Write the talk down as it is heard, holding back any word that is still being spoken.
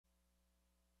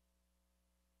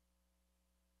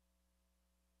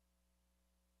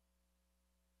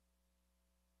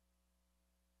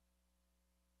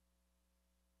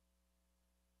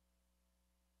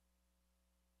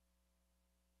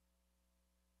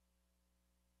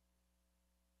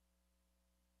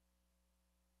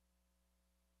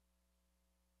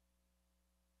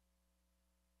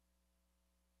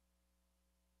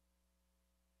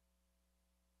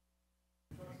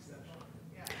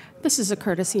This is a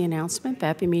courtesy announcement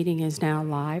that the meeting is now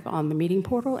live on the meeting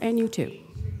portal and YouTube.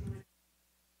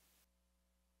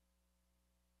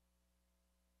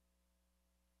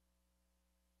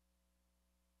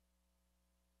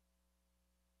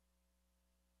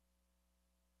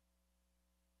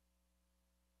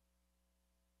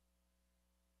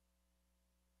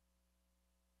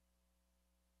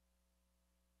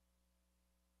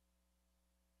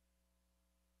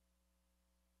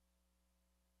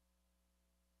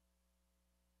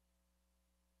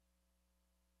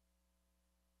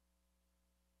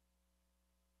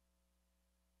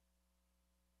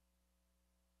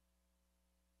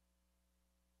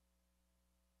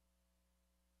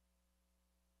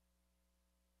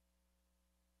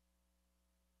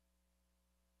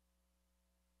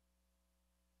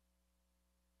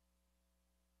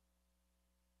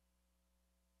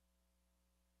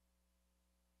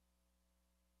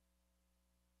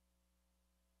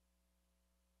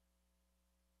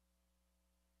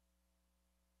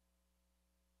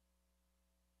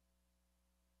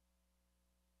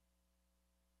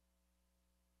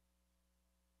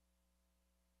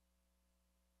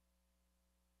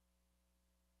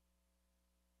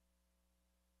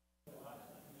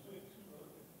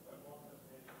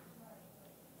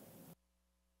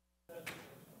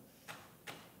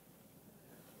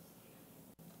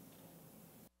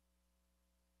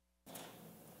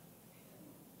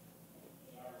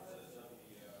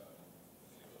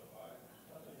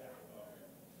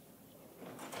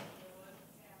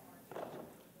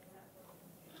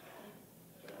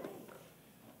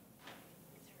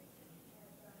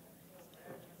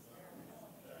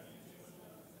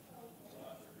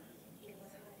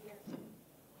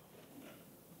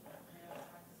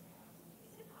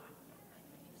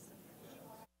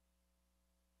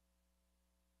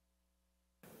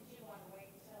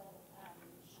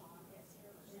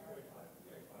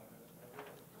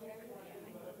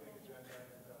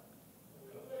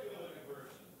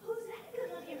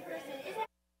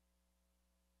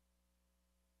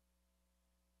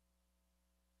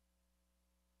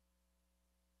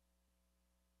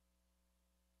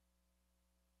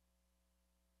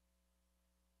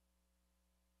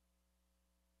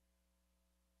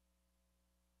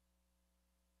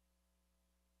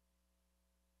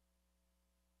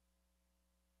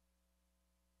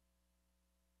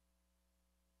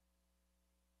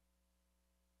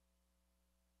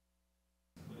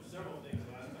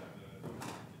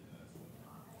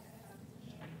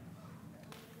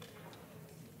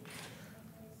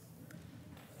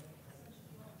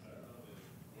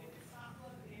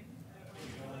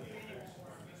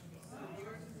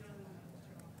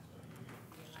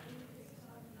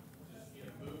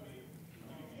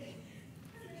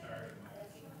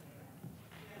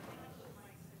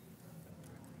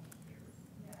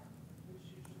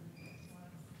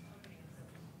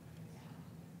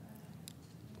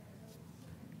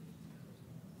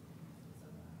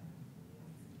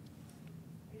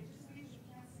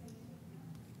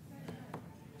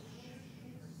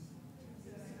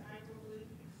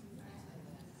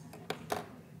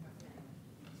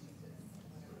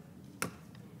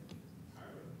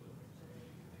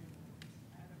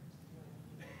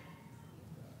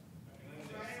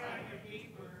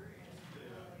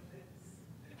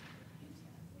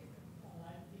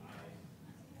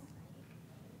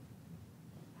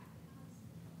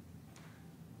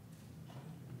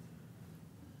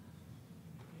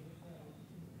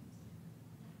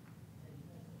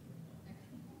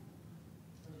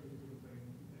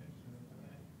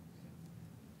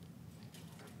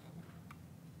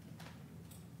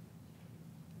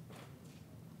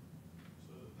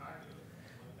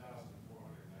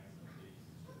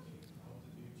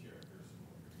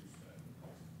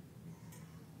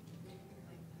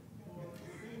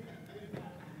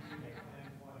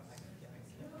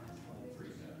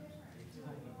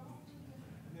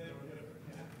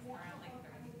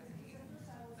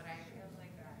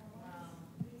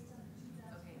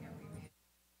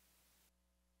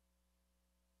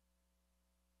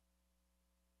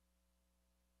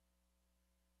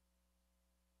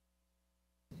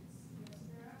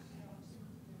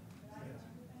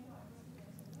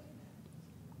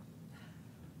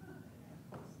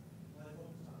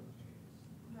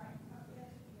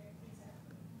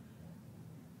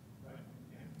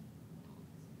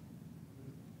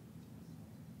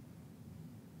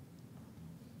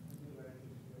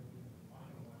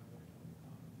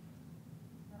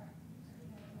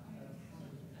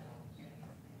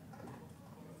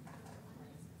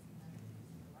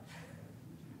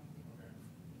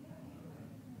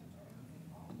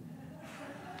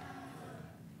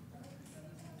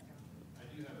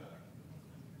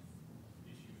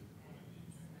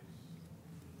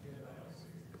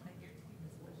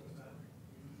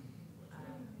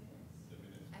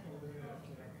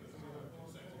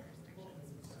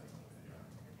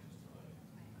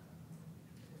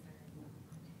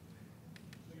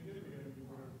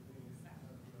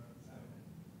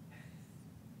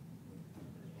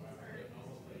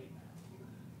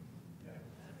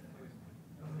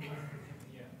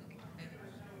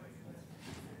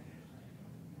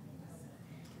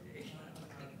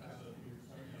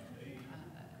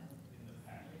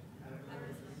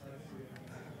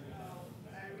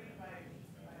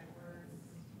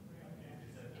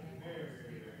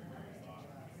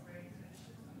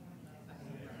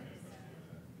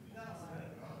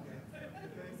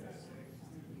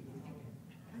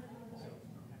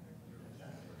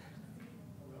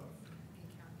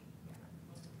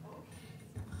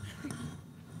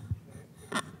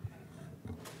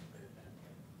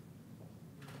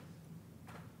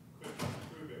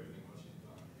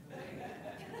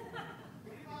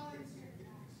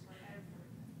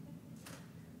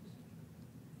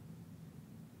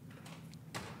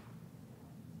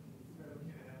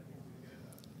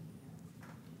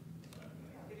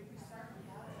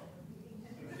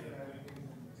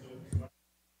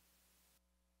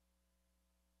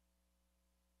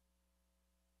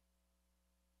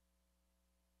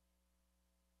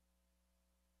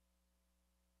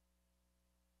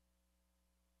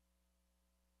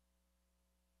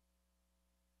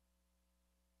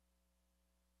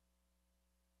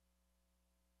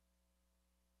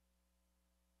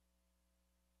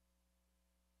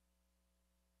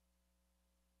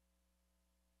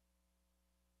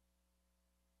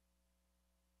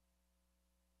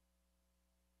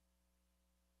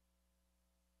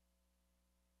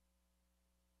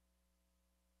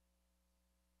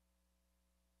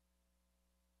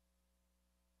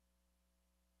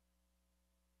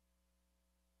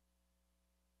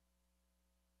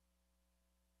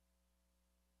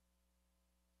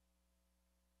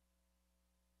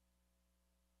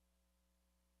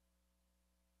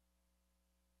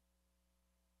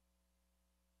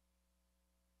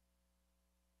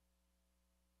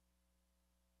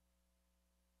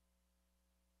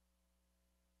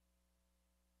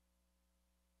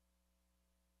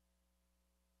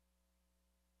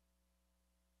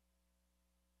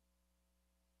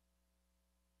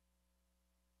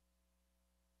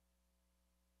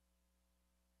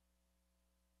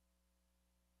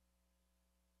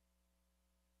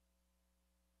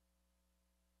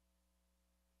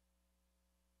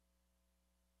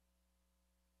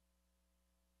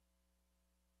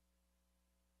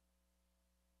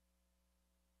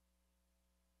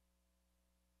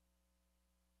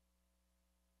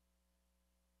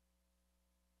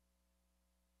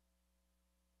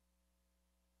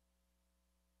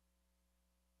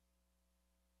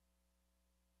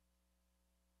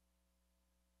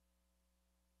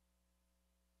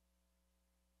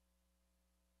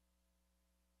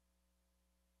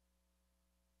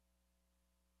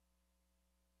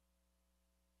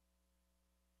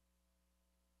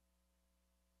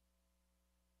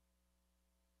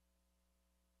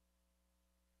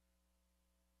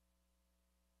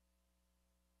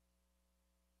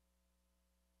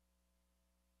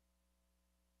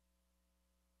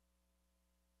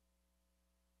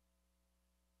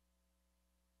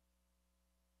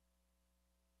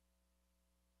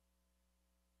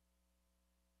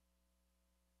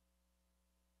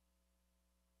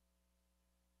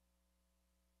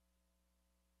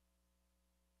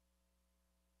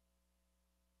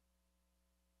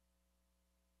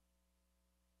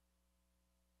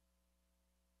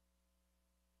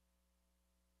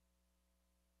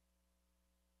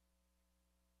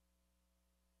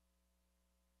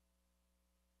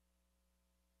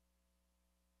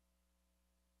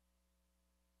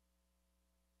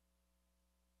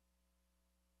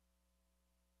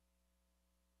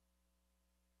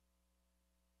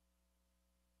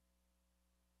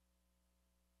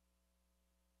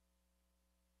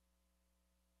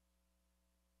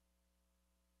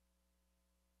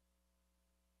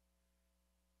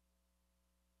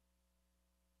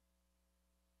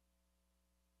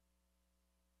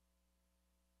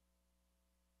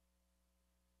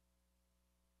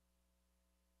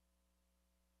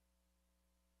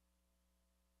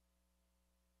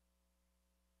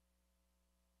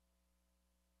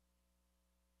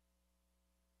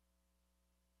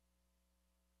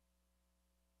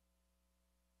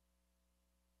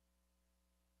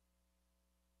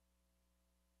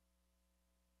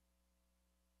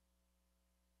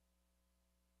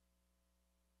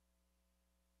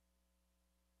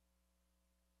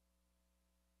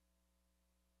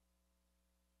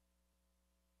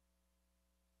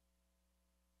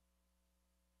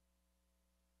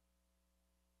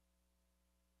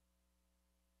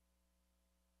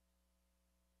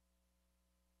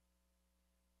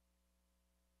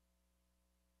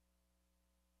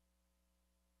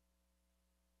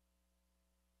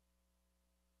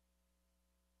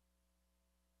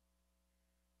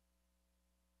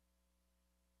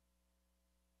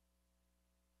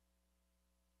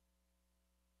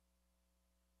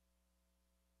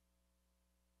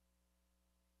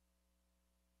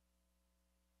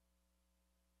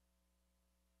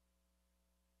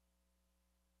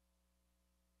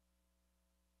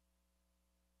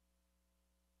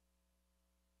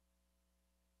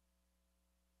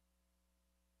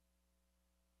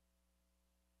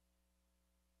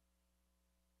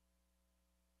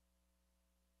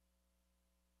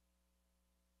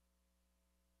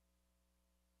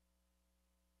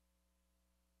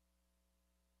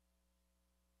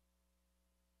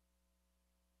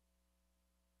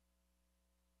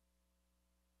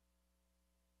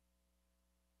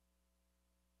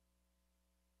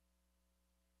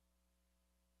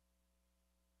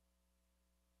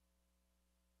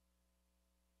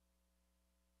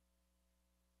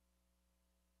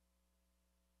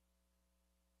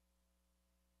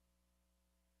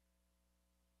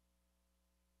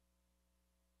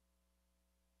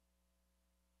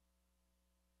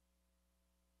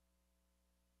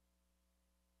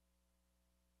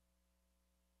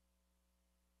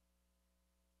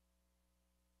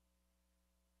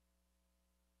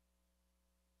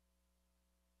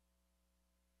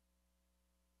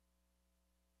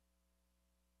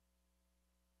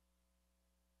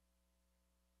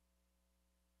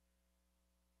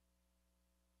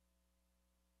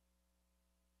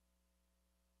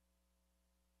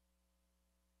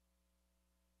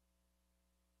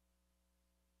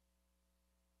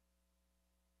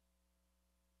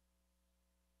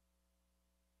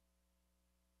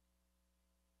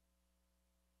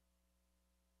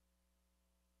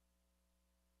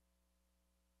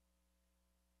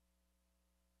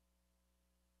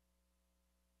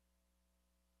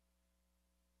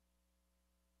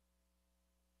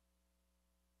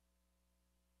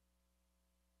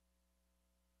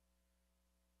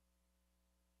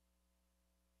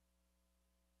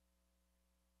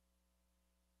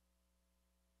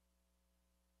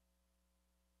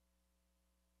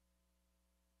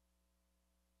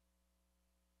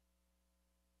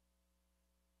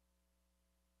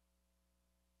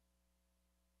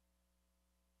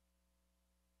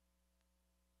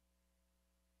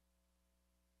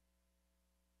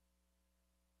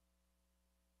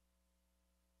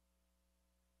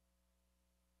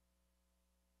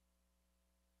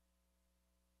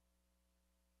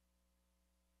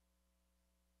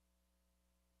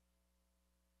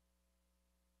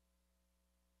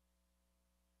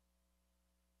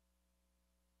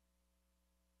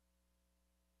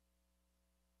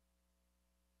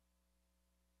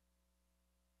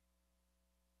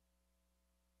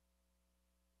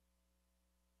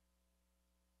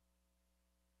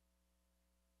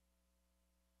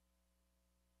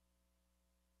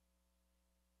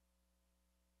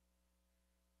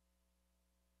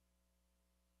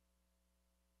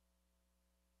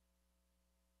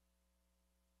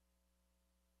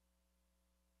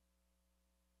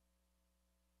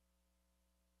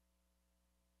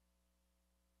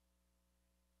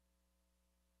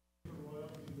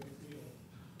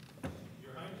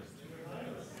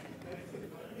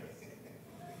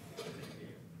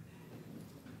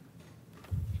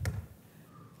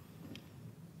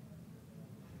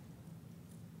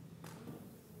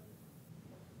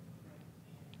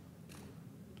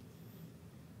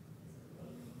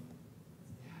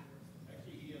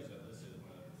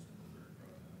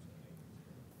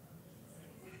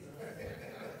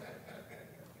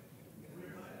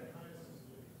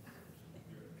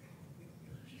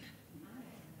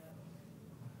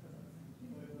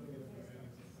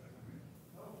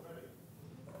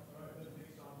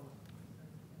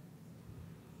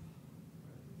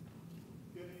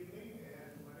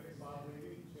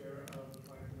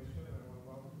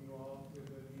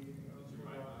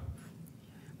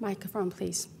 Microphone,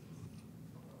 please.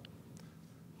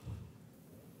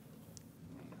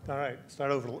 All right,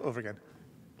 start over again.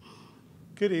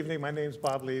 Good evening. My name is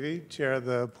Bob Levy, Chair of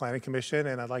the Planning Commission,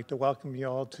 and I'd like to welcome you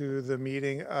all to the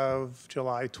meeting of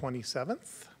July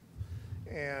 27th.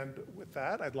 And with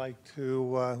that, I'd like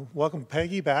to welcome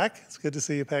Peggy back. It's good to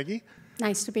see you, Peggy.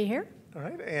 Nice to be here. All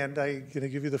right, and I'm going to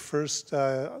give you the first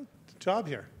job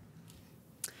here.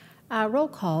 Roll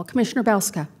call. Commissioner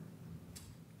Belska.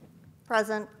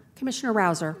 Present. Commissioner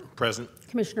Rouser. Present.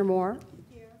 Commissioner Moore.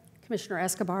 Here. Commissioner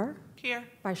Escobar. Here.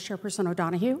 Vice Chairperson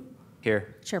O'Donohue.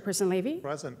 Here. Chairperson Levy.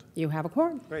 Present. You have a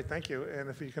quorum. Great, thank you. And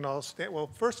if you can all stand, well,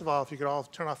 first of all, if you could all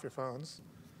turn off your phones.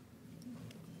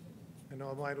 I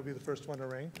know mine will be the first one to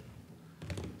ring.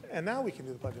 And now we can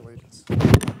do the Pledge of Allegiance.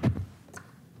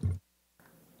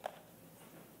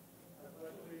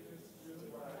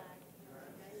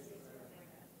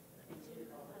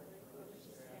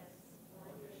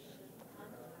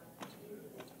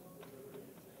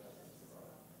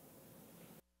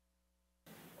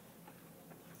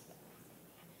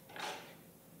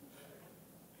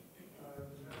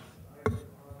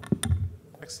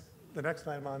 The next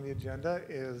item on the agenda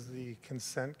is the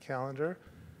consent calendar.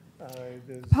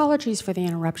 Apologies for the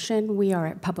interruption. We are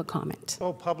at public comment.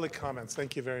 Oh, public comments.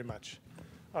 Thank you very much.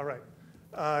 All right.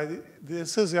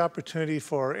 This is the opportunity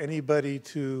for anybody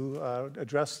to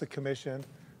address the commission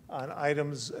on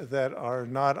items that are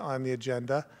not on the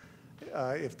agenda.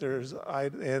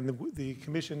 And the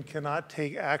commission cannot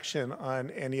take action on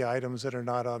any items that are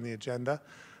not on the agenda.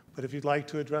 But if you'd like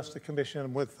to address the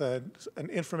commission with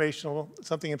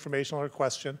something informational or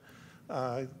question,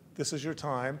 this is your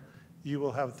time. You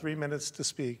will have 3 minutes to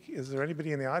speak. Is there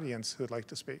anybody in the audience who would like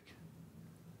to speak?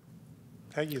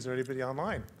 Peggy, is there anybody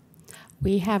online?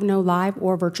 We have no live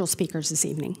or virtual speakers this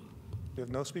evening. We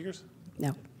have no speakers?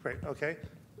 No. Great, okay.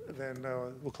 Then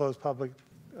we'll close public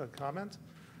comment.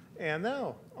 And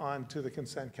now on to the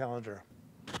consent calendar.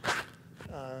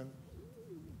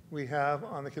 We have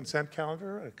on the consent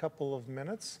calendar a couple of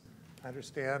minutes. I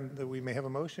understand that we may have a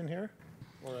motion here.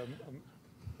 Or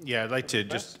Yeah, I'd like to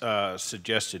just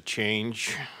suggest a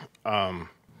change, a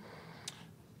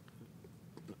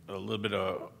little bit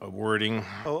of wording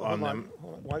on them.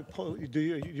 Why do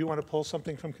you want to pull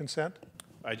something from consent?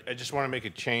 I just want to make a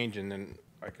change, and then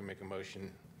I can make a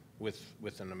motion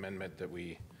with an amendment that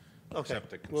we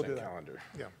accept the consent calendar.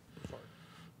 Yeah.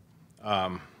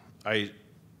 Sorry. I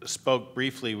spoke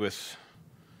briefly with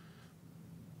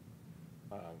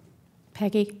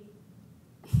Peggy.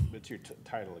 what's your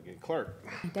title again? Clerk.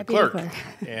 The Deputy clerk.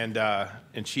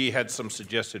 And she had some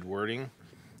suggested wording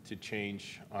to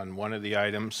change on one of the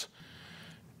items,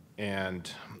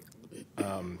 and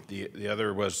the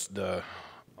other was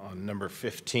on number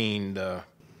 15, the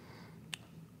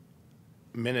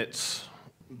minutes.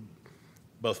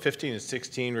 Both 15 and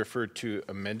 16 referred to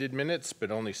amended minutes, but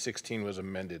only 16 was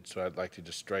amended. So I'd like to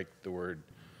just strike the word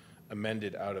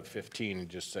amended out of 15 and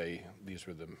just say these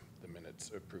were the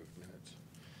minutes, approved minutes.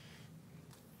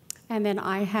 And then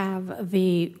I have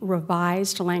the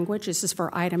revised language. This is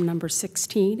for item number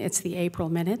 16. It's the April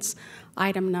minutes.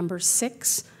 Item number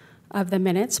 6 of the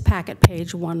minutes, packet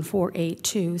page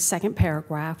 1482, second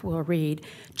paragraph, will read,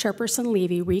 Chairperson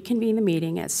Levy reconvened the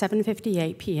meeting at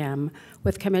 7:58 p.m.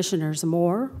 with Commissioners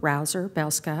Moore, Rouser,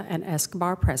 Belska, and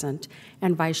Escobar present,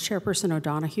 and Vice Chairperson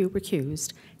O'Donohue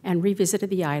recused, and revisited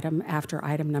the item after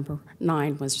item number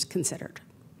 9 was considered.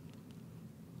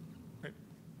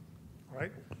 All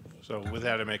right. So with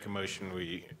that, I make a motion,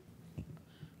 we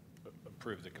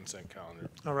approve the consent calendar.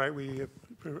 All right. We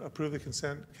approve the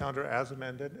consent calendar as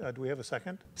amended. Do we have a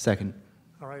second? Second.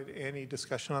 All right. Any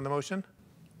discussion on the motion?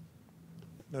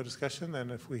 No discussion.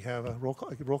 Then if we have a roll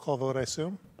call vote, I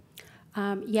assume.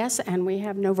 Yes, and we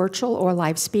have no virtual or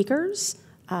live speakers.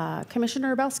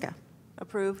 Commissioner Belska.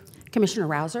 Approve. Commissioner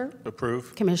Rouser.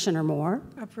 Approve. Commissioner Moore.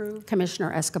 Approve.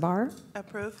 Commissioner Escobar.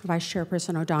 Approve. Vice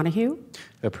Chairperson O'Donohue.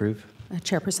 Approve.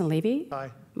 Chairperson Levy.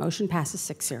 Aye. Motion passes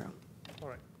 6-0. All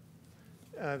right.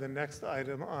 The next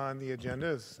item on the agenda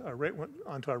is,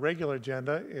 onto our regular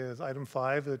agenda, is item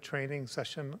 5, the training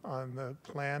session on the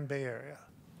Plan Bay Area.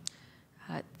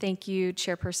 Thank you,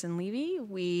 Chairperson Levy.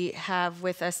 We have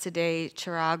with us today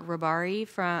Chirag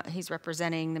Rabari. He's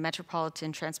representing the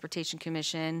Metropolitan Transportation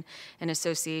Commission, an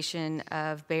association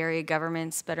of Bay Area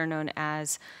governments, better known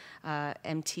as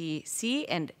MTC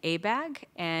and ABAG,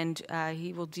 and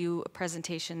he will do a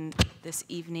presentation this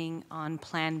evening on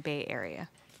Plan Bay Area.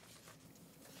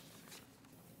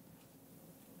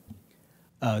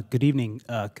 Good evening,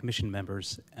 Commission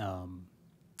members.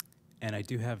 And I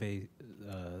do have a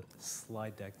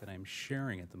slide deck that I'm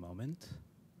sharing at the moment.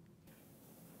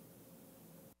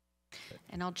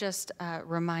 And I'll just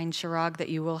remind Chirag that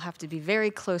you will have to be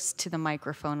very close to the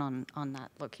microphone on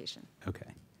that location.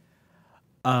 Okay.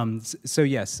 So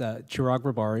yes, Chirag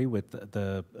Rabari with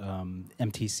the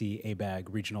MTC ABAG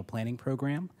Regional Planning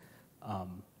Program.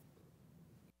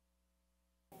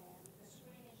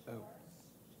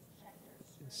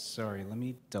 Sorry, let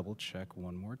me double check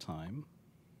one more time.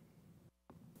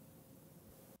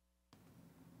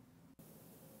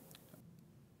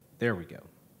 There we go.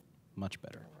 Much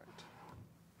better.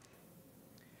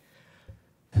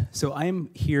 So I am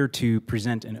here to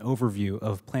present an overview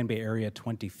of Plan Bay Area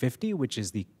 2050, which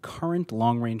is the current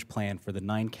long-range plan for the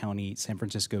 9-county San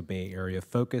Francisco Bay Area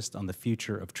focused on the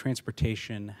future of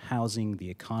transportation, housing, the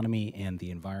economy, and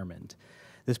the environment.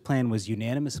 This plan was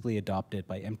unanimously adopted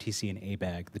by MTC and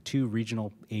ABAG, the two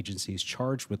regional agencies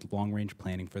charged with long-range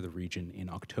planning for the region, in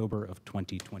October of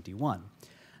 2021.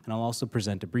 And I'll also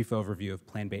present a brief overview of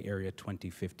Plan Bay Area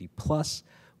 2050 Plus,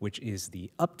 which is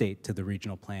the update to the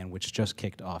regional plan, which just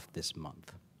kicked off this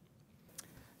month.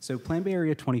 So Plan Bay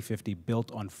Area 2050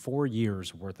 built on 4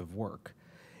 years worth of work.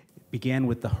 It began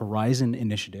with the Horizon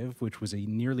Initiative, which was a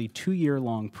nearly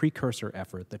 2-year-long precursor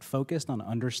effort that focused on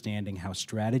understanding how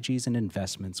strategies and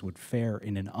investments would fare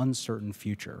in an uncertain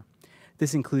future.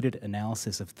 This included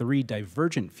analysis of 3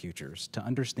 divergent futures to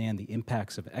understand the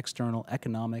impacts of external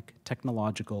economic,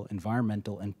 technological,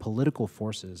 environmental, and political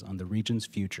forces on the region's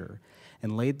future,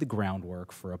 and laid the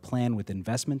groundwork for a plan with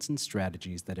investments and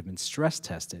strategies that have been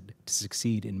stress-tested to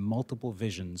succeed in multiple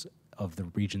visions of the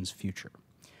region's future.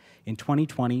 In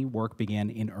 2020, work began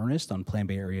in earnest on Plan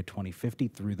Bay Area 2050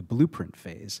 through the blueprint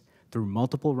phase. Through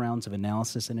multiple rounds of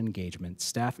analysis and engagement,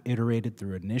 staff iterated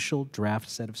through an initial draft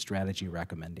set of strategy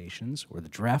recommendations, or the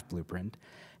draft blueprint,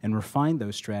 and refined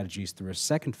those strategies through a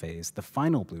second phase, the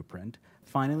final blueprint,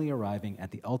 finally arriving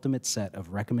at the ultimate set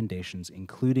of recommendations,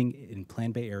 including in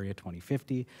Plan Bay Area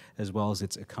 2050, as well as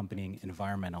its accompanying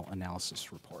environmental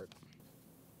analysis report.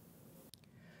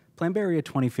 Plan Bay Area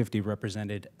 2050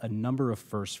 represented a number of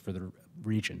firsts for the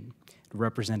region. It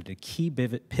represented a key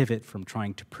pivot from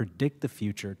trying to predict the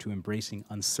future to embracing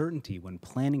uncertainty when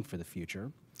planning for the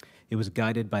future. It was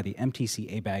guided by the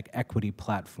MTC ABAG equity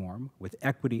platform, with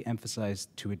equity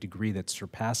emphasized to a degree that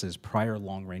surpasses prior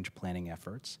long-range planning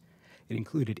efforts. It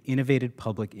included innovative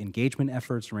public engagement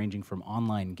efforts ranging from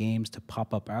online games to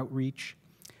pop-up outreach.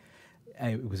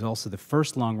 It was also the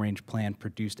first long-range plan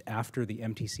produced after the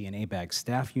MTC and ABAG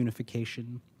staff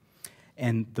unification.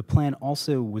 And the plan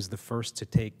also was the first to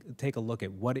take a look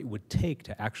at what it would take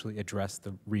to actually address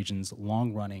the region's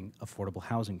long-running affordable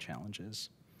housing challenges.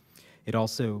 It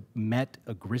also met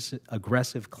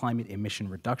aggressive climate emission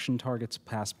reduction targets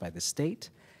passed by the state,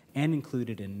 and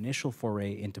included an initial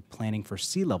foray into planning for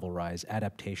sea level rise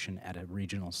adaptation at a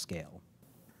regional scale.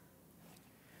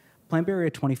 Plan Bay Area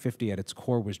 2050 at its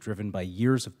core was driven by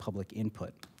years of public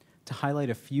input. To highlight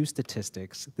a few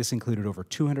statistics, this included over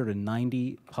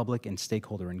 290 public and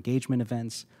stakeholder engagement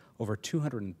events, over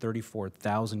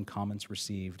 234,000 comments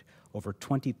received, over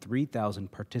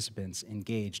 23,000 participants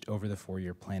engaged over the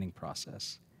 4-year planning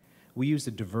process. We used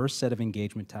a diverse set of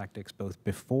engagement tactics both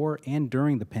before and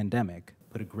during the pandemic,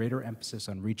 put a greater emphasis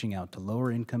on reaching out to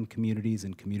lower income communities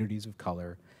and communities of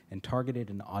color, and targeted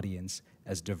an audience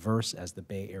as diverse as the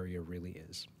Bay Area really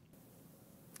is.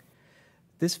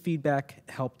 This feedback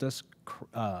helped us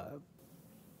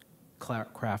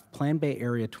craft Plan Bay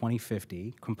Area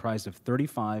 2050, comprised of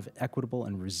 35 equitable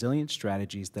and resilient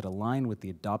strategies that align with the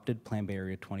adopted Plan Bay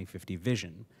Area 2050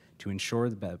 vision to ensure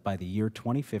that by the year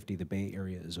 2050, the Bay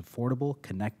Area is affordable,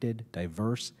 connected,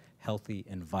 diverse, healthy,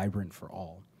 and vibrant for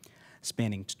all,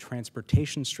 spanning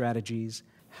transportation strategies,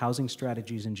 housing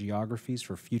strategies and geographies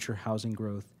for future housing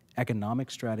growth, economic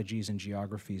strategies and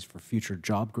geographies for future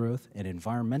job growth, and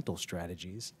environmental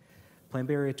strategies. Plan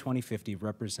Bay Area 2050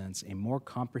 represents a more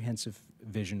comprehensive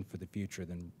vision for the future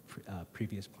than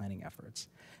previous planning efforts.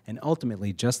 And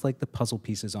ultimately, just like the puzzle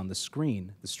pieces on the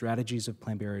screen, the strategies of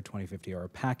Plan Bay Area 2050 are a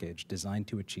package designed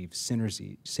to achieve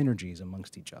synergies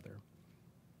amongst each other.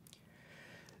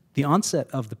 The onset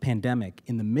of the pandemic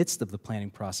in the midst of the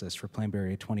planning process for Plan Bay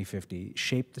Area 2050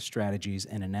 shaped the strategies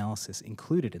and analysis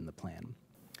included in the plan.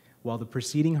 While the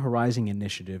preceding Horizon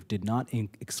Initiative did not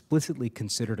explicitly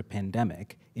consider a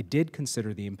pandemic, it did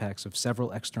consider the impacts of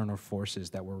several external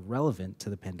forces that were relevant to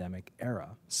the pandemic era,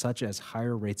 such as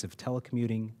higher rates of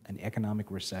telecommuting, an economic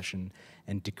recession,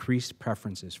 and decreased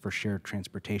preferences for shared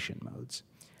transportation modes.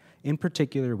 In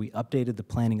particular, we updated the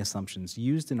planning assumptions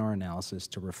used in our analysis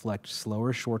to reflect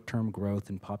slower short-term growth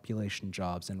in population,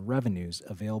 jobs, and revenues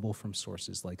available from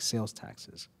sources like sales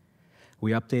taxes.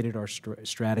 We updated our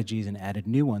strategies and added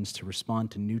new ones to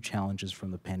respond to new challenges from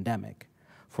the pandemic.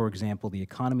 For example, the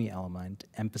economy element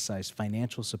emphasized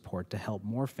financial support to help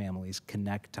more families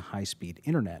connect to high-speed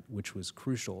internet, which was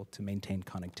crucial to maintain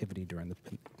connectivity during the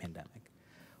pandemic.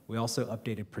 We also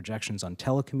updated projections on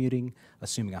telecommuting,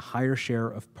 assuming a higher share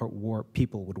of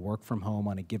people would work from home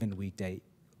on a given weekday,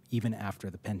 even after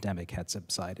the pandemic had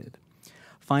subsided.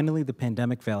 Finally, the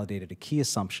pandemic validated a key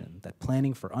assumption that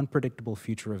planning for unpredictable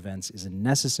future events is a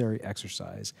necessary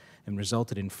exercise and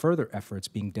resulted in further efforts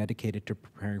being dedicated to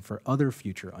preparing for other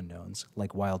future unknowns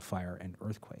like wildfire and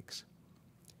earthquakes.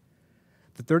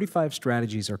 The 35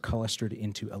 strategies are clustered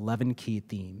into 11 key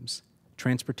themes.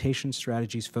 Transportation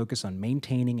strategies focus on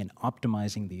maintaining and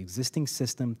optimizing the existing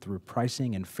system through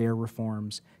pricing and fare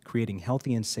reforms, creating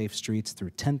healthy and safe streets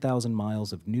through 10,000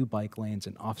 miles of new bike lanes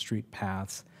and off-street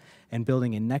paths, and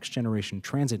building a next-generation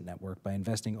transit network by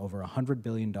investing over $100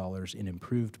 billion in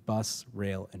improved bus,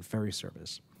 rail, and ferry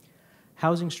service.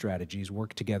 Housing strategies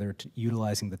work together to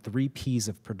utilizing the 3 Ps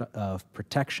of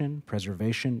protection,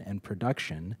 preservation, and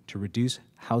production to reduce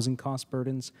housing cost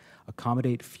burdens,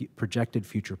 accommodate projected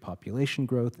future population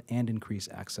growth, and increase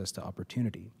access to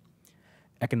opportunity.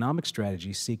 Economic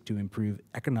strategies seek to improve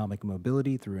economic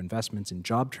mobility through investments in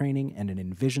job training and an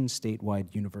envisioned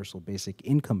statewide universal basic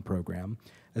income program,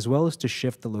 as well as to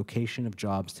shift the location of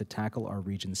jobs to tackle our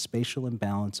region's spatial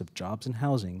imbalance of jobs and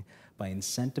housing by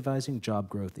incentivizing job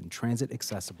growth in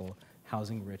transit-accessible,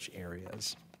 housing-rich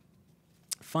areas.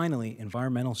 Finally,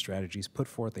 environmental strategies put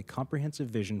forth a comprehensive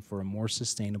vision for a more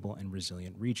sustainable and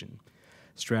resilient region.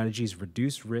 Strategies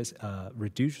reduce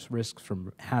risks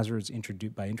from hazards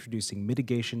by introducing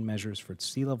mitigation measures for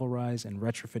sea level rise and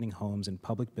retrofitting homes and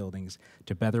public buildings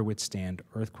to better withstand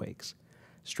earthquakes.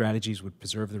 Strategies would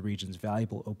preserve the region's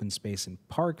valuable open space and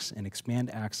parks and expand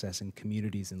access in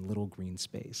communities in little green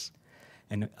space.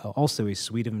 And also a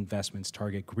suite of investments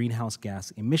target greenhouse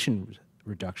gas emission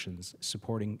reductions,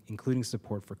 including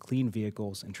support for clean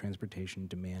vehicles and transportation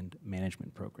demand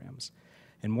management programs.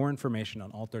 And more information on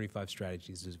all 35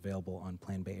 strategies is available on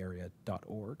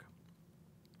planbayarea.org.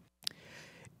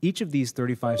 Each of these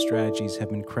 35 strategies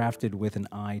have been crafted with an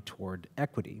eye toward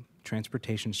equity.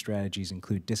 Transportation strategies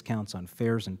include discounts on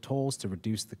fares and tolls to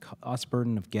reduce the cost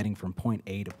burden of getting from point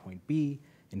A to point B,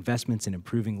 investments in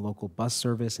improving local bus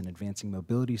service and advancing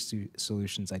mobility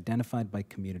solutions identified by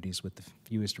communities with the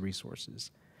fewest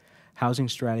resources. Housing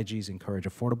strategies encourage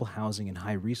affordable housing in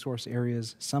high-resource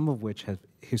areas, some of which have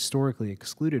historically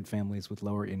excluded families with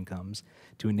lower incomes,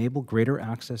 to enable greater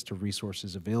access to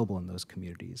resources available in those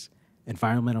communities.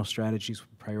 Environmental strategies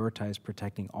prioritize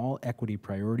protecting all equity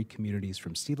priority communities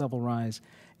from sea level rise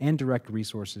and direct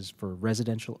resources for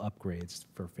residential upgrades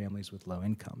for families with low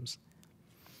incomes.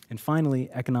 And finally,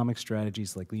 economic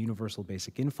strategies like the universal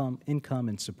basic income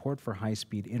and support for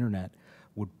high-speed internet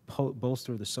would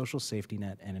bolster the social safety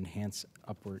net and enhance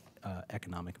upward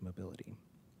economic mobility.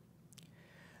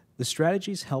 The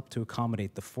strategies help to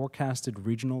accommodate the forecasted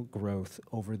regional growth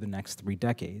over the next 3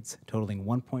 decades, totaling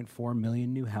 1.4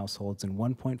 million new households and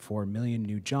 1.4 million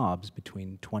new jobs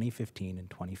between 2015 and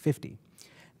 2050.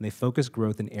 And they focus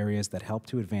growth in areas that help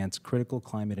to advance critical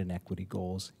climate and equity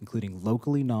goals, including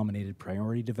locally nominated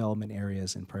priority development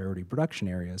areas and priority production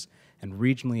areas, and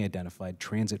regionally identified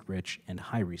transit-rich and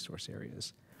high-resource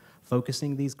areas.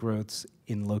 Focusing these growths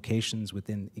in locations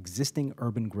within existing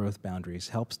urban growth boundaries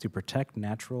helps to protect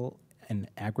natural and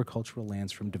agricultural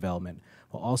lands from development,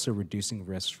 while also reducing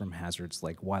risks from hazards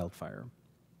like wildfire.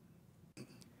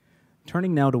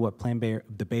 Turning now to what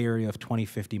the Bay Area of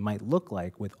 2050 might look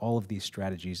like with all of these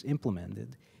strategies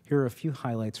implemented, here are a few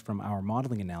highlights from our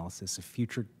modeling analysis of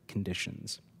future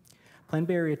conditions. Plan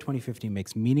Bay Area 2050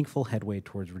 makes meaningful headway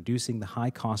towards reducing the high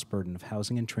cost burden of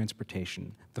housing and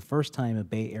transportation, the first time a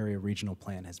Bay Area regional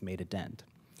plan has made a dent.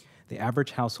 The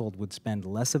average household would spend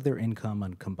less of their income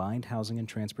on combined housing and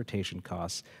transportation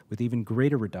costs, with even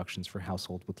greater reductions for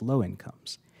households with low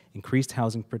incomes. Increased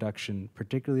housing production,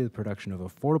 particularly the production of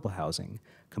affordable housing,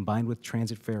 combined with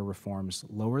transit fare reforms,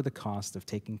 lower the cost of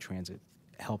taking transit,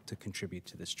 help to contribute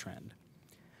to this trend.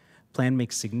 Plan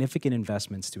makes significant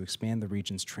investments to expand the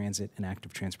region's transit and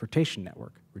active transportation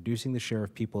network, reducing the share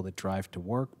of people that drive to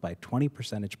work by 20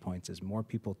 percentage points as more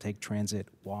people take transit,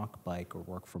 walk, bike, or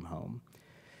work from home.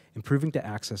 Improving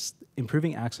access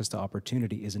to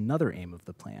opportunity is another aim of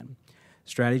the plan.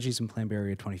 Strategies in Plan Bay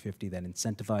Area 2050 that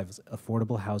incentivize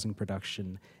affordable housing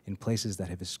production in places that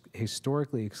have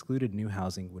historically excluded new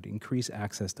housing would increase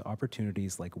access to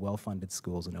opportunities like well-funded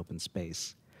schools and open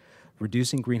space.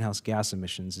 Reducing greenhouse gas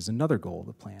emissions is another goal of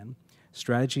the plan.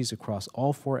 Strategies across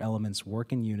all 4 elements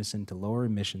work in unison to lower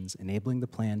emissions, enabling the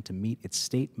plan to meet its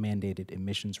state-mandated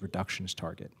emissions reductions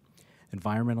target.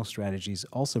 Environmental strategies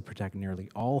also protect nearly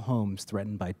all homes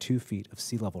threatened by 2 feet of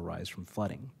sea level rise from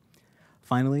flooding.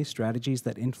 Finally, strategies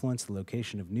that influence the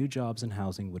location of new jobs and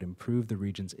housing would improve the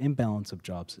region's imbalance of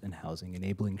jobs and housing,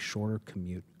 enabling shorter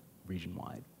commute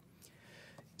region-wide.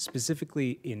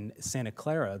 Specifically in Santa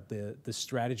Clara, the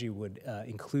strategy would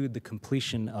include the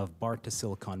completion of BART to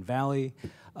Silicon Valley,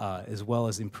 as well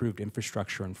as improved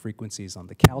infrastructure and frequencies on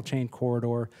the Caltrain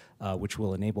corridor, which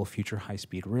will enable future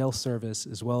high-speed rail service,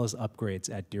 as well as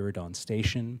upgrades at Diridon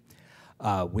Station.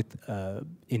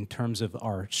 In terms of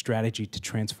our strategy to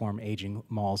transform aging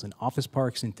malls and office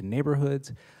parks into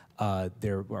neighborhoods,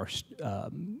 there are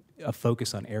a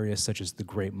focus on areas such as the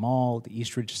Great Mall, the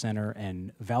Eastridge Center,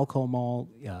 and Valco Mall,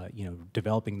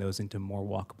 developing those into more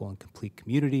walkable and complete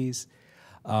communities.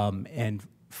 And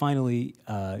finally,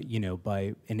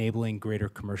 by enabling greater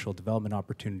commercial development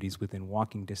opportunities within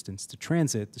walking distance to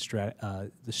transit,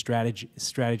 the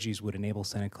strategies would enable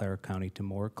Santa Clara County to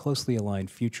more closely align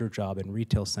future job and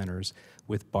retail centers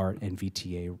with BART and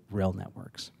VTA rail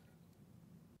networks.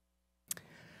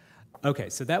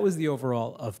 Okay, so that was the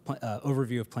overall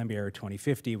overview of Plan Bay Area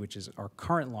 2050, which is our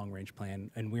current long-range plan,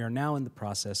 and we are now in the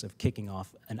process of kicking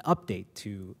off an update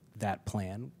to that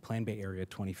plan, Plan Bay Area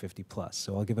 2050 Plus.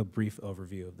 So I'll give a brief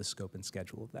overview of the scope and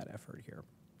schedule of that effort here.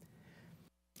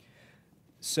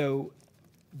 So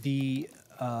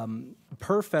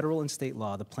per federal and state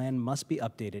law, the plan must be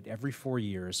updated every 4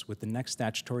 years, with the next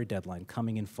statutory deadline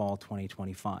coming in fall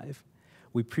 2025.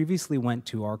 We previously went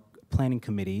to our Planning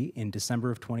Committee in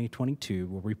December of 2022,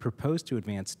 where we proposed to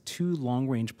advance 2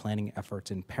 long-range planning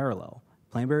efforts in parallel.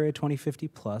 Plan Bay Area 2050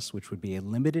 Plus, which would be a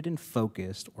limited and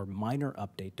focused or minor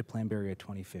update to Plan Bay Area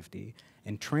 2050,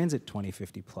 and Transit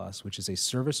 2050 Plus, which is a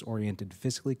service-oriented,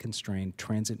 physically constrained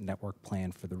transit network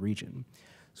plan for the region.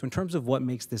 So in terms of what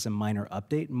makes this a minor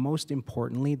update, most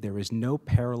importantly, there is no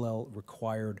parallel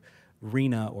required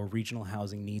RHNA, or Regional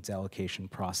Housing Needs Allocation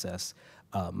process,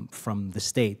 from the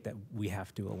state that we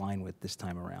have to align with this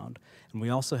time around. And we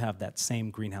also have that same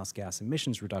greenhouse gas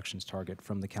emissions reductions target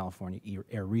from the California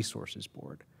Air Resources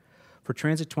Board. For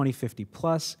Transit 2050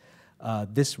 Plus,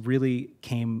 this really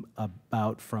came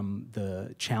about from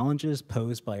the challenges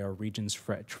posed by our region's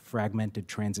fragmented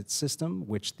transit system,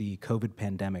 which the COVID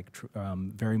pandemic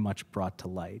very much brought to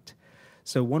light.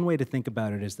 So one way to think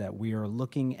about it is that we are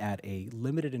looking at a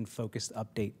limited and focused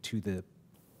update to the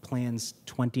plan's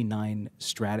 29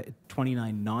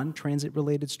 non-transit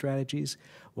related strategies,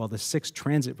 while the 6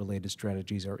 transit related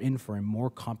strategies are in for a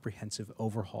more comprehensive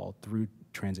overhaul through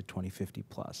Transit 2050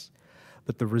 Plus.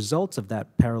 But the results of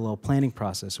that parallel planning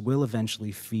process will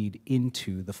eventually feed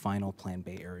into the final Plan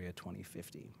Bay Area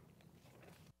 2050.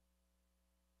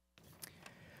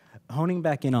 Honing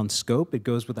back in on scope, it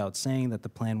goes without saying that the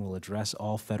plan will address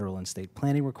all federal and state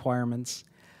planning requirements.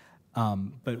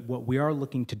 But what we are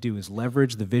looking to do is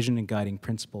leverage the vision and guiding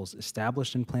principles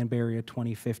established in Plan Bay Area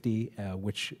 2050,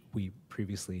 which we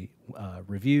previously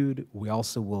reviewed. We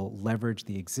also will leverage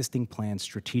the existing plan's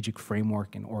strategic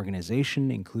framework and organization,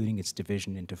 including its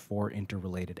division into 4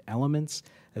 interrelated elements,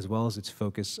 as well as its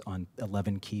focus on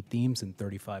 11 key themes and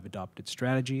 35 adopted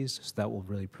strategies. So that will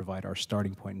really provide our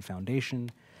starting point and foundation.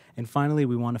 And finally,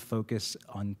 we want to focus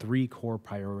on 3 core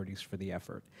priorities for the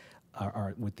effort.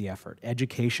 With the effort: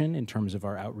 education in terms of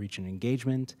our outreach and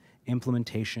engagement,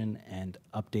 implementation, and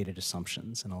updated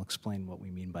assumptions. And I'll explain what we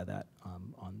mean by that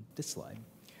on this slide.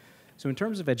 So in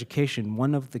terms of education,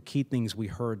 one of the key things we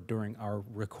heard during our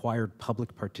required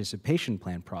public participation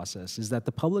plan process is that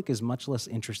the public is much less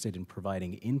interested in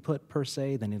providing input per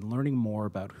se than in learning more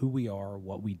about who we are,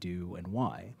 what we do, and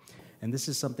why. And this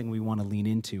is something we want to lean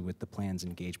into with the plan's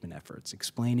engagement efforts,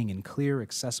 explaining in clear,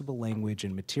 accessible language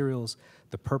and materials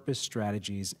the purpose,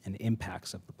 strategies, and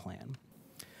impacts of the plan.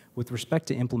 With respect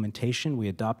to implementation, we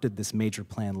adopted this major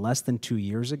plan less than 2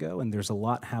 years ago, and there's a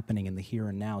lot happening in the here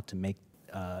and now to make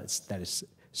that is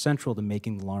central to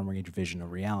making the long-range vision a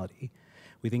reality.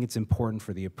 We think it's important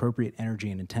for the appropriate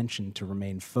energy and attention to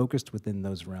remain focused within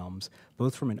those realms,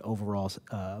 both from an overall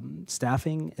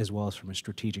staffing as well as from a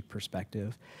strategic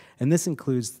perspective. And this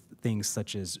includes things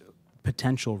such as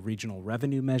potential regional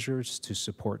revenue measures to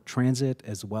support transit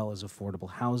as well as affordable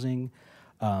housing,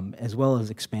 as well as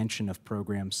expansion of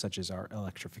programs such as our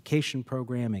electrification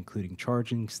program, including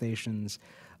charging stations,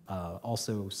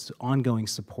 also ongoing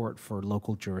support for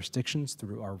local jurisdictions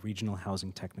through our Regional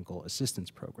Housing Technical Assistance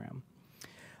Program.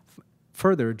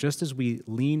 Further, just as we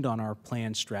leaned on our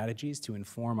plan strategies to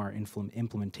inform our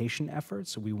implementation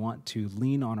efforts, we want to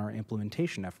lean on our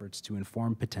implementation efforts to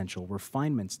inform potential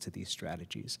refinements to these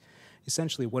strategies.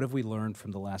 Essentially, what have we learned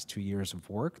from the last 2 years of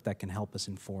work that can help us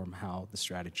inform how the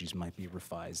strategies might be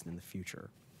revised in the future?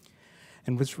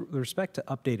 And with respect to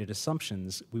updated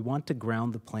assumptions, we want to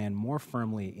ground the plan more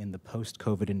firmly in the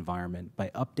post-COVID environment by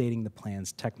updating the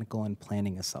plan's technical and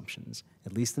planning assumptions,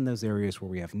 at least in those areas where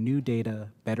we have new data,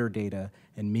 better data,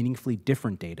 and meaningfully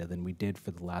different data than we did for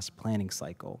the last planning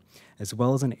cycle, as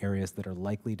well as in areas that are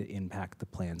likely to impact the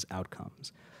plan's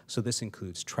outcomes. So this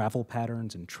includes travel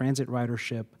patterns and transit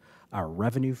ridership, our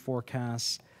revenue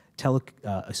forecasts,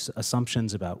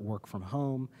 assumptions about work from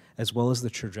home, as well as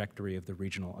the trajectory of the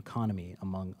regional economy,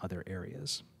 among other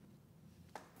areas.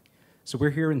 So we're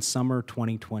here in summer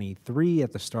 2023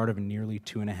 at the start of a nearly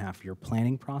 2.5-year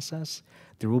planning process.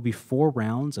 There will be 4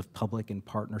 rounds of public and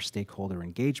partner stakeholder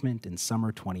engagement in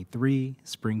summer 23,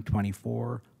 spring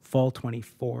 24, fall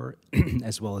 24,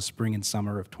 as well as spring and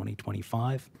summer of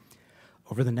 2025.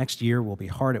 Over the next year, we'll be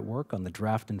hard at work on the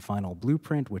draft and final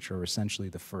blueprint, which are essentially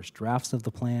the first drafts of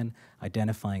the plan,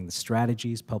 identifying the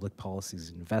strategies, public policies,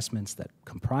 and investments that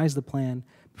comprise the plan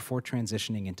before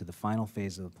transitioning into the final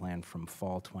phase of the plan from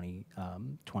fall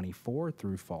 2024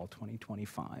 through fall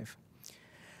 2025.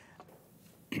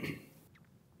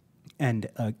 And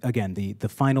again, the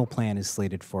final plan is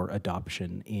slated for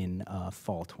adoption in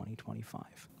fall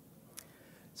 2025.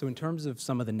 So in terms of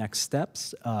some of the next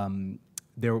steps,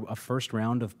 a first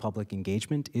round of public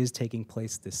engagement is taking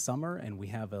place this summer, and we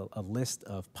have a list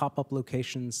of pop-up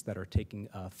locations that are taking,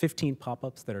 15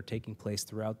 pop-ups that are taking place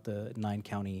throughout the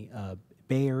 9-county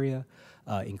Bay Area,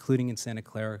 including in Santa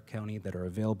Clara County, that are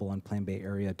available on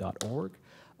planbayarea.org.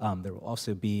 There will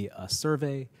also be a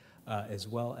survey, as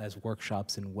well as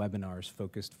workshops and webinars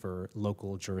focused for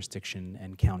local jurisdiction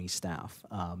and county staff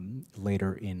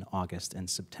later in August and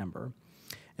September.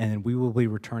 And we will be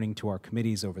returning to our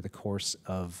committees over the course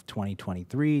of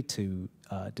 2023 to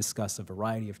discuss a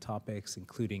variety of topics,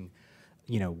 including,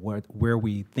 where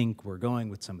we think we're going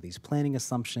with some of these planning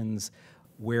assumptions,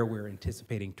 where we're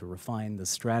anticipating to refine the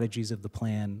strategies of the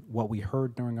plan, what we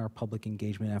heard during our public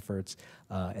engagement efforts,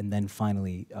 and then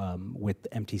finally, with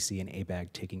MTC and ABAG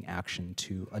taking action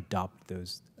to adopt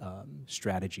those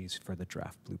strategies for the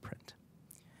draft blueprint.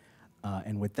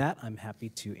 And with that, I'm happy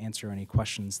to answer any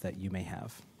questions that you may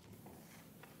have.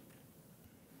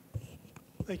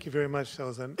 Thank you very much. That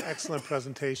was an excellent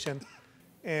presentation,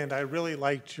 and I really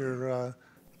liked your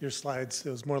slides.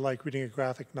 It was more like reading a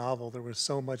graphic novel. There was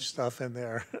so much stuff in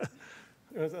there.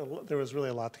 There was really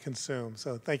a lot to consume.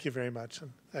 So thank you very much.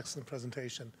 An excellent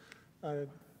presentation. Do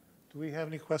we have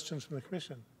any questions from the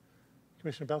Commission?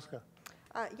 Commissioner Belska.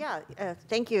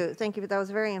 Thank you. Thank you. That was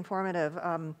very informative.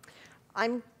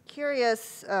 I'm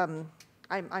curious.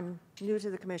 I'm new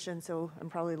to the Commission, so I'm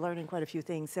probably learning quite a few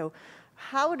things. So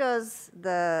how does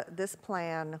this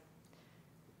plan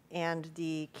and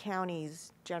the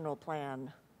county's general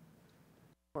plan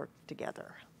work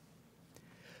together?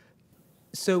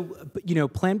 So,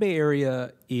 Plan Bay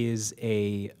Area is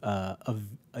a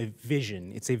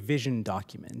vision. It's a vision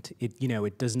document.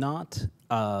 It does not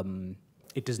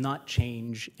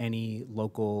change any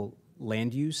local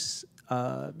land use.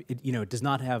 It does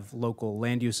not have local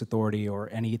land use authority or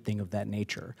anything of that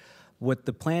nature. What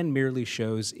the plan merely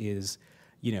shows is,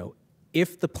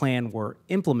 if the plan were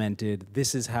implemented,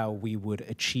 this is how we would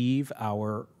achieve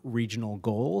our regional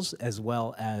goals, as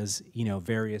well as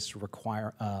various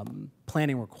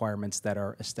planning requirements that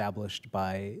are established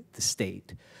by the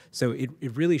state. So it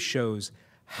really shows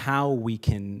how we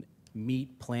can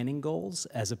meet planning goals,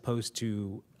 as opposed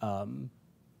to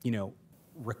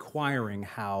requiring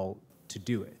how to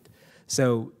do it.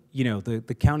 So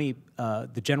the county,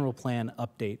 the general plan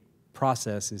update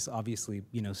process is obviously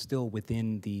still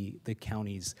within the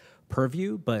county's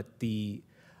purview, but the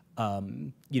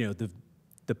Plan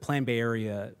Bay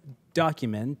Area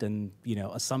document and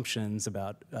assumptions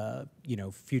about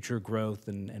future growth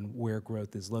and where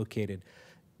growth is located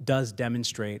does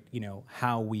demonstrate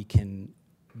how we can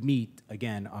meet,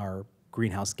 again, our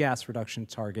greenhouse gas reduction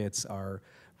targets, our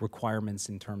requirements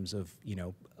in terms of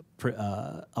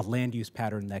a land use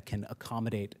pattern that can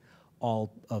accommodate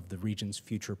all of the region's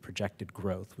future projected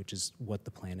growth, which is what the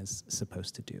plan is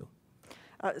supposed to do.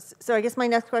 So I guess my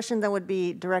next question then would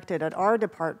be directed at our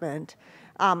department.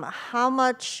 How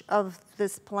much of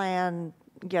this plan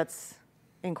gets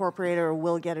incorporated or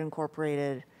will get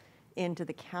incorporated into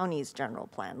the county's general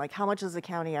plan? Like, how much does the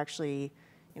county actually,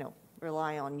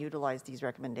 rely on, utilize these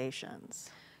recommendations?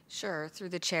 Sure, through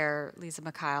the chair, Lisa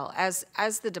Mikhail. As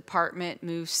the department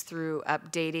moves through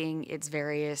updating its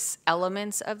various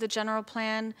elements of the general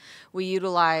plan, we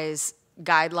utilize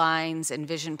guidelines and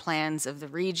vision plans of the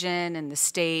region and the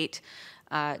state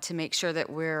to make sure that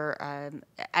we're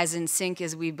as in sync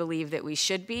as we believe that we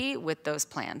should be with those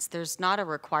plans. There's not a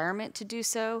requirement to do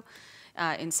so.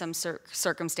 In some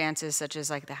circumstances, such as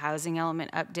like the housing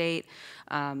element update,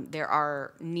 there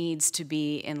are needs to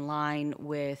be in line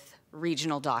with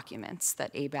regional documents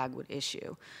that ABAG would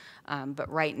issue. But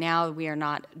right now, we are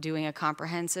not doing a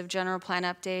comprehensive general plan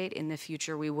update. In the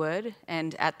future, we would.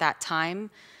 And at that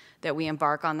time that we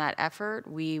embark on that effort,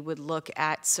 we would look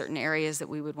at certain areas that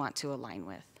we would want to align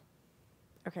with.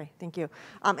 Okay, thank you.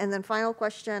 And then final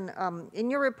question. In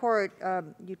your report,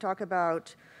 you talk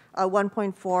about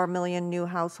 1.4 million new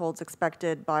households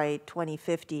expected by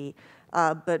 2050.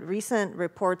 But recent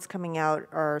reports coming out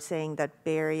are saying that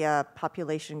Bay Area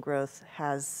population growth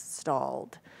has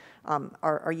stalled.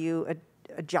 Are you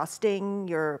adjusting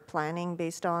your planning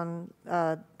based on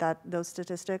those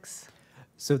statistics?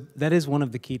 So that is one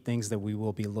of the key things that we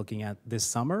will be looking at this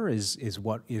summer is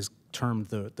what is termed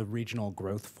the regional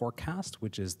growth forecast,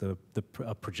 which is the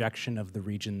projection of the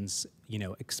region's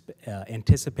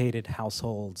anticipated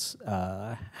households,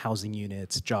 housing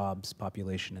units, jobs,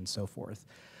 population, and so forth.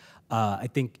 I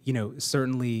think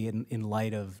certainly in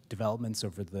light of developments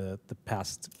over the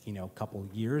past couple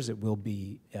years, it will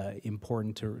be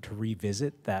important to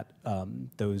revisit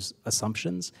those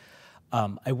assumptions.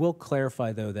 I will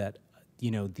clarify though that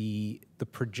the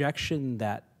projection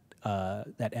that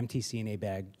MTC and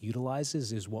ABAG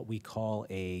utilizes is what we call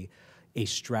a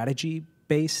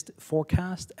strategy-based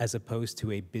forecast, as opposed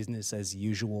to a business as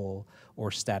usual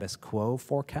or status quo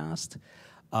forecast.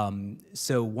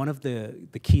 So one of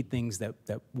the key things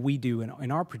that we do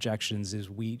in our projections is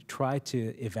we try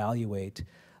to evaluate,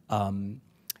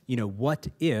 what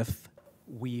if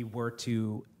we were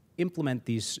to implement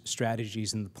these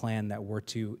strategies in the plan that were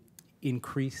to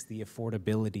increase the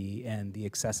affordability and the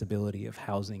accessibility of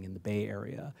housing in the Bay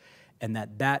Area, and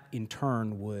that in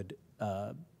turn would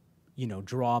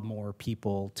draw more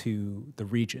people to the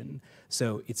region.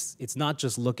 So it's not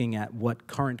just looking at what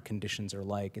current conditions are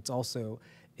like, it's also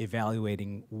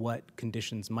evaluating what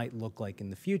conditions might look like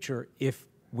in the future if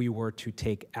we were to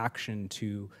take action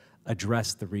to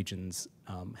address the region's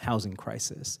housing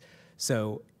crisis.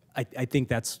 So I think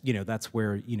that's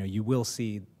where you will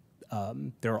see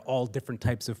there are all different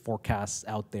types of forecasts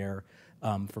out there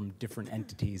from different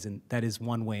entities, and that is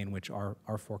one way in which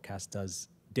our forecast does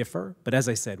differ. But as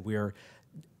I said, we are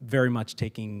very much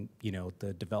taking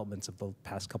the developments of the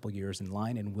past couple years in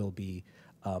line, and will be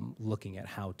looking at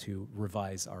how to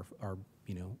revise our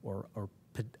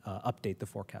update the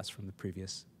forecast from the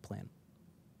previous plan.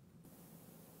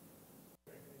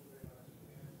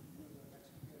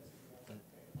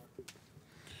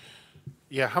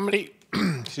 Yeah, how many,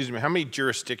 excuse me, how many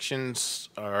jurisdictions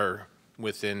are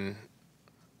within,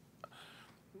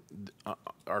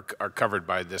 are covered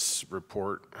by this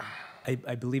report?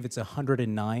 I believe it's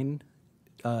 109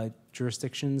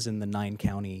 jurisdictions in the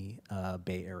 9-county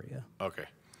Bay Area. Okay.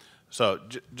 So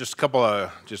just a couple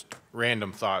of just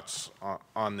random thoughts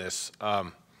on this.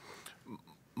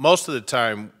 Most of the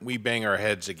time, we bang our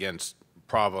heads against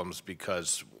problems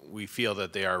because we feel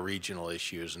that they are regional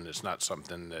issues, and it's not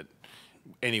something that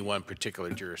any one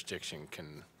particular jurisdiction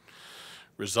can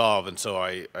resolve. And so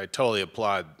I totally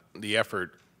applaud the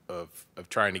effort of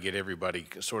trying to get everybody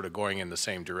sort of going in the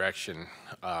same direction.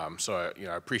 So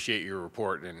I appreciate your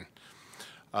report, and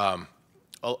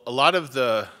a lot of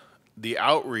the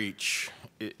outreach,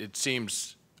 it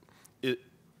seems,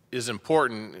 is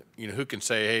important. Who can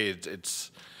say, hey,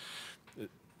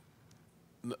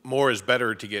 more is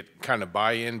better to get kind of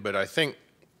buy-in, but I think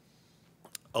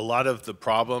a lot of the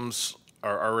problems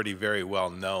are already very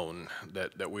well known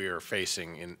that we are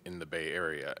facing in the Bay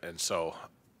Area. And so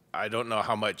I don't know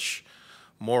how much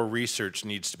more research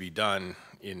needs to be done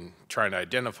in trying to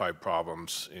identify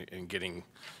problems and getting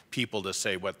people to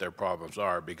say what their problems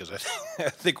are, because I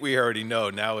think we already know.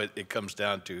 Now it comes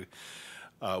down to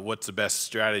what's the best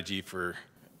strategy for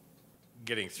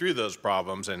getting through those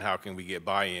problems, and how can we get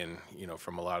buy-in,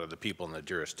 from a lot of the people in the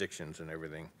jurisdictions and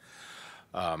everything.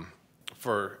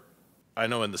 I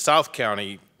know in the South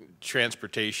County,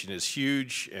 transportation is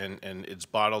huge, and it's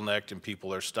bottlenecked, and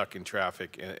people are stuck in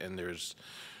traffic, and there's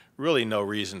really no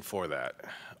reason for that.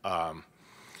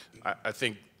 I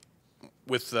think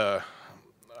with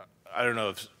I don't know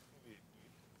if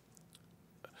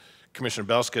Commissioner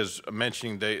Belska is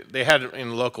mentioning, they had in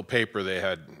the local paper, they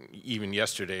had even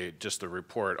yesterday just a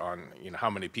report on how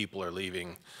many people are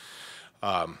leaving.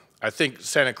 I think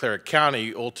Santa Clara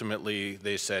County ultimately,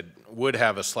 they said, would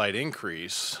have a slight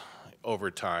increase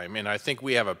over time, and I think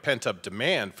we have a pent-up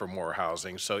demand for more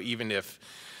housing. So even if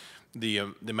the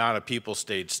amount of people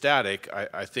stayed static,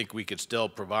 I think we could still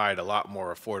provide a lot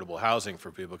more affordable housing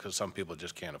for people, because some people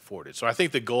just can't afford it. So I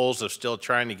think the goals of still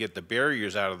trying to get the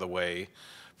barriers out of the way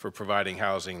for providing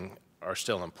housing are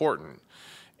still important.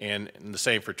 And the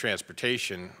same for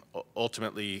transportation.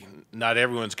 Ultimately, not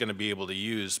everyone's going to be able to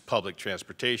use public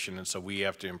transportation, and so we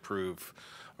have to improve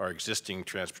our existing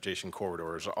transportation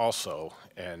corridors also.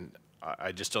 And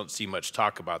I just don't see much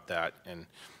talk about that. And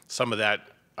some of that,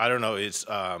 I don't know, is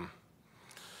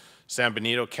San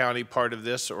Benito County part of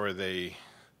this, or are they,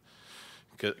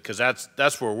 because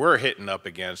that's where we're hitting up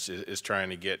against, is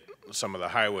trying to get some of the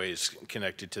highways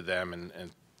connected to them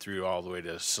and through all the way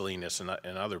to Salinas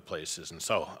and other places. And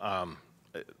so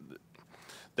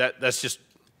that's just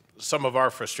some of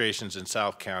our frustrations in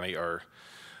South County are,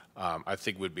 I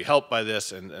think, would be helped by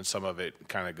this, and some of it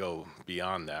kind of go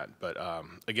beyond that. But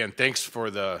again, thanks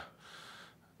for the,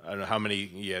 I don't know how many,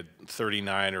 you had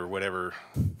 39 or whatever.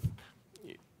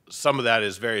 Some of that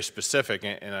is very specific,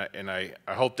 and I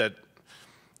hope that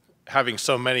having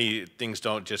so many things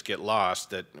don't just get lost,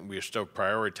 that we're still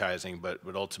prioritizing, but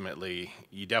ultimately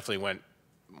you definitely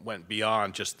went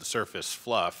beyond just the surface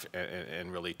fluff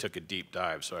and really took a deep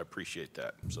dive, so I appreciate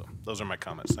that. So those are my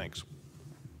comments. Thanks.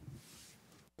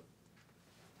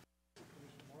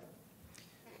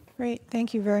 Great,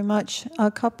 thank you very much.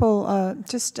 A couple,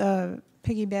 just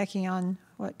piggybacking on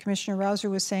what Commissioner Rouser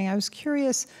was saying, I was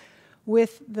curious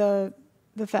with the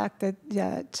fact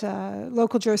that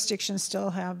local jurisdictions still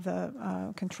have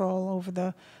the control over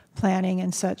the planning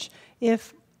and such.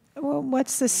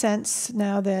 What's the sense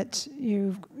now that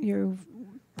you've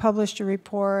published a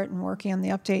report and working on the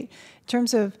update in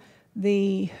terms of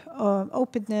the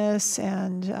openness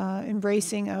and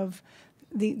embracing of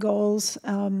the goals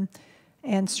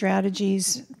and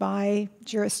strategies by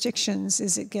jurisdictions?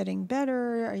 Is it getting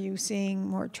better? Are you seeing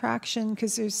more traction?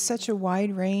 Because there's such a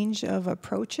wide range of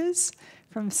approaches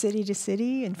from city to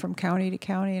city and from county to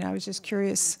county, and I was just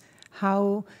curious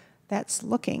how that's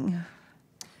looking.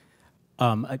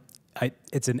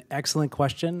 It's an excellent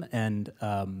question, and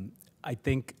I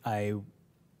think I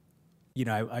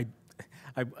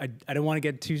don't want to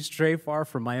get too stray far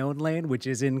from my own lane, which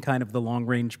is in kind of the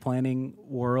long-range planning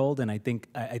world. And I think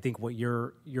what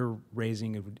you're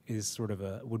raising is sort of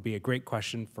would be a great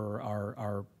question for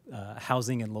our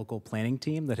housing and local planning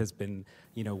team that has been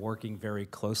working very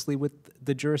closely with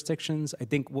the jurisdictions. I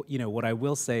think what I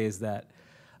will say is that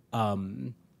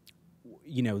the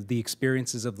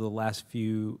experiences of the last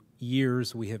few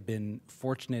years, we have been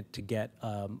fortunate to get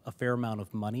a fair amount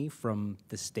of money from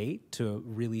the state to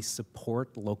really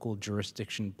support local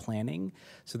jurisdiction planning.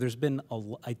 So there's been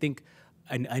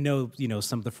I know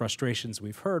some of the frustrations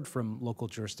we've heard from local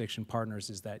jurisdiction partners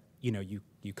is that you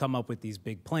come up with these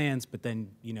big plans, but then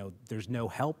there's no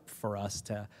help for us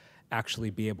to actually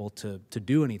be able to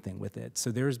do anything with it.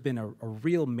 So there's been a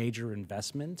real major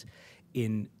investment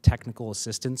in technical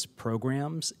assistance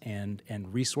programs and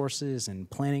resources and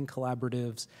planning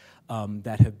collaboratives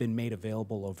that have been made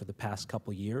available over the past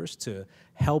couple years to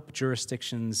help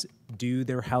jurisdictions do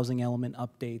their housing element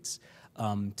updates,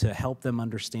 to help them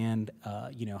understand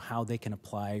how they can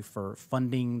apply for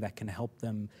funding that can help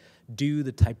them do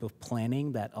the type of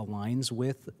planning that aligns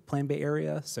with Plan Bay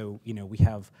Area. So we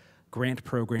have grant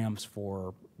programs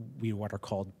for what are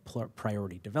called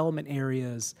priority development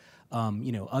areas,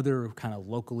 other kind of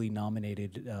locally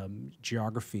nominated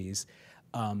geographies,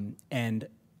 and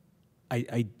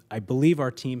I believe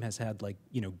our team has had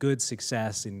good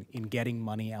success in getting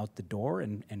money out the door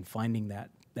and finding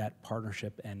that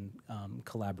partnership and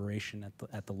collaboration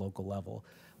at the local level.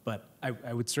 But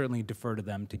I would certainly defer to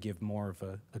them to give more of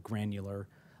a granular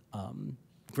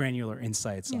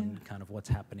insights on kind of what's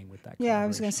happening with that. Yeah, I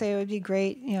was going to say it would be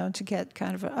great, to get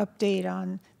kind of an update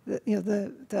on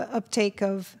the uptake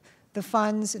of the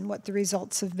funds and what the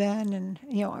results have been, and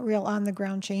real on the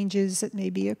ground changes that may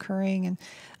be occurring. And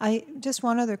I just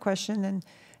one other question, and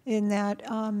in that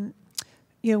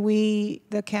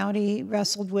the county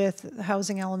wrestled with the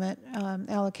housing element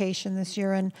allocation this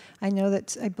year, and I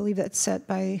believe that's set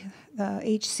by the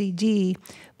HCD.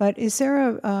 But is there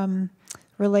a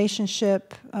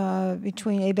relationship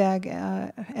between ABAG,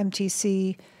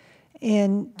 MTC,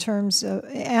 in terms of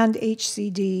and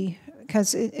HCD?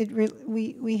 Because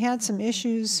we had some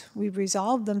issues. We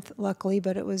resolved them luckily,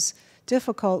 but it was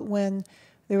difficult when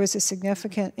there was a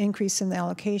significant increase in the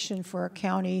allocation for a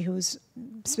county who's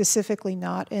specifically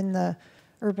not in the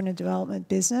urban and development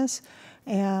business,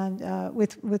 and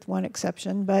with one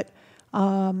exception. But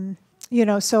so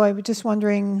I was just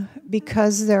wondering,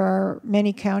 because there are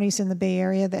many counties in the Bay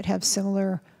Area that have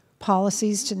similar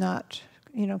policies to not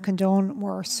condone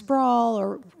more sprawl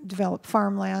or develop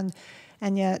farmland,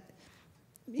 and yet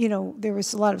there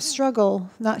was a lot of struggle,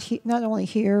 not only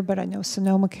here, but I know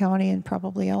Sonoma County and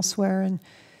probably elsewhere. And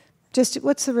just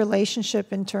what's the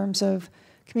relationship in terms of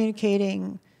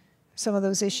communicating some of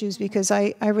those issues, because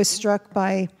I was struck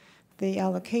by the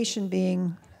allocation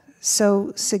being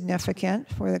so significant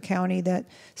for the county that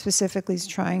specifically is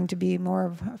trying to be more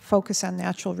of a focus on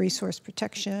natural resource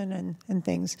protection and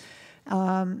things,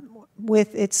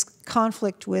 with its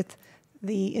conflict with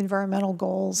the environmental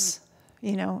goals,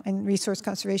 you know, and resource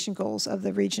conservation goals of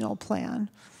the regional plan.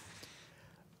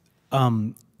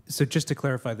 So just to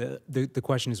clarify, the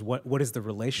question is what is the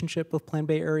relationship of Plan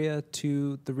Bay Area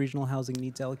to the regional housing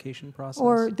needs allocation process?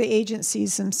 Or the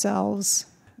agencies themselves,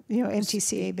 you know,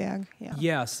 MTCA bag, yeah.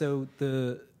 Yeah, so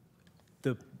the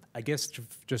I guess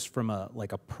just from a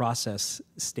process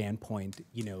standpoint,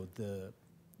 you know, the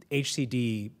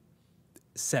HCD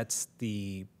sets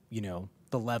the, you know,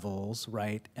 the levels,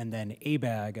 right? And then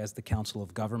ABAG, as the Council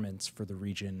of Governments for the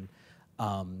region,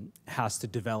 has to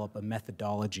develop a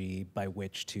methodology by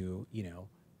which to, you know,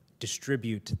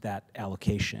 distribute that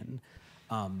allocation.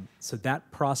 So that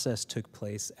process took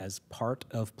place as part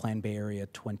of Plan Bay Area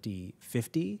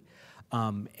 2050.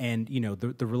 And, you know,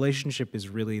 the relationship is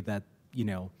really that, you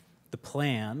know, the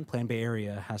Plan Bay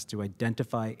Area has to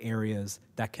identify areas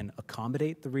that can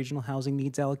accommodate the regional housing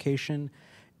needs allocation,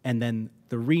 and then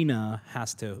the RENA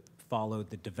has to follow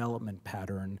the development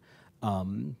pattern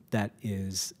that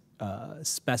is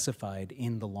specified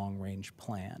in the long-range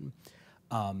plan.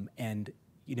 And,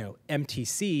 you know,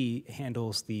 MTC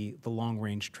handles the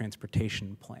long-range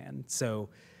transportation plan. So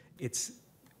it's,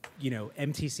 you know,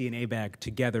 MTC and ABAG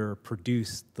together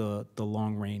produce the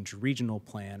long-range regional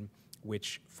plan,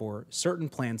 which for certain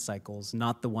plan cycles,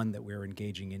 not the one that we're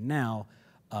engaging in now,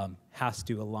 has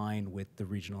to align with the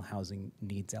regional housing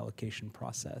needs allocation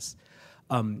process.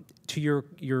 To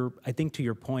your I think to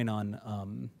your point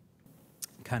on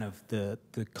kind of the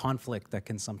conflict that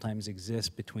can sometimes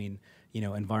exist between, you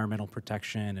know, environmental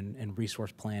protection and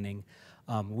resource planning,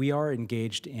 we are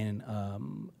engaged in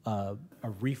a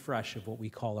refresh of what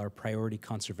we call our priority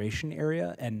conservation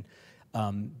area, and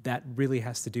that really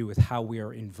has to do with how we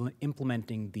are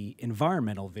implementing the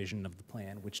environmental vision of the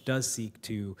plan, which does seek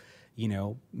to, you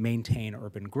know, maintain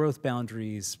urban growth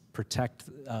boundaries, protect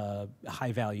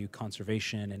high-value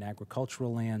conservation and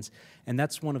agricultural lands, and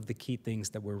that's one of the key things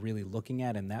that we're really looking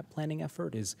at in that planning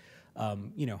effort is,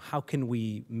 you know, how can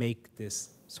we make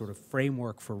this sort of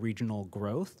framework for regional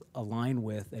growth align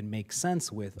with and make sense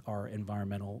with our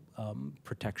environmental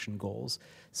protection goals,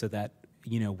 so that,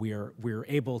 you know, we're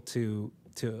able to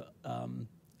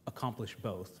accomplish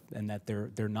both, and that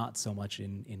they're not so much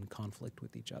in conflict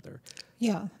with each other.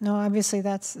 Yeah, no, obviously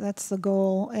that's the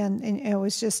goal, and it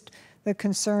was just the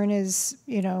concern is,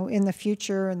 you know, in the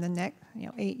future, in the next, you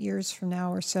know, 8 years from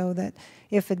now or so, that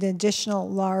if an additional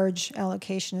large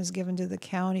allocation is given to the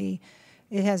county,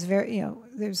 it has very, you know,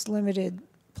 there's limited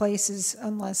places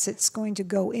unless it's going to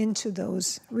go into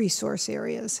those resource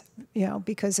areas, you know,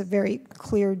 because of very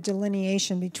clear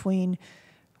delineation between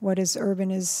what is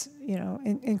urban is, you know,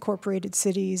 incorporated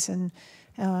cities, and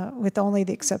with only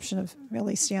the exception of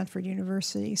really Stanford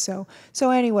University. So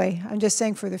anyway, I'm just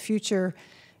saying for the future,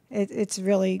 it's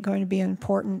really going to be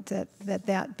important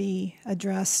that be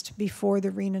addressed before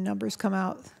the RENA numbers come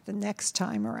out the next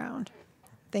time around.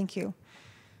 Thank you.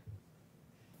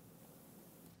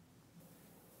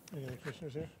 Any other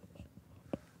commissioners here?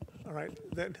 All right,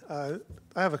 then I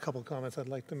have a couple comments I'd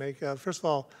like to make. First of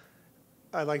all,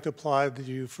 I'd like to applaud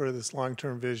you for this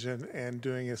long-term vision and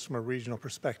doing this from a regional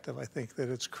perspective. I think that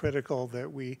it's critical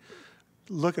that we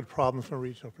look at problems from a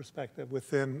regional perspective.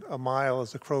 Within a mile,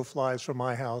 as the crow flies from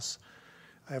my house,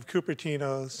 I have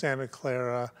Cupertino, Santa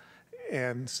Clara,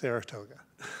 and Saratoga.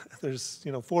 There's,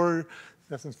 you know, four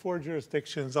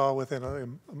jurisdictions all within a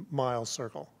mile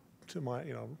circle to my,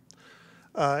 you know,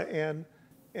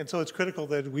 and so it's critical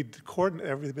that we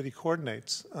everybody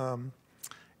coordinates.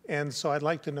 And so I'd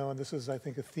like to know, and this is, I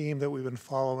think, a theme that we've been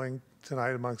following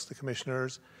tonight amongst the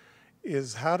commissioners,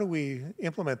 is how do we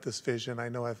implement this vision? I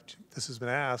know this has been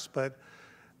asked, but,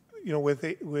 you know, with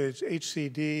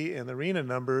HCD and the RENA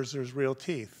numbers, there's real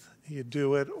teeth. You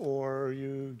do it, or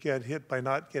you get hit by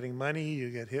not getting money, you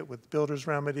get hit with builder's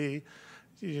remedy.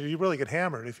 You really get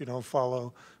hammered if you don't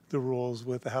follow the rules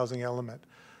with the housing element.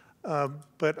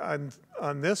 But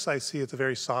on this, I see it's a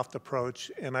very soft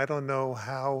approach, and I don't know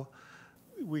how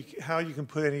you can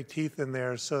put any teeth in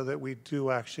there so that we do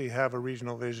actually have a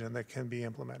regional vision that can be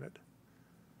implemented.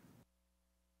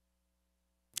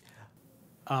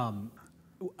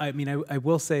 I mean, I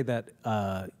will say that,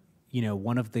 you know,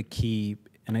 one of the key,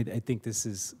 and I think this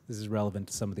is relevant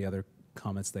to some of the other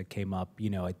comments that came up.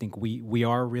 You know, I think we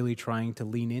are really trying to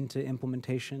lean into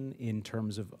implementation in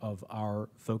terms of our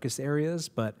focus areas,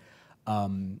 but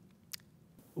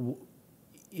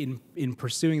in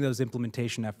pursuing those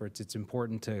implementation efforts, it's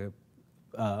important to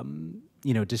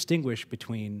distinguish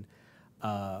between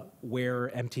where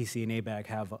MTC and ABAG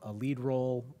have a lead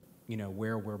role,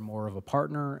 where we're more of a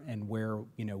partner, and where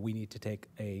we need to take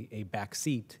a back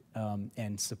seat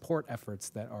and support efforts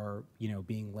that are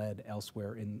being led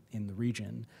elsewhere in the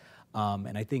region.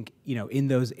 And I think in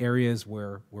those areas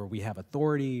where we have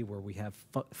authority, where we have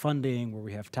funding, where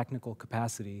we have technical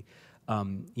capacity,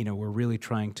 we're really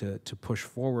trying to push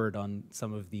forward on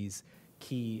some of these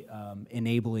key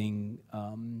enabling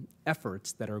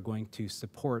efforts that are going to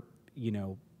support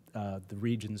the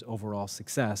region's overall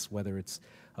success, whether it's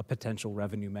a potential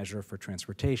revenue measure for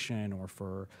transportation or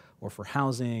for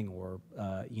housing, or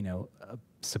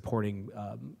supporting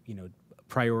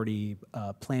priority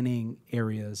planning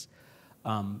areas.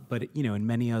 But in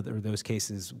many other those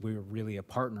cases, we're really a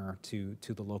partner to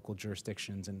the local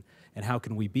jurisdictions, and how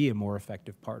can we be a more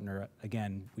effective partner?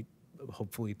 Again,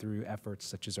 hopefully through efforts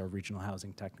such as our Regional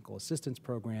Housing Technical Assistance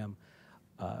Program,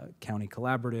 county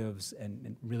collaboratives,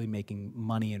 and really making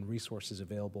money and resources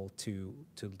available to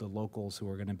the locals who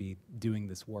are going to be doing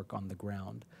this work on the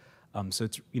ground. So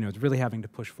it's really having to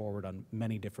push forward on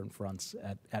many different fronts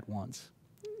at once.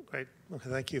 Great. Okay,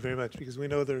 thank you very much, because we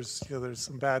know there's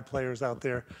some bad players out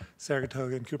there.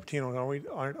 Saratoga and Cupertino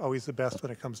aren't always the best when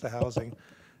it comes to housing,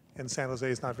 and San Jose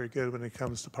is not very good when it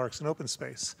comes to parks and open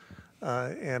space.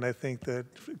 And I think that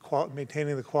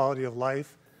maintaining the quality of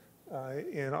life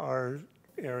in our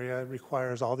area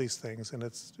requires all these things, and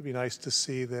it'd be nice to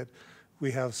see that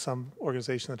we have some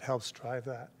organization that helps drive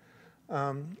that.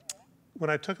 When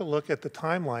I took a look at the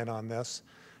timeline on this,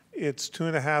 it's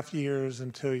 2.5 years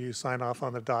until you sign off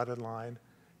on the dotted line.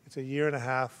 It's 1.5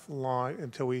 years long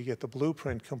until we get the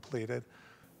blueprint completed.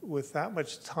 With that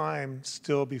much time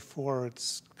still before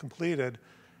it's completed,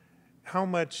 how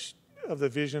much of the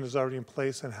vision is already in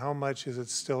place, and how much is it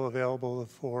still available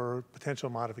for potential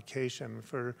modification,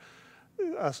 for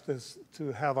us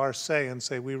to have our say and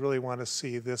say, we really want to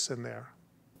see this in there?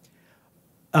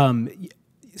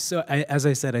 So as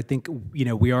I said, I think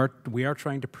we are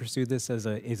trying to pursue this as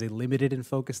a limited and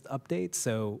focused update.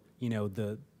 So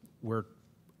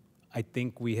I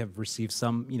think we have received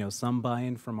some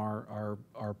buy-in from our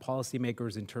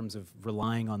policymakers in terms of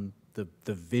relying on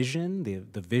the vision,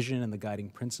 the vision and the guiding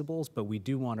principles. But we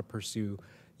do want to pursue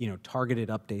targeted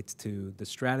updates to the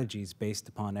strategies based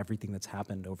upon everything that's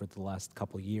happened over the last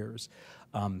couple of years.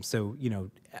 So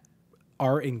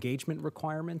our engagement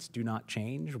requirements do not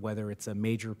change, whether it's a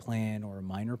major plan or a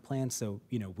minor plan. So,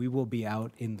 we will be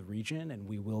out in the region, and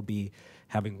we will be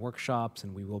having workshops,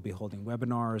 and we will be holding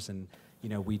webinars, and,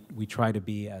 we try to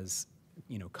be as,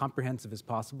 comprehensive as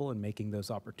possible in making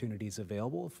those opportunities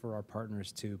available for our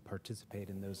partners to participate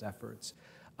in those efforts.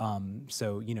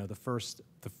 So,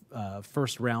 the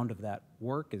first round of that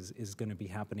work is going to be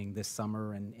happening this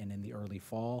summer and in the early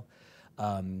fall.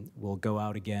 We'll go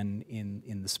out again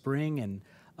in the spring, and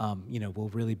we'll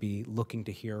really be looking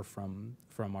to hear from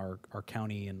our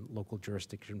county and local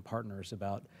jurisdiction partners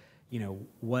about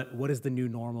what does the new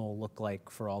normal look like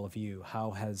for all of you?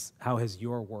 How has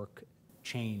your work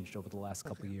changed over the last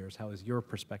couple of years? How has your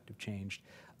perspective changed?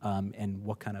 And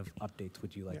what kind of updates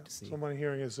would you like to see? So what I'm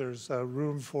hearing is there's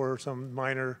room for some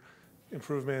minor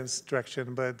improvements,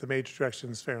 direction, but the major direction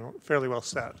is fairly well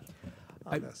set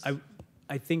on this.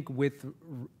 I think with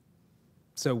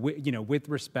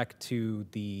respect to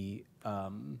the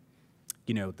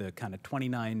the kind of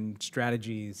 29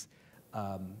 strategies,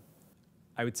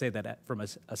 I would say that from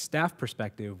a staff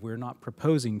perspective, we're not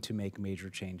proposing to make major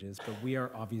changes, but we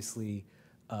are obviously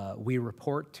we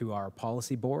report to our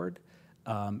policy board,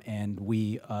 and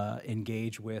we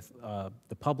engage with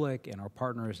the public and our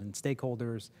partners and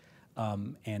stakeholders,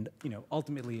 and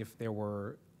ultimately, if there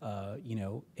were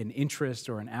an interest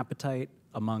or an appetite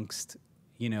amongst,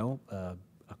 a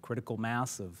critical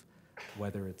mass of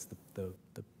whether it's the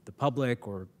public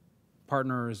or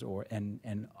partners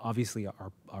and obviously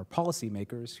our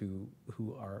policymakers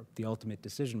who are the ultimate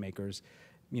decision makers,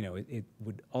 it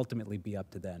would ultimately be up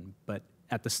to them. But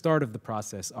at the start of the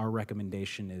process, our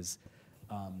recommendation is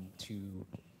to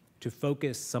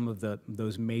focus some of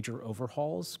those major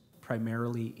overhauls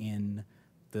primarily in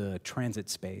the transit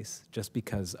space, just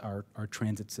because our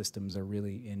transit systems are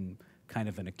really in kind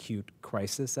of an acute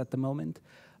crisis at the moment.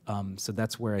 So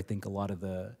that's where I think a lot of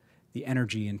the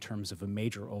energy in terms of a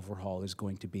major overhaul is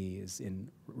going to be, is in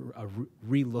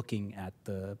re-looking at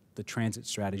the transit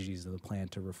strategies of the plan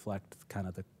to reflect kind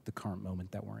of the current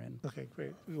moment that we're in. Okay,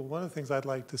 great. Well, one of the things I'd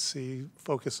like to see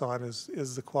focus on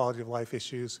is the quality of life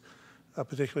issues,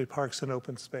 particularly parks and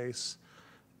open space.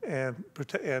 and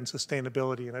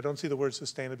sustainability. And I don't see the word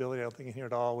sustainability, I don't think, in here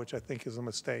at all, which I think is a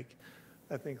mistake.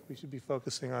 I think we should be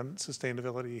focusing on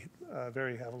sustainability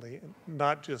very heavily,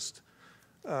 not just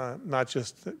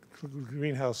the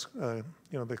greenhouse,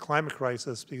 the climate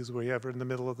crisis, because we're ever in the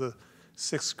middle of the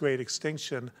 6th great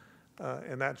extinction,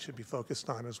 and that should be focused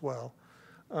on as well.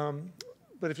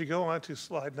 But if you go on to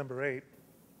slide number 8,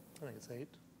 I think it's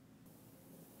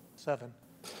 7.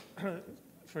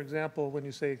 For example, when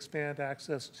you say expand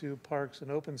access to parks and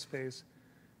open space,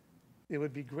 it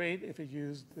would be great if it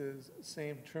used the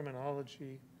same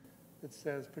terminology that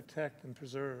says protect and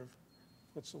preserve.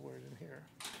 What's the word in here?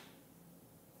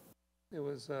 It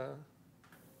was,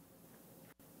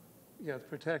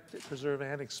 protect, preserve,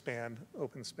 and expand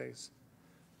open space.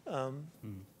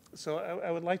 So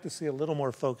I would like to see a little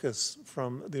more focus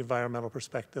from the environmental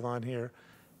perspective on here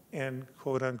and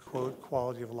quote-unquote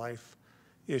quality of life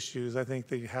issues. I think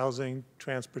the housing,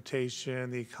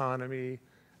 transportation, the economy,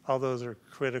 all those are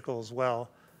critical as well.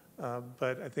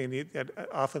 But I think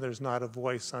often there's not a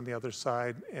voice on the other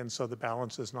side, and so the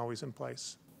balance isn't always in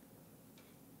place.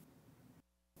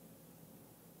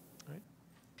 All right.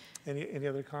 Any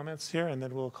other comments here, and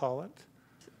then we'll call it?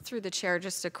 Through the chair,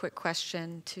 just a quick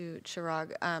question to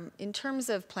Chirag. In terms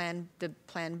of the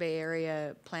Plan Bay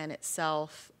Area plan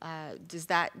itself, does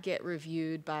that get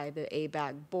reviewed by the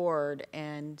ABAG board,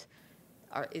 and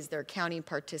is there county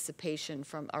participation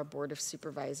from our Board of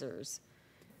Supervisors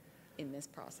in this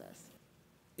process?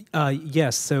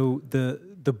 Yes, so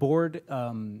the board,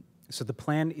 so the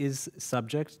plan is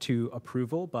subject to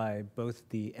approval by both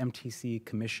the MTC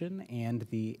Commission and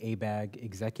the ABAG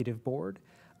Executive Board.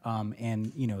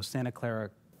 And Santa Clara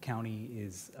County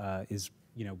is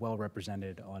well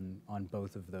represented on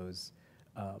both of those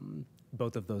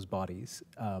bodies.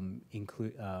 I think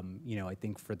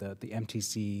for the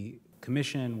MTC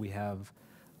Commission, we have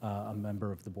a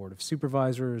member of the Board of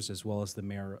Supervisors as well as the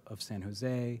Mayor of San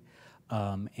Jose.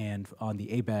 And on the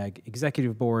ABAG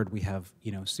Executive Board, we have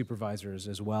supervisors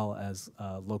as well as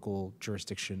local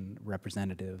jurisdiction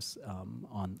representatives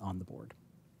on the board.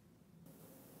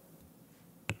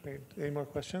 Great. Any more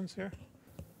questions here?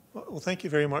 Well, thank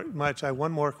you very much. I have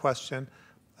one more question.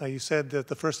 You said that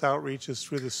the first outreach is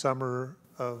through the summer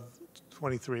of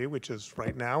 23, which is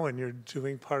right now, and you're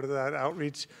doing part of that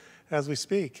outreach as we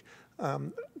speak.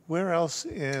 Where else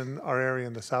in our area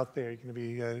in the South Bay are you going to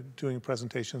be doing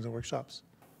presentations and workshops?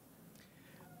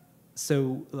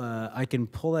 So I can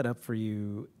pull that up for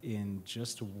you in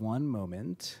just one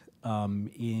moment.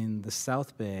 In the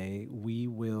South Bay, we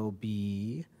will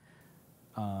be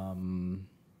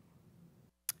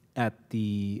at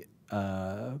the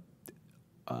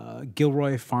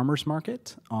Gilroy Farmers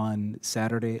Market on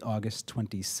Saturday, August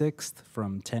 26th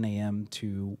from 10 a.m.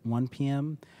 to 1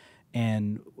 p.m.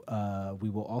 And we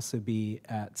will also be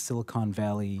at Silicon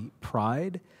Valley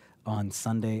Pride on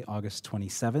Sunday, August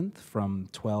 27th from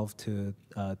 12 to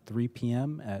 3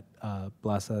 p.m. at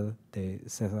Plaza de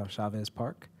Cesar Chavez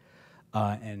Park.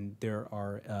 And there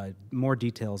are more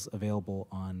details available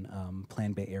on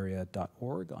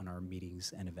planbayarea.org on our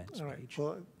meetings and events All right. page.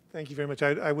 Well, thank you very much.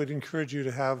 I would encourage you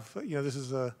to have, this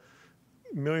is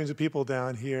millions of people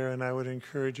down here, and I would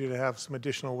encourage you to have some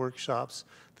additional workshops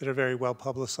that are very well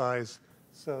publicized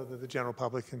so that the general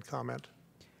public can comment.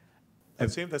 That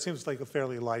seems like a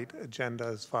fairly light agenda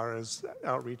as far as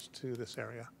outreach to this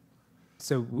area.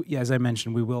 So, as I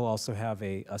mentioned, we will also have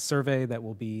a survey that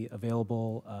will be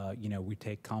available. We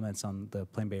take comments on the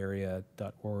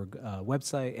planbayarea.org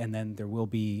website, and then there will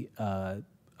be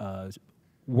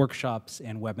workshops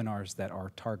and webinars that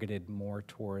are targeted more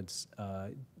towards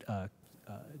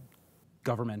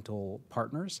governmental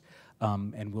partners,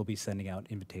 and we'll be sending out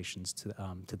invitations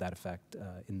to that effect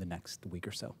in the next week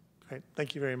or so. Great.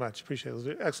 Thank you very much. Appreciate it. It was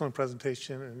an excellent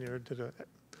presentation, and you did a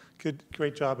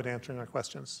great job at answering our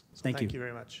questions. So thank you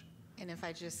very much. And if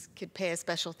I just could pay a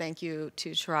special thank you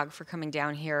to Chirag for coming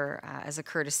down here as a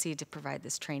courtesy to provide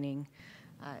this training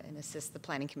and assist the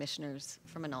planning commissioners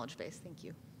from a knowledge base. Thank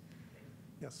you.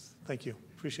 Yes, thank you.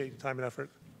 Appreciate your time and effort.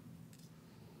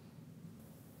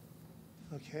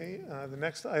 Okay, the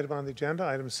next item on the agenda,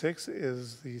 item 6,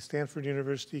 is the Stanford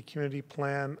University Community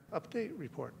Plan Update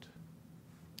Report.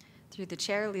 Through the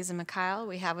chair, Lisa Mikhail,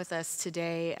 we have with us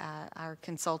today our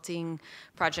consulting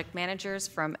project managers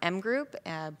from M Group,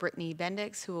 Brittany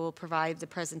Bendix, who will provide the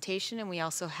presentation, and we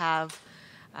also have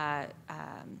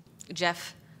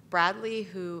Jeff Bradley,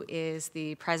 who is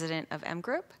the president of M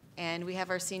Group, and we have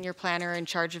our senior planner in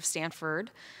charge of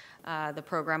Stanford, the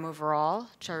program overall,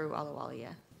 Charu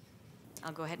Alawalia.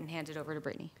 I'll go ahead and hand it over to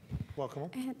Brittany.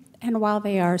 Welcome. And while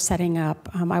they are setting up,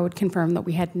 I would confirm that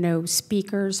we had no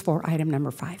speakers for item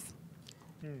number 5.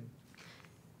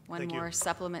 One Thank you. more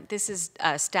supplement. This is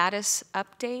a status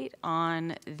update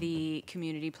on the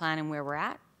community plan and where we're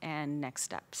at and next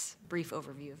steps. Brief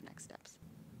overview of next steps.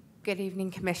 Good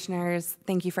evening, Commissioners.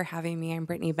 Thank you for having me. I'm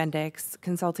Brittany Bendix,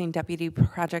 Consulting Deputy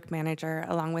Project Manager,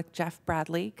 along with Jeff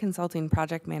Bradley, Consulting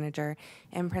Project Manager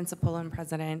and Principal and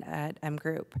President at M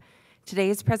Group.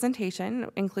 Today's presentation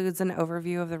includes an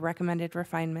overview of the recommended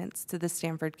refinements to the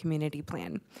Stanford Community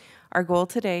Plan. Our goal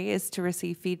today is to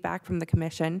receive feedback from the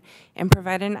Commission and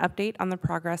provide an update on the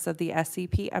progress of the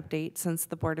SCP update since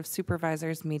the Board of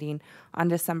Supervisors meeting on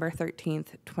December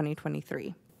 13th,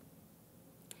 2023.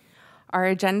 Our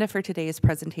agenda for today's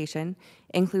presentation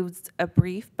includes a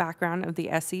brief background of the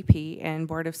SCP and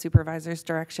Board of Supervisors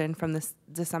direction from the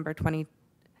December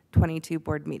 2022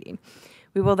 board meeting.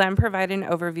 We will then provide an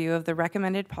overview of the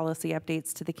recommended policy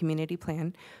updates to the community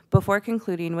plan before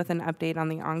concluding with an update on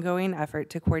the ongoing effort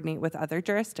to coordinate with other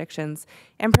jurisdictions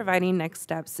and providing next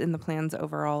steps in the plan's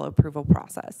overall approval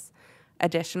process.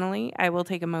 Additionally, I will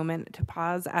take a moment to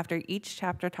pause after each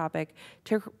chapter topic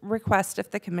to request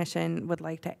if the Commission would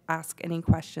like to ask any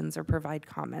questions or provide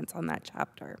comments on that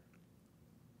chapter.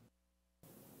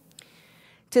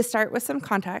 To start with some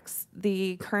context,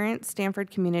 the current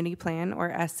Stanford Community Plan, or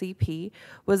SCP,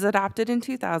 was adopted in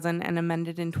 2000 and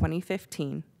amended in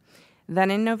 2015.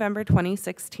 Then in November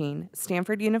 2016,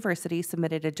 Stanford University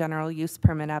submitted a general use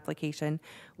permit application,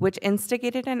 which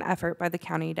instigated an effort by the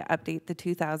county to update the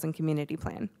 2000 Community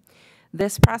Plan.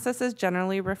 This process is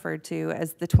generally referred to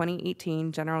as the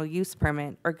 2018 General Use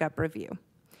Permit, or GUP review.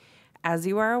 As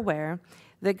you are aware,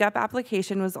 the GUP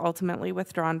application was ultimately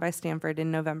withdrawn by Stanford in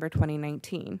November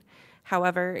 2019.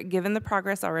 However, given the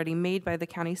progress already made by the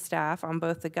county staff on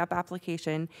both the GUP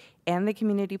application and the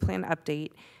community plan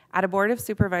update, at a Board of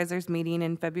Supervisors meeting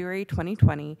in February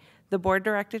 2020, the board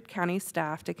directed county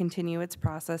staff to continue its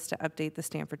process to update the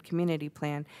Stanford Community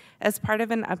Plan as part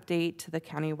of an update to the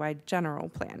countywide general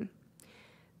plan.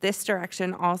 This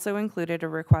direction also included a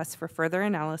request for further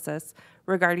analysis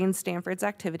regarding Stanford's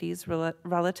activities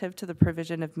relative to the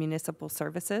provision of municipal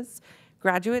services,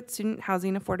 graduate student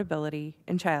housing affordability,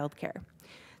 and childcare.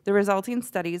 The resulting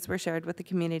studies were shared with the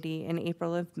community in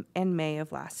April and May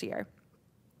of last year.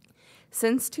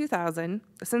 Since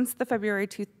the February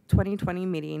 2020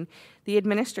 meeting, the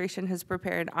administration has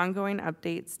prepared ongoing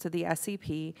updates to the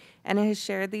SCP and has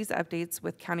shared these updates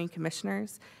with county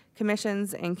commissioners,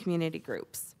 commissions, and community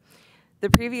groups. The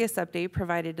previous update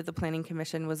provided to the Planning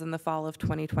Commission was in the fall of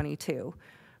 2022.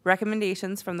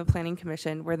 Recommendations from the Planning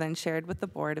Commission were then shared with the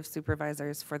Board of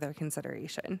Supervisors for their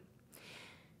consideration.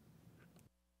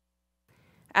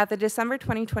 At the December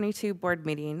 2022 board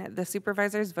meeting, the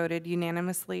supervisors voted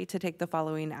unanimously to take the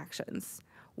following actions.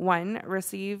 1,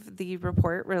 receive the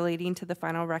report relating to the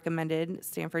final recommended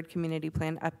Stanford Community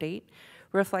Plan update,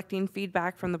 reflecting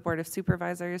feedback from the Board of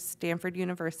Supervisors, Stanford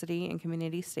University, and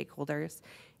community stakeholders.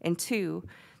 And 2,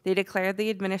 they declared the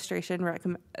administration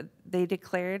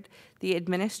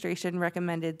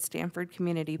recommended Stanford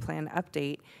Community Plan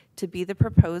update to be the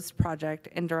proposed project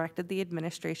and directed the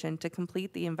administration to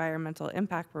complete the environmental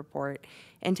impact report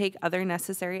and take other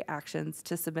necessary actions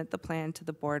to submit the plan to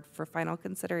the board for final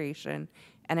consideration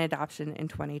and adoption in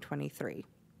 2023.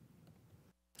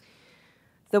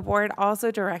 The board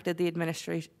also directed the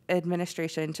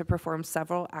administration to perform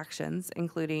several actions,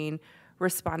 including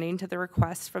responding to the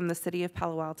request from the City of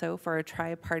Palo Alto for a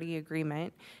tri-party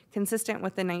agreement consistent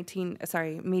with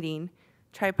the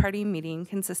tri-party meeting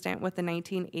consistent with the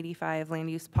 1985 Land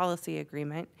Use Policy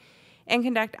Agreement, and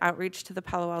conduct outreach to the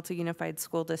Palo Alto Unified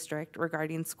School District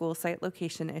regarding school site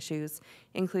location issues,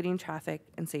 including traffic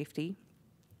and safety.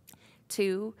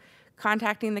 2,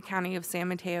 contacting the County of San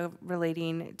Mateo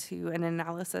relating to an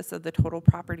analysis of the total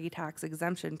property tax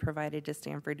exemption provided to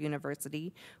Stanford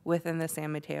University within the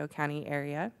San Mateo County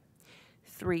area.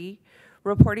 3,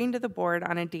 reporting to the board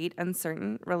on a date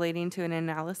uncertain relating to an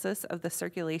analysis of the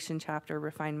circulation chapter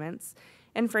refinements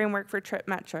and framework for trip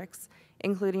metrics,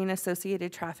 including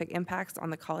associated traffic impacts on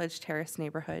the College Terrace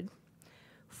neighborhood.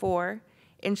 4,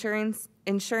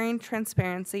 ensuring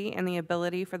transparency and the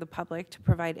ability for the public to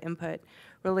provide input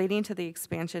relating to the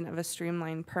expansion of a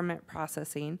streamlined permit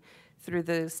processing through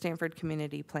the Stanford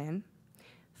Community Plan.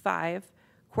 5,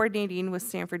 coordinating with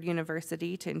Stanford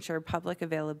University to ensure public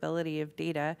availability of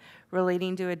data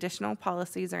relating to additional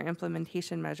policies or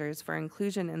implementation measures for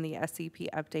inclusion in the SCP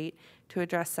update to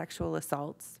address sexual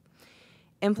assaults.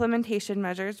 Implementation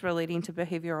measures relating to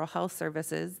behavioral health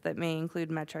services that may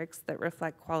include metrics that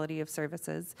reflect quality of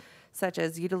services, such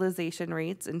as utilization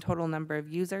rates and total number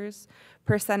of users,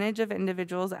 percentage of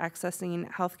individuals accessing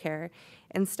healthcare,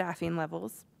 and staffing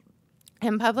levels.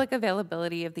 and public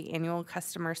availability of the annual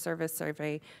customer service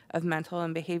survey of mental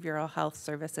and behavioral health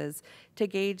services to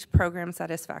gauge program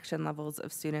satisfaction levels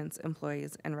of students,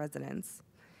 employees, and residents.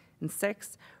 And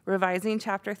 6, revising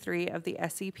Chapter 3 of the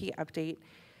SEP update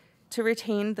to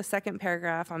retain the second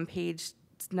paragraph on page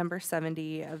number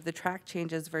 70 of the track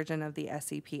changes version of the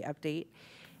SEP update,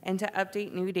 and to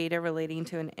update new data relating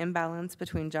to an imbalance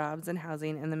between jobs and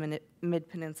housing in the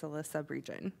Mid-Peninsula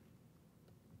subregion.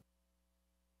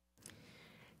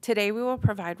 Today, we will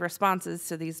provide responses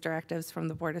to these directives from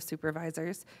the Board of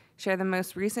Supervisors, share the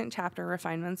most recent chapter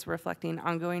refinements reflecting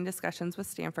ongoing discussions with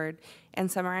Stanford,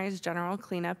 and summarize general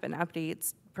cleanup and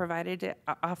updates provided to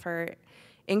offer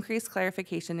increased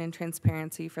clarification and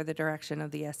transparency for the direction of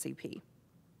the SCP.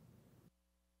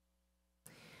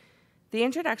 The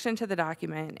introduction to the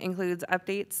document includes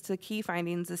updates to key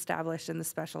findings established in the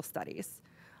special studies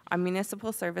on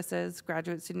municipal services,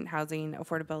 graduate student housing,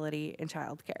 affordability, and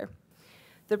childcare.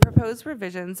 The proposed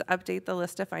revisions update the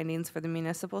list of findings for the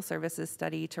municipal services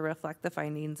study to reflect the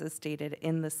findings as stated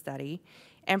in the study,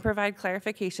 and provide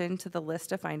clarification to the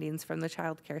list of findings from the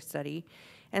childcare study,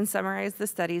 and summarize the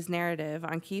study's narrative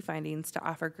on key findings to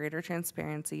offer greater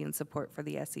transparency and support for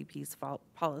the SCP's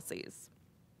policies.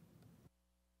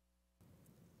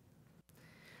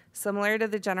 Similar to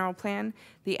the general plan,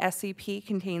 the SCP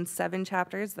contains 7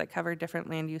 chapters that cover different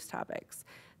land use topics.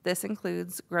 This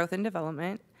includes growth and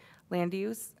development, land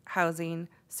use, housing,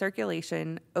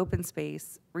 circulation, open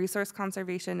space, resource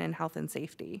conservation, and health and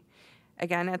safety.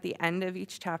 Again, at the end of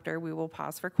each chapter, we will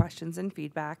pause for questions and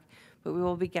feedback, but we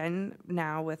will begin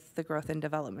now with the growth and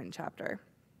development chapter.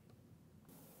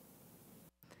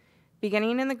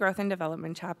 Beginning in the growth and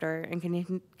development chapter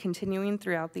and continuing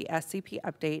throughout the SCP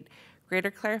update, greater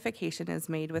clarification is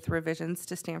made with revisions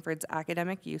to Stanford's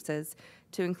academic uses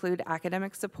to include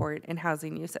academic support and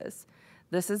housing uses.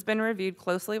 This has been reviewed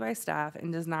closely by staff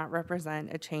and does not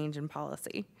represent a change in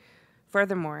policy.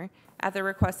 Furthermore, at the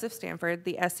request of Stanford,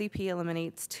 the SCP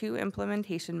eliminates 2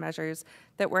 implementation measures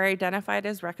that were identified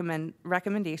as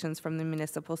recommendations from the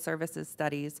municipal services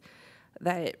studies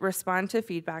that respond to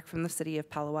feedback from the City of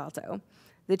Palo Alto.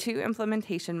 The 2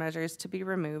 implementation measures to be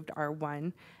removed are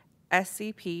 1,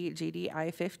 SCP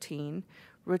GDI 15,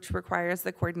 which requires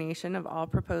the coordination of all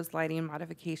proposed lighting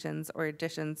modifications or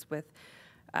additions with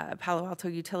Palo Alto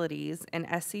Utilities, and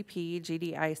SCP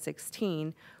GDI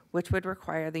 16, which would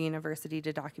require the university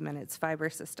to document its fiber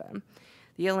system.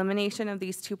 The elimination of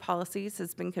these 2 policies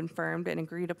has been confirmed and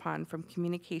agreed upon from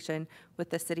communication with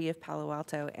the City of Palo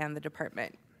Alto and the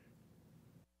department.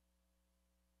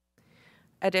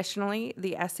 Additionally,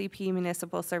 the SCP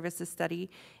Municipal Services Study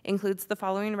includes the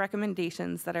following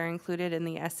recommendations that are included in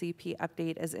the SCP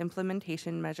update as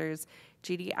implementation measures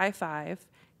GDI 5,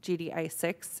 GDI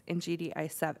 6, and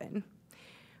GDI 7.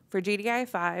 For GDI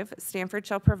 5, Stanford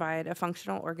shall provide a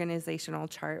functional organizational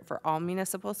chart for all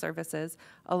municipal services,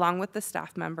 along with the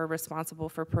staff member responsible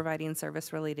for providing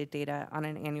service-related data on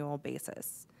an annual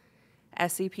basis.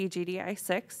 SCP GDI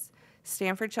 6,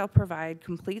 Stanford shall provide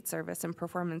complete service and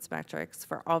performance metrics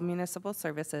for all municipal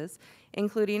services,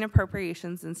 including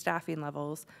appropriations and staffing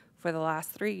levels for the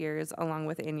last 3 years, along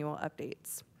with annual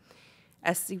updates.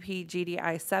 SCP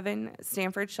GDI 7,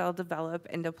 Stanford shall develop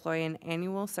and deploy an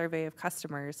annual survey of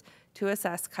customers to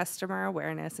assess customer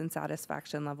awareness and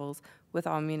satisfaction levels with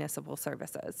all municipal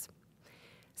services.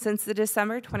 Since the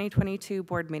December 2022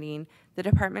 board meeting, the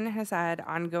department has had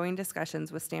ongoing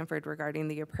discussions with Stanford regarding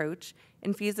the approach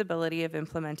and feasibility of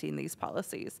implementing these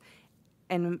policies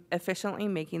and efficiently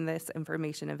making this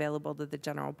information available to the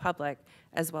general public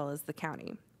as well as the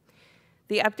county.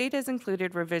 The update has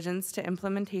included revisions to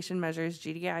implementation measures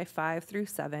GDI 5 through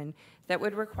 7 that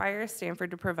would require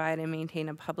Stanford to provide and maintain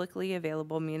a publicly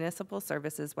available municipal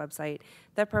services website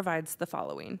that provides the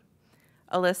following: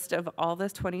 a list of all the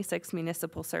 26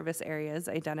 municipal service areas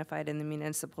identified in the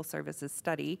municipal services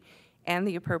study and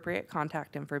the appropriate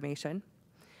contact information,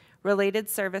 related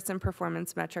service and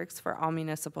performance metrics for all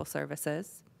municipal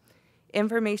services,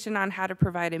 information on how to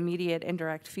provide immediate and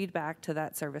direct feedback to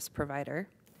that service provider,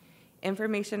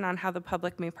 information on how the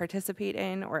public may participate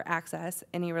in or access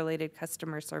any related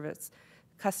customer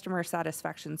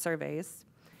satisfaction surveys,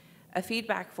 a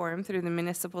feedback form through the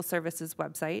municipal services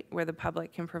website where the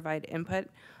public can provide input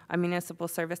on municipal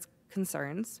service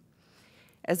concerns,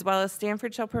 as well as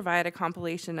Stanford shall provide a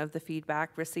compilation of the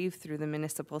feedback received through the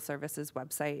municipal services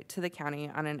website to the county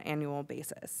on an annual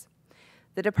basis.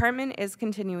 The department is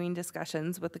continuing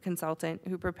discussions with the consultant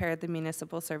who prepared the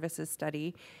municipal services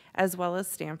study, as well as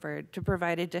Stanford, to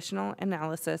provide additional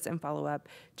analysis and follow-up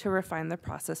to refine the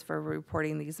process for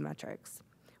reporting these metrics.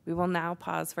 We will now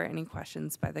pause for any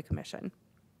questions by the commission.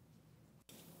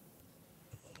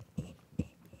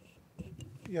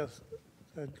 Yes,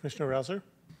 Commissioner Rouser?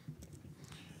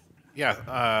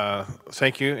 Yeah,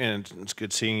 thank you, and it's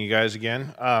good seeing you guys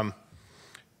again.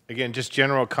 Again, just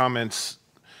general comments.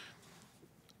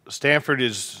 Stanford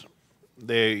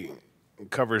they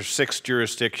cover 6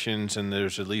 jurisdictions, and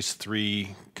there's at least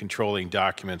 3 controlling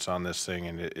documents on this thing,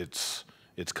 and it's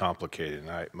complicated.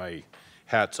 And my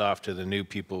hat's off to the new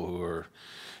people who are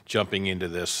jumping into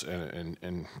this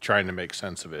and trying to make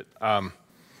sense of it. A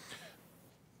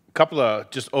couple of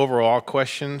just overall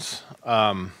questions.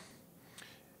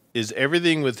 Is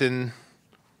everything within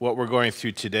what we're going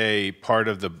through today part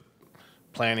of the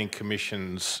Planning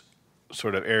Commission's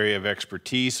sort of area of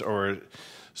expertise, or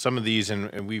some of these,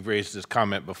 and we've raised this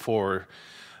comment before,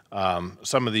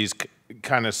 some of these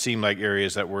kind of seem like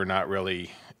areas that we're not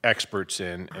really experts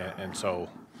in, and so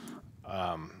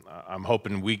I'm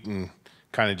hoping we can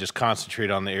kind of just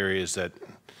concentrate on the areas that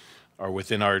are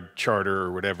within our charter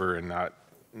or whatever, and not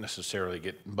necessarily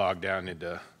get bogged down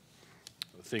into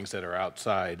things that are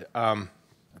outside.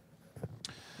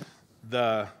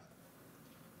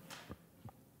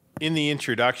 In the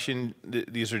introduction,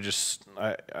 these are just,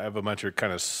 I have a bunch of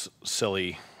kind of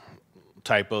silly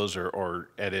typos or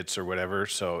edits or whatever,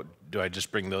 so do I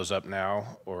just bring those up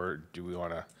now, or do we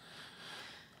want to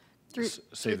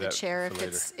Through the chair,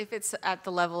 if it's at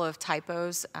the level of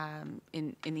typos,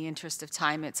 in the interest of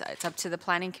time, it's up to the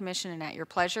Planning Commission and at your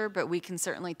pleasure, but we can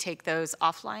certainly take those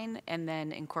offline and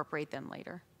then incorporate them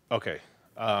later. Okay.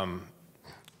 I'd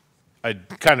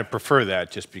kind of prefer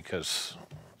that, just because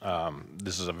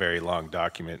this is a very long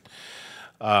document.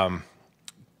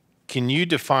 Can you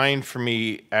define for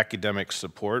me academic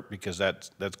support, because that's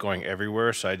going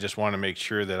everywhere, so I just want to make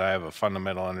sure that I have a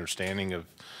fundamental understanding of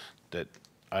that.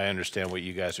 I understand what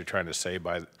you guys are trying to say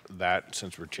by that,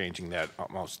 since we're changing that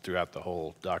almost throughout the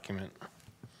whole document.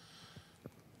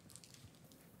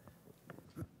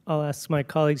 I'll ask my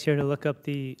colleagues here to look up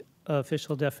the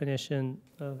official definition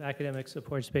of academic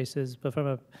support spaces, but from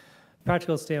a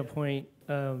practical standpoint,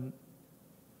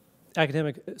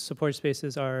 academic support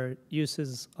spaces are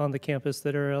uses on the campus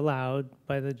that are allowed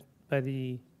by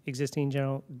the existing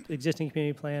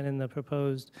community plan and the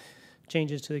proposed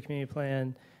changes to the community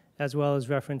plan, as well as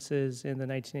references in the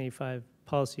 1985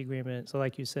 policy agreement. So,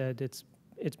 like you said, it's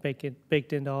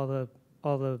baked into all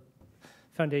the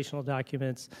foundational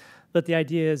documents. But the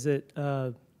idea is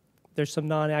that there's some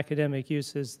non-academic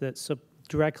uses that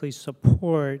directly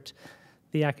support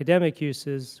the academic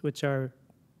uses, which are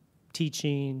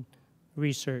teaching,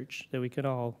 research, that we can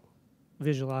all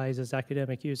visualize as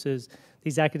academic uses.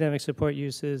 These academic support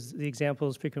uses, the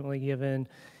examples frequently given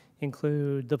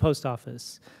include the post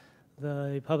office,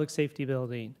 the public safety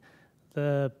building,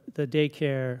 the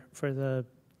daycare for the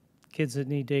kids that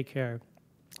need daycare.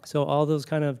 So all those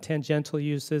kind of tangential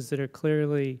uses that are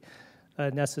clearly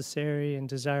necessary and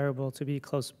desirable to be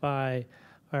close by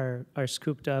are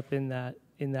scooped up in that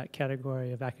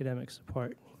category of academic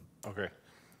support. Okay.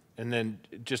 And then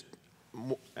just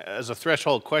as a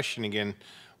threshold question again,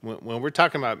 when we're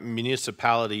talking about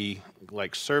municipality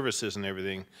like services and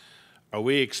everything, are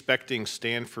we expecting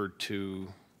Stanford to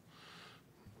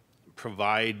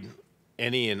provide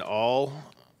any and all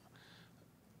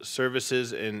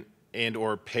services and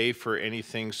or pay for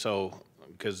anything? So,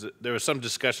 because there was some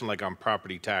discussion like on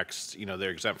property tax,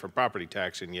 they're exempt from property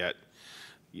tax, and yet,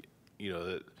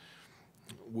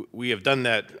 we have done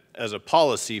that as a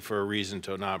policy for a reason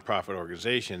to nonprofit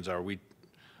organizations. Are we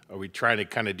trying to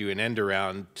kind of do an end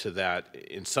around to that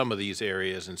in some of these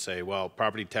areas and say, well,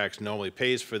 property tax normally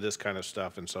pays for this kind of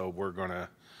stuff, and so we're going to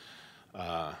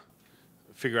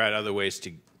figure out other ways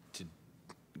to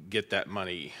get that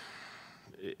money?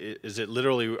 Is it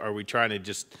literally, are we trying to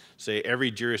just say every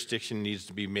jurisdiction needs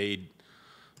to be made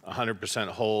 100%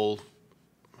 whole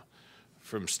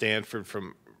from Stanford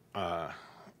for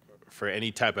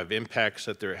any type of impacts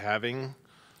that they're having?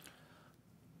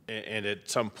 And at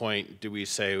some point, do we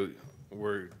say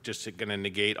we're just going to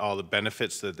negate all the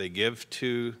benefits that they give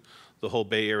to the whole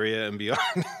Bay Area and beyond?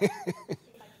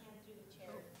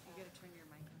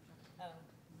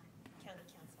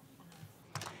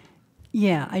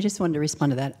 Yeah, I just wanted to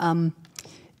respond to that.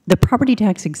 The property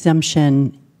tax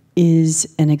exemption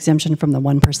is an exemption from the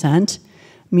 1%.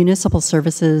 Municipal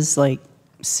services like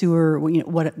sewer,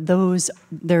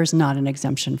 there's not an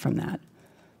exemption from that.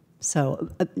 So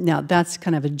now that's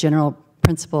kind of a general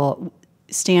principle.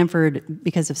 Stanford,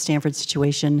 because of Stanford's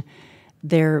situation,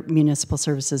 their municipal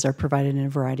services are provided in a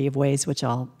variety of ways, which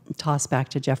I'll toss back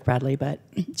to Jeff Bradley. But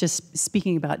just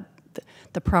speaking about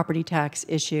the property tax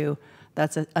issue,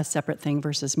 that's a separate thing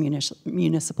versus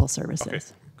municipal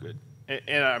services. Okay, good.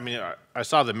 And I mean, I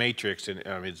saw the matrix, and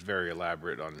I mean, it's very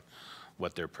elaborate on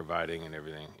what they're providing and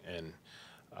everything. And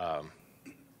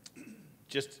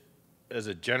just as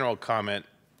a general comment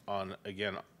on,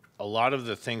 again, a lot of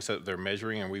the things that they're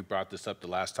measuring, and we brought this up the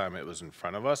last time it was in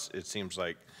front of us, it seems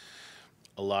like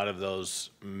a lot of those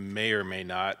may or may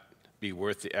not be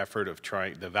worth the effort of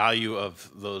trying, the value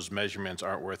of those measurements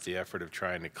aren't worth the effort of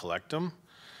trying to collect them.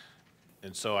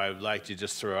 And so I would like to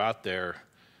just throw out there,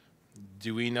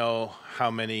 do we know how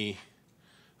many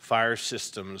fire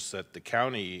systems that the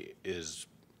county is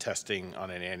testing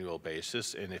on an annual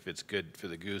basis? And if it's good for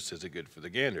the goose, is it good for the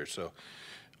gander? So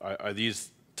are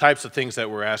these types of things that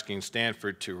we're asking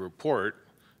Stanford to report,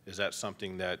 is that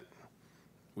something that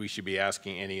we should be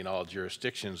asking any and all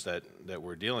jurisdictions that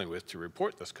we're dealing with to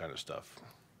report this kind of stuff?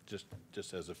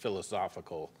 Just as a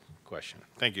philosophical question.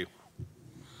 Thank you.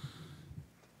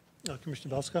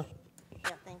 Commissioner Belska?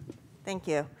 Yeah, thank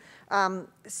you.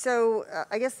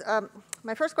 I guess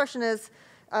my first question is,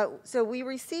 so we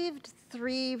received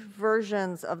 3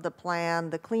 versions of the plan,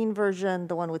 the clean version,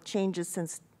 the one with changes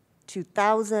since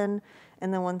 2000,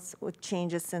 and the ones with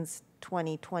changes since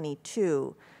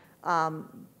 2022.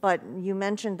 But you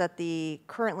mentioned that the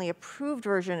currently approved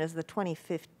version is the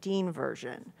 2015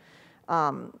 version.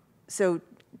 So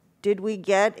did we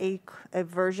get a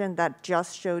version that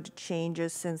just showed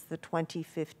changes since the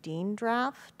 2015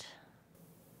 draft?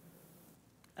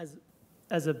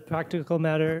 As a practical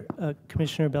matter,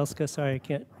 Commissioner Belska, sorry, I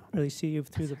can't really see you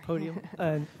through the podium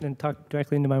and talk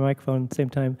directly into my microphone at the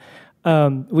same time.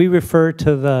 We refer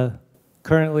to the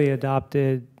currently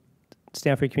adopted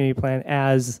Stanford Community Plan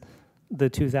as the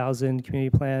 2000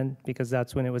 Community Plan because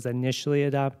that's when it was initially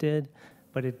adopted,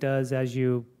 but it does, as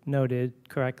you noted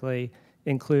correctly,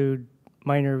 include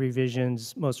minor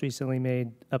revisions most recently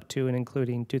made up to and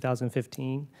including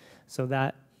 2015. So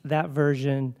that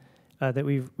version that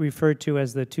we've referred to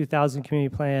as the 2000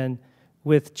 Community Plan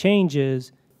with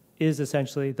changes is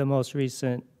essentially the most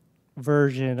recent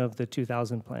version of the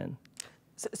 2000 plan.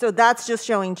 So that's just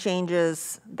showing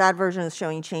changes, that version is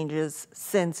showing changes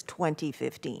since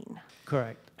 2015?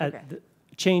 Correct. Okay.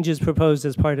 Changes proposed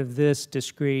as part of this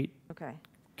discrete Okay.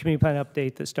 community plan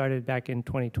update that started back in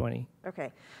 2020.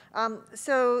 Okay.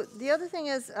 So the other thing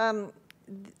is,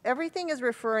 everything is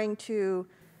referring to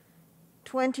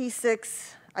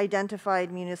 26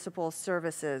 identified municipal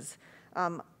services.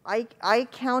 I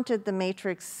counted the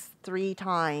matrix 3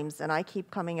 times, and I keep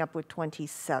coming up with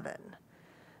 27.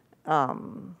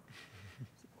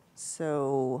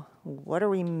 So what are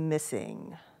we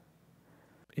missing?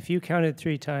 If you counted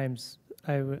 3 times,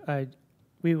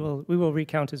 we will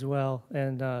recount as well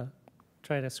and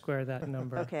try to square that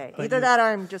number. Okay, But either that or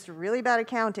I'm just really bad at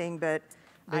counting, but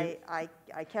I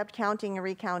kept counting and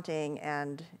recounting,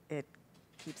 and it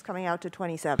keeps coming out to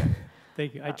 27.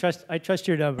 Thank you. I trust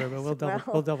your number, but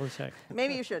we'll double check.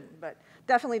 Maybe you shouldn't, but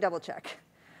definitely double check.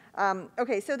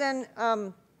 Okay, so then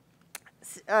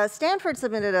Stanford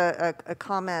submitted a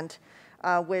comment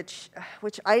which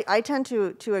I tend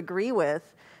to agree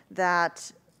with,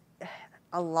 that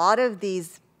a lot of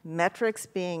these metrics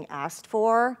being asked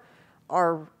for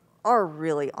are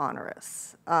really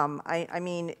onerous. I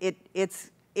mean,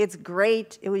 it's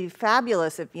great. It would be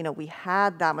fabulous if we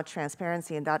had that much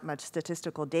transparency and that much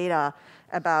statistical data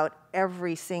about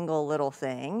every single little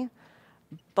thing.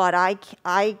 But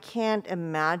I can't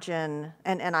imagine,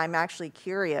 and I'm actually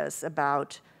curious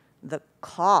about the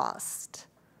cost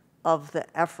of the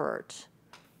effort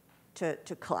to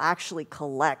actually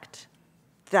collect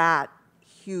that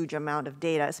huge amount of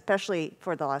data, especially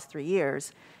for the last 3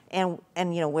 years, and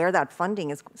where that funding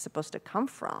is supposed to come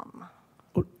from.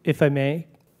 If I may,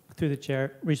 through the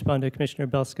chair, respond to Commissioner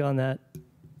Belska on that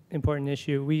important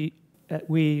issue.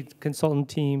 We consultant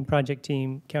team, project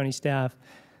team, county staff,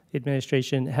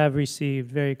 administration have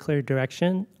received very clear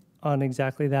direction on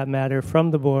exactly that matter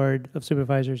from the Board of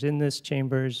Supervisors in this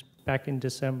chambers back in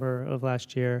December of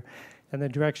last year. And the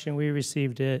direction we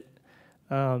received it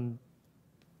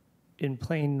in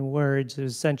plain words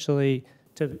is essentially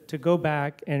to go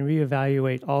back and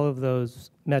reevaluate all of those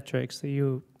metrics that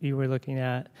you were looking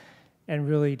at and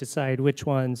really decide which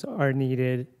ones are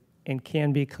needed and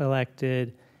can be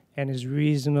collected and is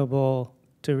reasonable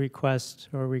to request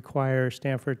or require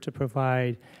Stanford to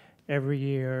provide every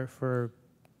year for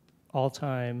all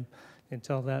time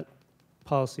until that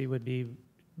policy would be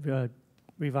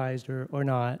revised or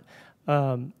not,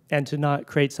 and to not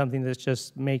create something that's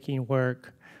just making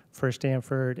work for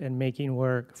Stanford and making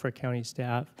work for county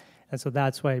staff. And so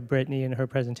that's why Brittany in her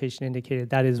presentation indicated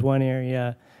that is one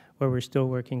area where we're still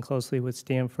working closely with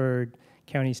Stanford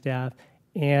county staff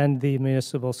and the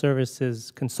municipal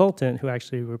services consultant who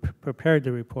actually prepared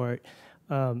the report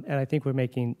And I think we're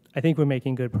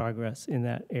making good progress in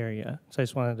that area. So I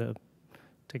just wanted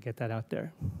to get that out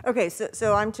there. Okay,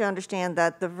 so I'm to understand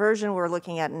that the version we're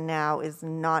looking at now is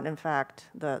not, in fact,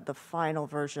 the final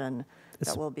version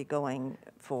that will be going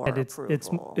for And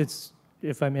approval. it's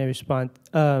if I may respond,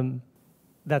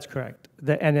 that's correct.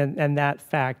 And that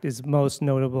fact is most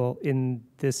notable in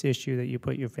this issue that you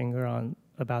put your finger on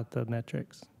about the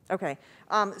metrics. Okay,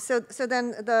 so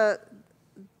then the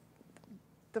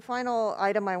final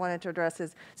item I wanted to address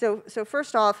is, so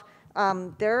first off,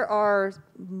 there are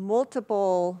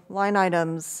multiple line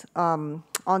items on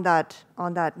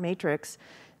that matrix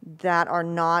that are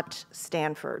not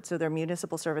Stanford. So they're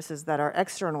municipal services that are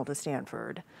external to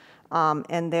Stanford.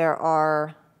 And there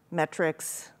are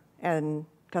metrics and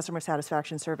customer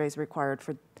satisfaction surveys required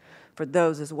for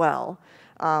those as well,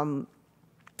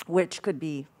 which could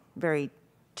be very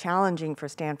challenging for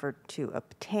Stanford to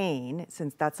obtain,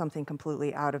 since that's something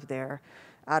completely out of their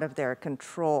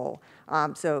control.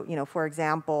 So, for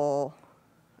example,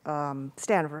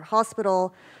 Stanford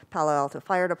Hospital, Palo Alto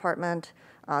Fire Department,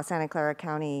 Santa Clara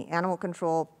County Animal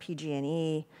Control,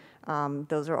 PG&E,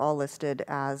 those are all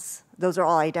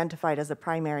identified as a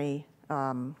primary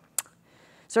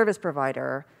service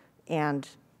provider, and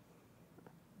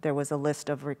there was a list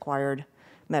of required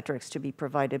metrics to be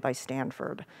provided by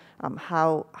Stanford.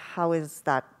 How is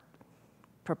that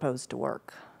proposed to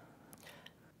work?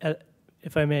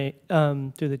 If I may,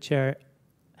 through the chair,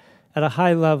 at a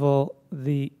high level,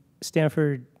 the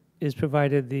Stanford is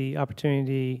provided the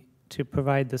opportunity to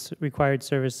provide the required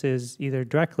services either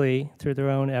directly through their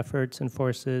own efforts and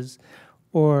forces,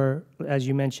 or, as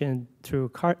you mentioned,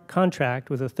 through a contract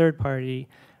with a third party,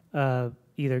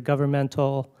 either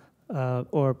governmental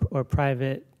or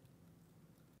private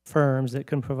firms that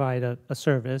can provide a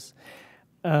service.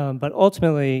 But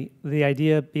ultimately, the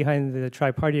idea behind the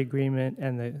tri-party agreement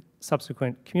and the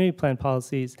subsequent community plan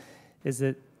policies is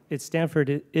that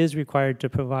Stanford is required to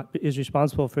provide, is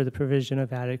responsible for the provision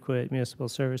of adequate municipal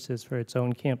services for its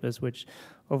own campus, which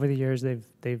over the years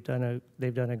they've done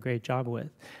a great job with.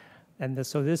 And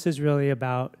so this is really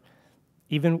about,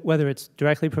 even whether it's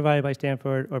directly provided by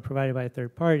Stanford or provided by a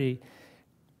third party,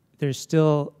 there's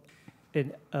still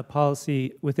a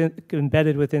policy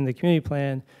embedded within the community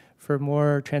plan for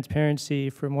more transparency,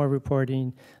 for more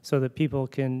reporting, so that people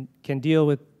can deal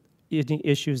with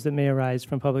issues that may arise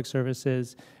from public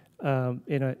services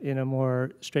in a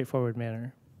more straightforward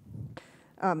manner.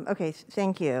 Okay,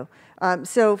 thank you.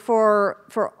 So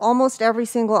for almost every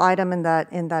single item in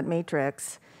that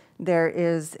matrix, there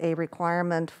is a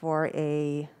requirement for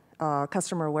a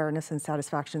customer awareness and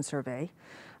satisfaction survey,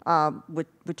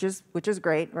 which is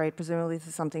great, right? Presumably this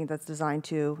is something that's designed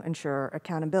to ensure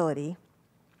accountability.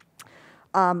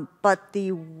 But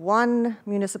the one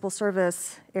municipal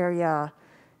service area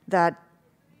that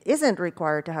isn't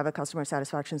required to have a customer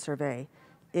satisfaction survey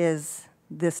is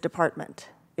this department,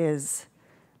 is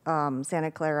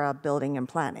Santa Clara Building and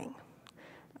Planning.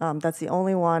 That's the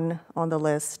only one on the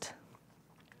list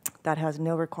that has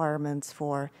no requirements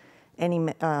for any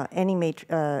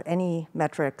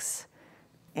metrics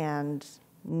and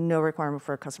no requirement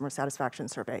for a customer satisfaction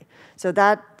survey. So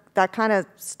that kind of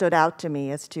stood out to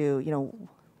me as to,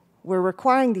 we're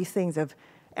requiring these things of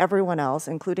everyone else,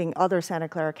 including other Santa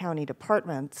Clara County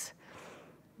departments,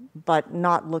 but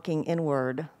not looking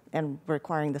inward and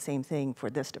requiring the same thing for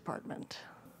this department.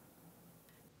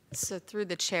 So through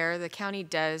the chair, the county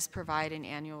does provide an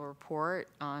annual report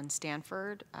on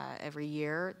Stanford every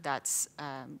year. That's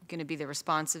going to be the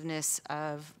responsiveness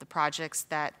of the projects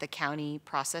that the county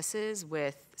processes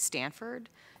with Stanford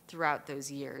throughout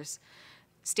those years.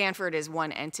 Stanford is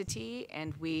one entity,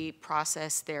 and we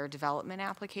process their development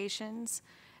applications.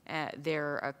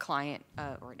 They're a client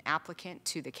or an applicant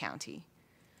to the county.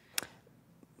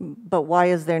 But why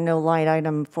is there no line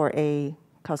item for a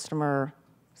customer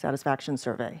satisfaction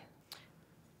survey?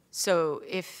 So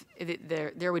if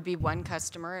there would be one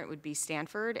customer, it would be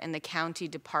Stanford, and the County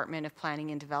Department of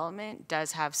Planning and Development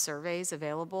does have surveys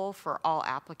available for all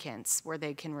applicants where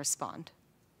they can respond.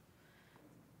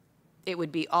 It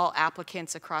would be all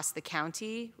applicants across the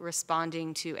county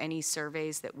responding to any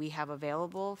surveys that we have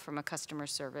available from a customer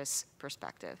service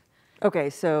perspective.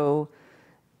 Okay, so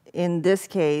in this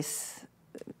case,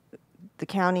 the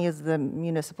county is the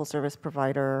municipal service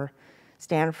provider.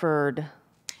 Stanford,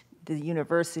 the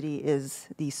university, is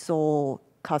the sole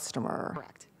customer.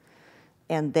 Correct.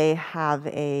 And they have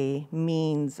a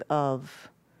means of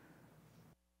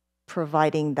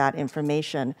providing that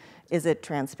information. Is it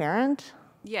transparent?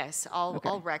 Yes,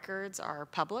 all records are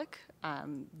public.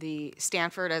 The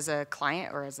Stanford as a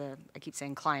client, or I keep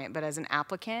saying client, but as an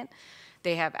applicant,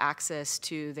 They have access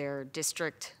to their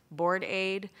district board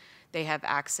aide, they have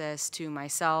access to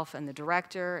myself and the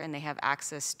director, and they have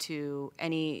access to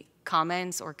any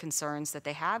comments or concerns that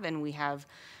they have, and we have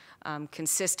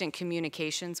consistent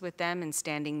communications with them and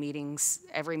standing meetings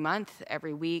every month,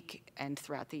 every week, and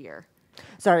throughout the year.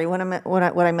 Sorry, what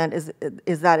I meant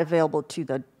is that available to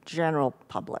the general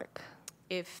public?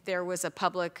 If there was a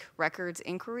public records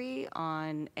inquiry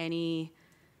on any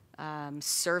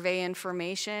survey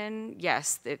information,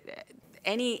 yes,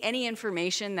 any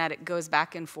information that it goes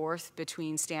back and forth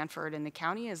between Stanford and the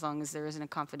county, as long as there isn't a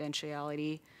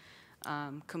confidentiality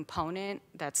component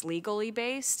that's legally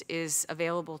based, is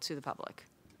available to the public.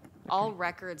 Okay. All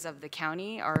records of the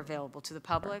county are available to the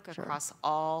public across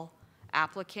all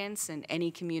applicants and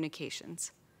any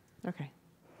communications. Okay.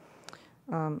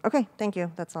 Okay, thank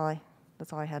you. That's all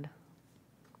I had.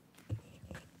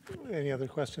 Any other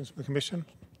questions from the commission?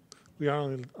 We are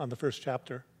only on the first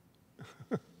chapter.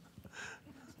 All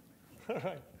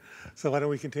right. So why don't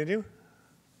we continue?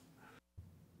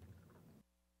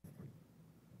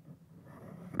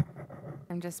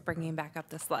 I'm just bringing back up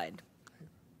the slide.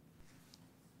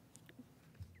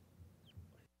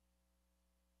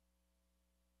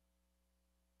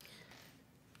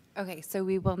 Okay, so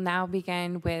we will now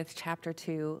begin with Chapter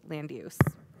 2, Land Use.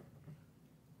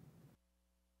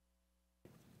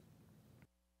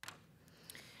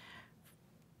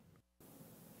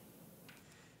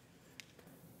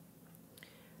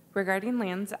 Regarding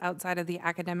lands outside of the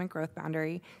academic growth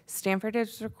boundary, Stanford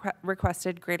has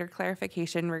requested greater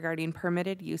clarification regarding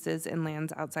permitted uses in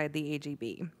lands outside the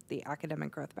AGB, the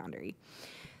academic growth boundary.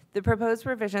 The proposed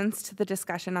revisions to the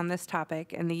discussion on this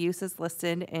topic and the uses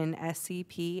listed in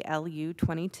SCP LU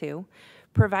 22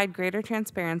 provide greater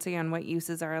transparency on what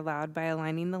uses are allowed by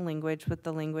aligning the language with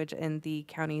the language in the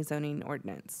county zoning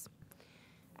ordinance.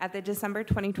 At the December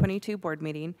 2022 board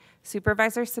meeting,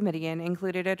 Supervisor Simidian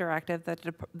included a directive that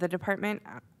the department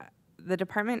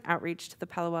outreach to the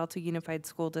Palo Alto Unified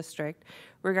School District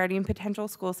regarding potential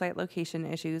school site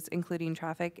location issues, including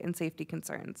traffic and safety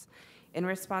concerns. In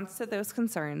response to those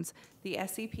concerns, the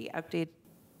SCP update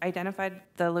identified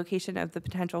the location of the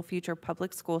potential future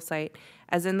public school site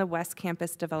as in the West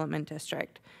Campus Development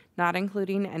District, not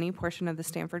including any portion of the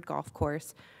Stanford Golf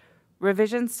Course.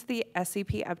 Revisions to the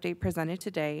SCP update presented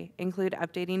today include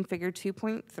updating Figure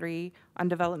 2.3 on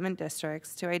development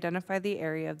districts to identify the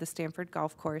area of the Stanford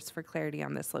Golf Course for clarity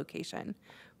on this location.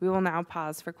 We will now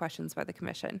pause for questions by the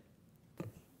Commission.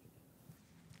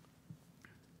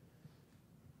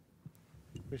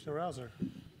 Commissioner Rouser.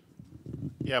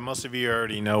 Yeah, most of you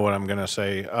already know what I'm going to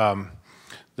say.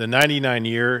 The 99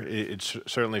 year, it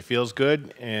certainly feels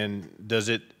good. And is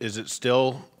it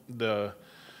still the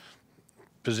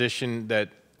position that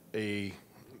a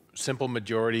simple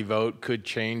majority vote could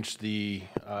change the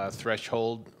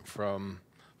threshold from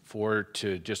 4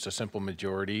 to just a simple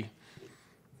majority?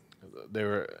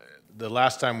 The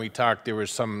last time we talked, there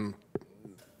was some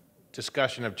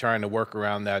discussion of trying to work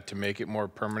around that to make it more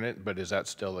permanent, but is that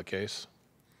still the case?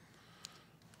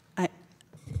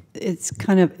 It's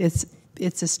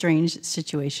a strange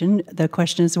situation. The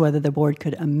question is whether the board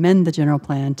could amend the general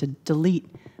plan to delete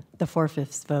the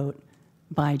 4/5 vote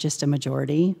by just a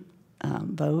majority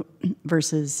vote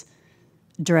versus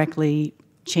directly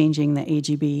changing the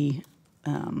AGB.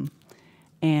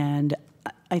 And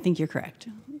I think you're correct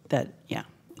that, yeah,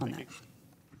 on that.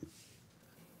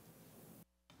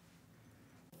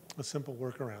 A simple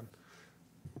workaround.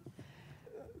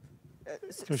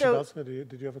 So, Commissioner Belson,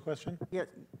 did you have a question?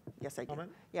 Yes, I do.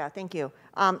 Comment? Yeah, thank you.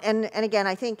 And again,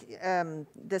 I think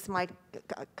this might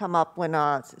come up when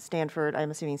Stanford,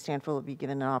 I'm assuming Stanford will be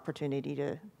given an opportunity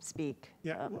to speak.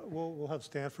 Yeah, we'll have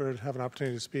Stanford have an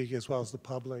opportunity to speak as well as the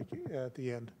public at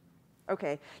the end.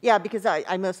 Okay, yeah, because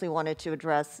I mostly wanted to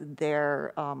address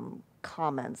their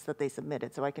comments that they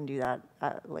submitted, so I can do that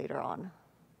later on.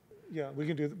 Yeah, we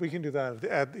can do that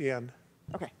at the end.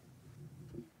 Okay.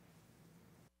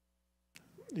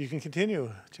 You can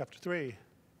continue, Chapter 3.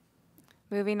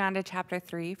 Moving on to Chapter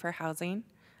 3 for housing.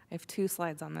 I have 2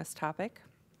 slides on this topic.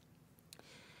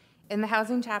 In the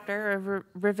housing chapter, a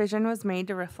revision was made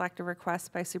to reflect a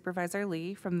request by Supervisor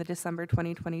Lee from the December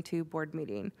 2022 board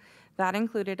meeting. That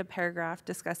included a paragraph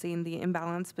discussing the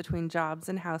imbalance between jobs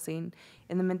and housing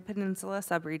in the Mid-Peninsula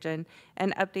subregion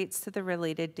and updates to the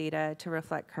related data to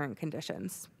reflect current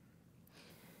conditions.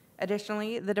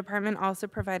 Additionally, the department also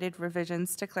provided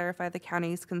revisions to clarify the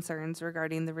county's concerns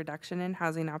regarding the reduction in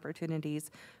housing opportunities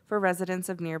for residents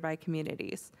of nearby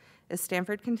communities, as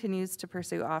Stanford continues to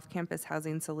pursue off-campus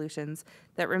housing solutions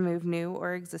that remove new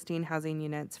or existing housing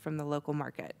units from the local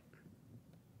market.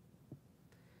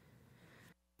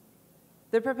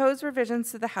 The proposed revisions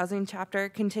to the housing chapter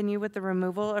continue with the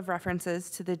removal of references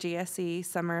to the GSE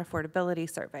Summer Affordability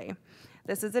Survey.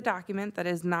 This is a document that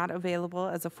is not available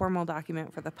as a formal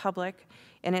document for the public.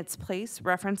 In its place,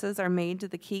 references are made to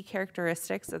the key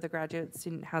characteristics of the Graduate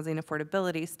Student Housing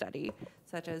Affordability Study,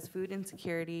 such as food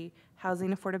insecurity,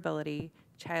 housing affordability,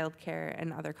 childcare,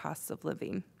 and other costs of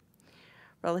living.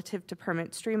 Relative to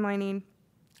permit streamlining,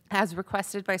 as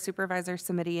requested by Supervisor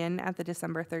Simidian at the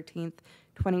December 13th,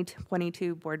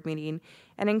 2022 board meeting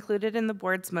and included in the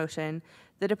board's motion,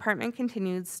 the department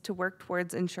continues to work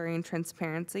towards ensuring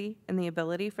transparency and the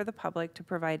ability for the public to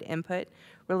provide input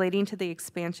relating to the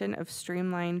expansion of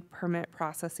streamlined permit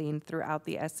processing throughout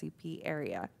the SCP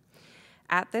area.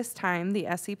 At this time, the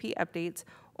SCP updates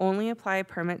only apply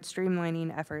permit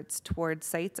streamlining efforts towards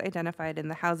sites identified in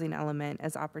the housing element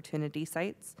as opportunity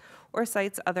sites or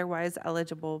sites otherwise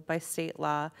eligible by state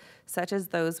law, such as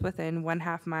those within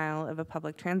 1/2 mile of a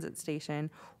public transit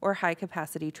station or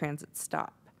high-capacity transit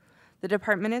stop. The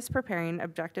department is preparing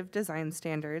objective design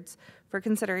standards for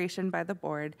consideration by the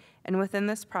board, and within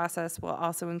this process will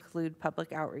also include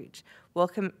public outreach,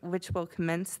 which will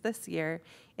commence this year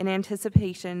in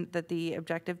anticipation that the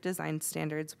objective design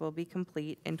standards will be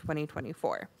complete in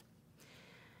 2024.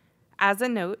 As a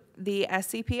note, the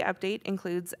SCP update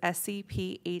includes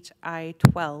SCP-HI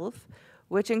 12,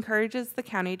 which encourages the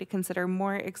county to consider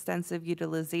more extensive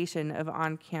utilization of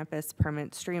on-campus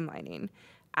permit streamlining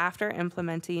after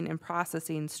implementing and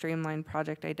processing streamlined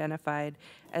project identified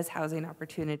as housing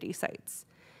opportunity sites.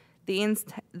 The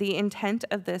intent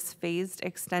of this phased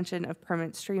extension of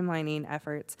permit streamlining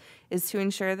efforts is to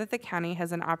ensure that the county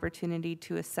has an opportunity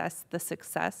to assess the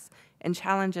success and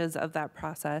challenges of that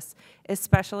process,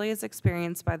 especially as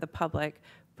experienced by the public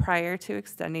prior to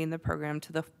extending the program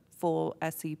to the full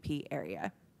SCP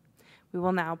area. We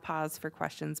will now pause for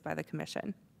questions by the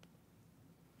commission.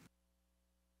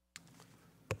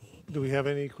 Do we have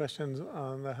any questions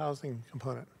on the housing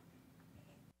component?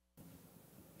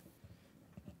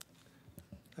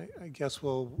 I guess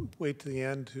we'll wait to the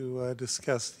end to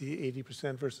discuss the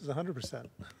 80% versus 100%.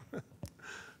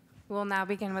 We'll now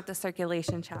begin with the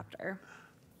circulation chapter.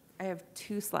 I have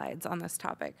 2 slides on this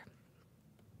topic.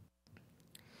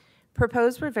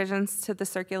 Proposed revisions to the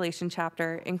circulation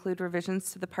chapter include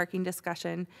revisions to the parking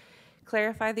discussion,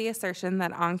 clarify the assertion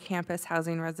that on-campus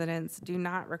housing residents do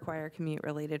not require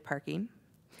commute-related parking.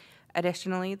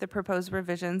 Additionally, the proposed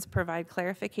revisions provide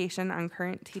clarification on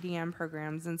current TDM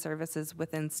programs and services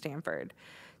within Stanford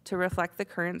to reflect the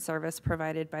current service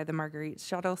provided by the Marguerite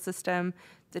Shuttle System,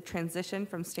 the transition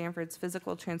from Stanford's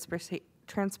physical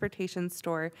transportation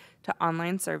store to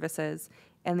online services,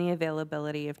 and the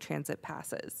availability of transit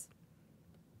passes.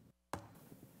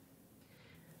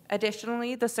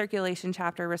 Additionally, the circulation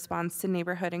chapter responds to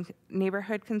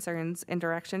neighborhood concerns and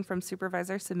direction from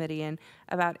Supervisor Simidian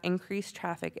about increased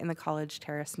traffic in the College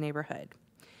Terrace neighborhood.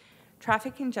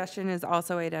 Traffic congestion is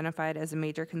also identified as a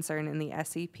major concern in the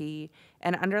SCP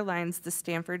and underlies the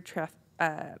Stanford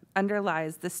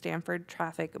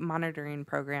Traffic Monitoring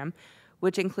Program,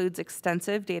 which includes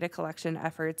extensive data collection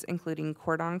efforts including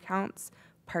cordon counts,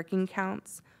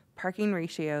 parking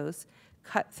ratios,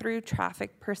 cut-through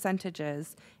traffic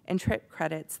percentages, and trip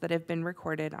credits that have been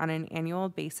recorded on an annual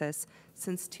basis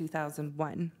since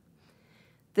 2001.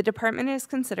 The department is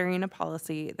considering a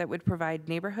policy that would provide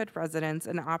neighborhood residents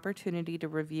an opportunity to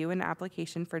review an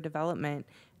application for development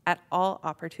at all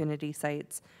opportunity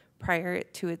sites prior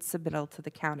to its submittal to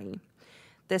the county.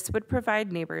 This would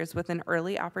provide neighbors with an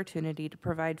early opportunity to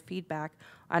provide feedback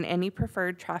on any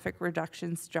preferred traffic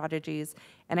reduction strategies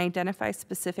and identify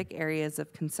specific areas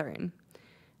of concern.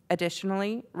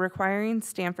 Additionally, requiring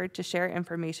Stanford to share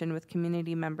information with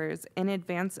community members in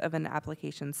advance of an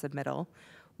application submittal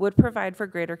would provide for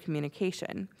greater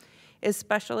communication,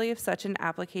 especially if such an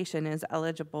application is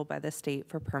eligible by the state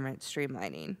for permit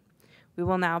streamlining. We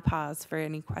will now pause for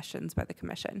any questions by the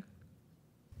commission.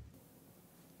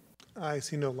 I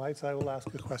see no lights. I will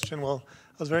ask a question. Well,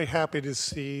 I was very happy to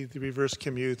see the reverse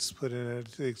commutes put in it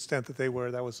to the extent that they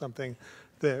were. That was something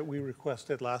that we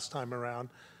requested last time around.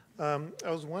 I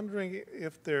was wondering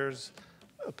if there's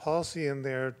a policy in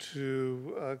there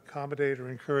to accommodate or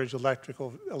encourage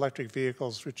electric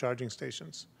vehicles through charging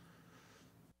stations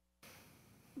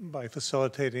by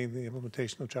facilitating the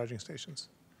implementation of charging stations.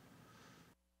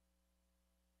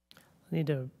 I need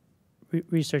to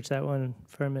research that one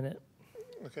for a minute.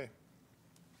 Okay.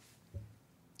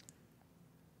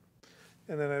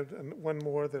 And then I have one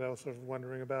more that I was sort of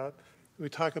wondering about. We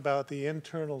talk about the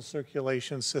internal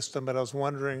circulation system, but I was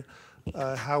wondering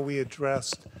how we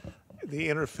addressed the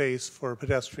interface for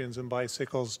pedestrians and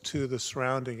bicycles to the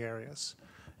surrounding areas.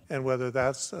 and whether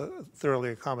that's thoroughly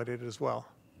accommodated as well.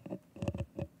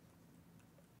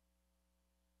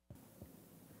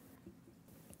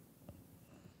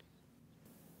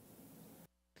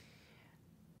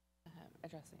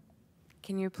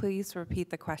 Can you please repeat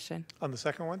the question? On the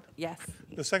second one? Yes.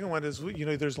 The second one is,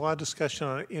 there's a lot of discussion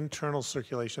on internal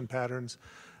circulation patterns,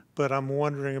 but I'm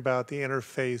wondering about the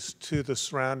interface to the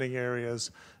surrounding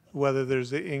areas, whether there's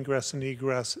the ingress and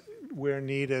egress where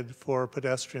needed for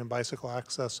pedestrian bicycle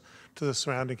access to the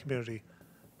surrounding community,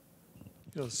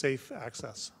 safe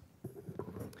access.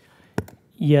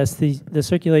 Yes, the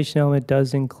circulation element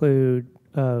does include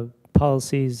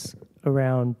policies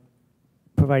around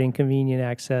providing convenient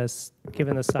access,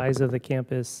 given the size of the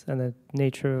campus and the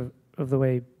nature of the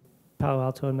way Palo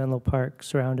Alto and Menlo Park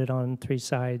surrounded on 3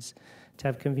 sides, to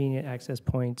have convenient access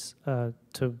points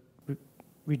to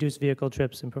reduce vehicle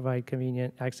trips and provide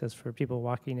convenient access for people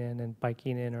walking in and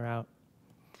biking in or out.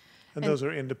 And those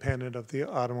are independent of the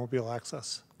automobile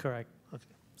access? Correct.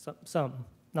 Okay. Some,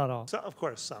 not all. So, of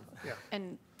course, some, yeah.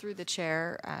 And through the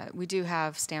chair, we do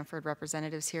have Stanford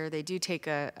representatives here. They do take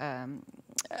a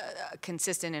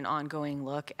consistent and ongoing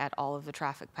look at all of the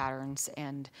traffic patterns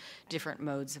and different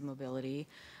modes of mobility.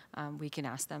 We can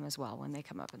ask them as well when they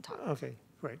come up and talk. Okay,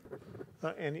 great.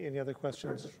 Any other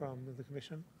questions from the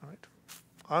commission? All right,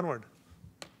 onward.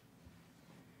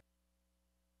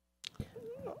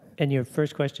 And your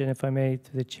first question, if I may,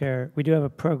 through the chair, we do have a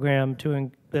program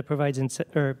that provides,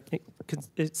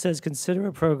 it says consider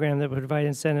a program that would provide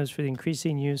incentives for the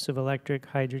increasing use of electric,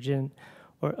 hydrogen,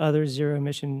 or other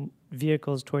zero-emission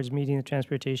vehicles towards meeting the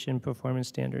transportation performance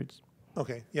standards.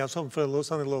 Okay, yeah, something a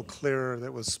little clearer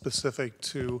that was specific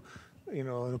to,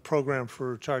 a program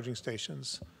for charging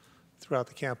stations throughout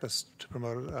the campus to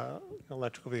promote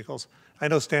electrical vehicles. I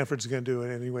know Stanford's going to do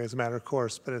it anyway as a matter of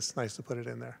course, but it's nice to put it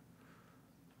in there.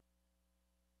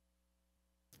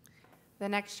 The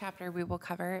next chapter we will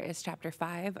cover is Chapter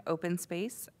 5, Open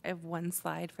Space. I have one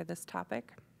slide for this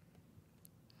topic.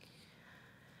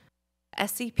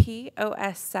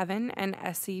 SCP-OS7 and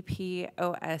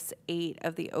SCP-OS8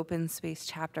 of the Open Space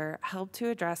chapter help to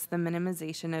address the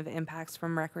minimization of impacts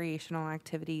from recreational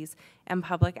activities and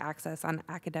public access on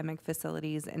academic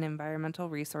facilities and environmental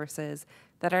resources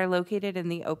that are located in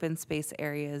the open space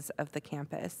areas of the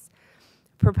campus.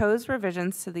 Proposed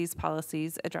revisions to these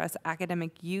policies address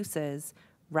academic uses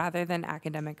rather than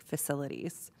academic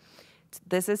facilities.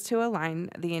 This is to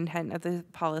align the intent of the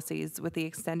policies with the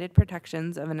extended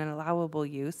protections of an allowable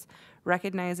use,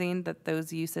 recognizing that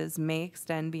those uses may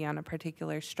extend beyond a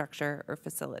particular structure or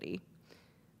facility.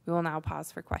 We will now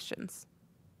pause for questions.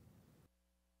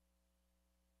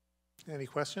 Any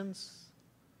questions?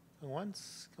 Going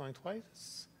once, going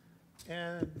twice?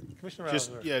 And Commissioner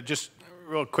Rausser. Just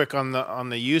real quick on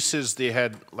the uses, they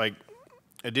had like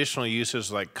additional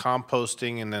uses like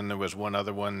composting, and then there was one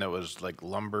other one that was like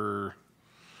lumber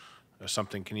or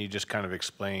something. Can you just kind of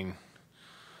explain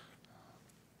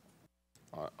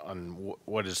on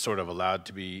what is sort of allowed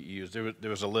to be used? There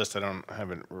was a list, I don't have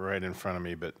it right in front of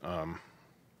me, but You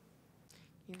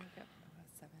look up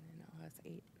OS7 and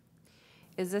OS8.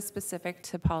 Is this specific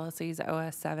to policies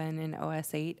OS7 and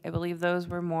OS8? I believe those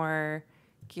were more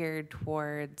geared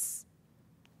towards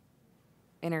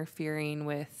interfering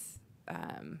with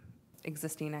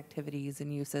existing activities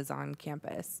and uses on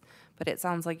campus. But it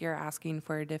sounds like you're asking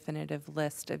for a definitive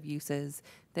list of uses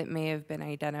that may have been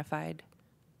identified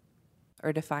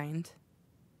or defined.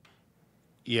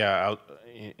 yeah, out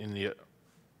in the,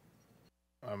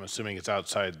 I'm assuming it's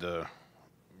outside the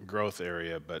growth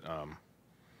area, but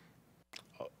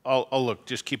I'll look,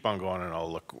 just keep on going and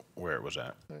I'll look where it was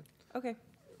at. Okay.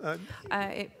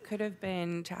 It could have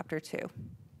been Chapter 2.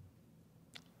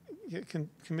 Yeah,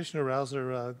 Commissioner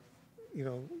Rausser,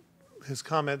 his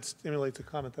comment stimulates a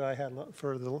comment that I had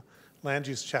for the land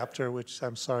use chapter, which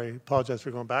I'm sorry, apologize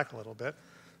for going back a little bit.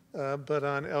 But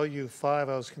on LU5,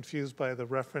 I was confused by the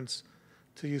reference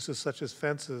to uses such as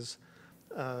fences.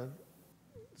 There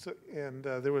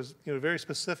was, very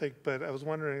specific, but I was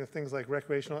wondering if things like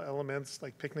recreational elements,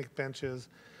 like picnic benches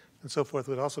and so forth,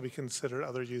 would also be considered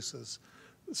other uses.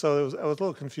 So I was a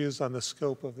little confused on the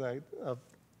scope of that,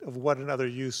 of what another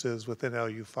use is within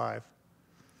LU5.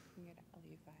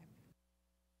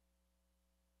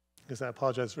 Because I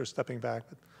apologize for stepping back,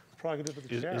 but it's prerogative of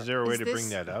the chair. Is there a way to bring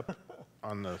that up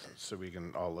so we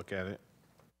can all look at it?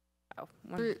 Oh,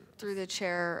 Through the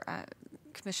chair,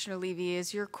 Commissioner Levy,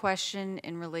 is your question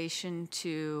in relation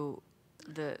to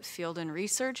the field and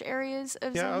research areas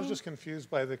of zoning? Yeah, I was just confused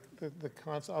by the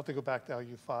concept. I'll have to go back to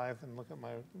LU5 and look at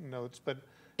my notes, but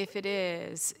If it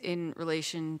is in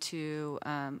relation to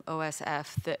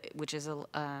OSF, which is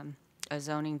a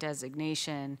zoning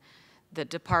designation, the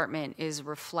department is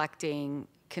reflecting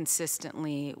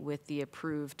consistently with the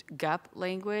approved GUP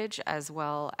language as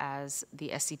well as the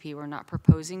SCP. We're not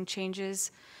proposing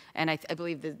changes, and I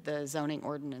believe the zoning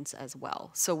ordinance as well.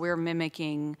 So we're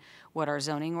mimicking what our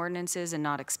zoning ordinance is and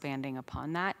not expanding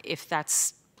upon that, if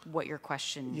that's what your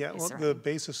question Yeah, is. well, the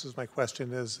basis of my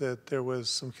question is that there was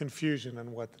some confusion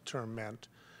on what the term meant.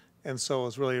 And so it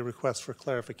was really a request for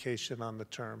clarification on the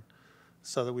term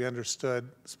so that we understood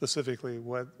specifically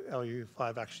what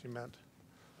LU5 actually meant.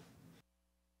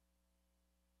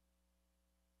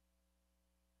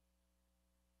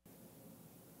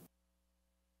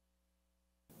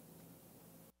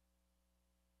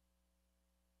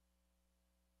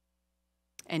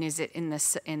 And is it in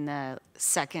the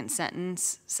second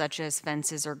sentence, such as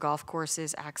fences or golf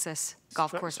courses access,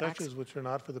 golf course access? Structures which are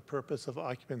not for the purpose of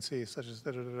occupancy, such as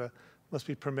must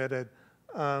be permitted.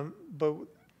 But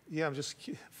yeah, I'm just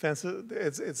fences.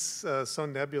 It's so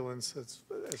nebulous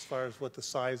as far as what the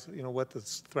size, what the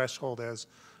threshold is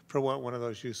for what one of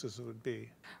those uses would be.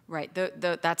 Right.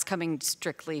 That's coming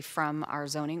strictly from our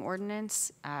zoning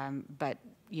ordinance. But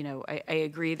I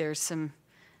agree.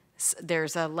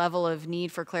 There's a level of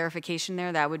need for clarification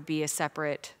there. That would be a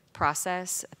separate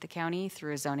process at the county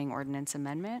through a zoning ordinance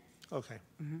amendment. Okay.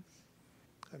 Mm-hmm.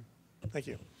 Good. Thank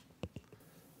you.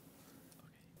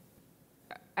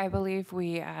 I believe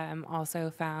we also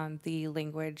found the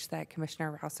language that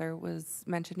Commissioner Rouser was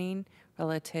mentioning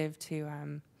relative to,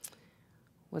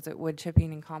 was it wood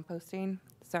chipping and composting?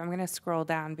 So I'm going to scroll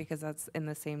down because that's in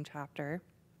the same chapter.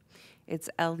 It's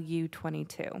LU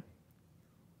 22.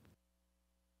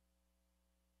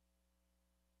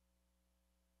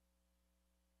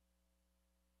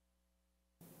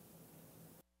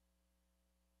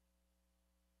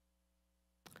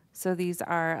 So these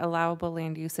are allowable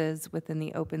land uses within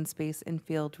the open space and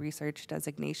field research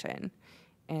designation.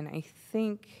 And I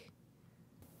think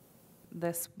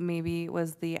this maybe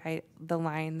was the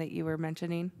line that you were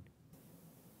mentioning.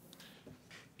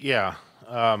 Yeah.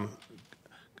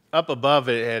 Up above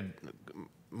it had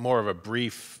more of a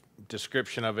brief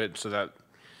description of it, so that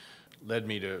led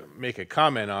me to make a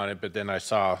comment on it, but then I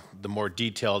saw the more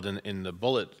detailed in the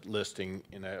bullet listing,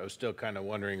 and I was still kind of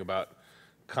wondering about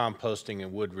composting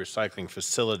and wood recycling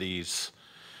facilities.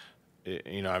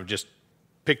 I'm just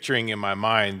picturing in my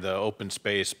mind the open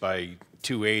space by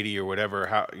 280 or whatever.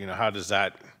 How does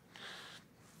that?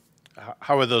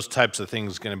 How are those types of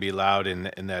things going to be allowed in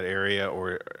that area,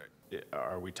 or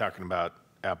are we talking about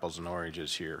apples and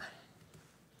oranges here?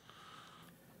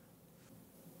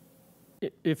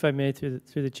 If I may, through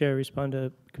the chair, respond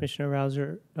to Commissioner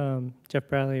Rouser, Jeff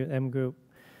Bradley with M Group.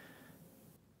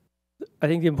 I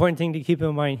think the important thing to keep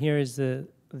in mind here is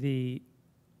the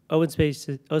open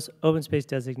space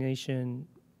designation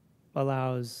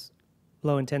allows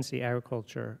low intensity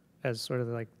agriculture as sort of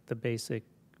like the basic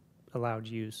allowed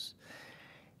use.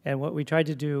 And what we tried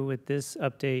to do with this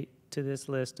update to this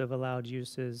list of allowed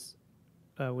uses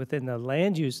within the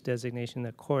land use designation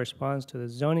that corresponds to the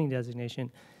zoning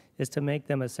designation is to make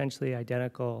them essentially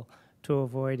identical to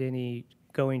avoid any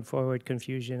going forward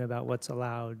confusion about what's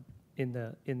allowed in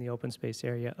the open space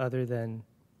area other than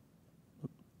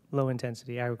low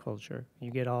intensity agriculture.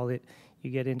 You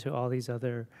get into all these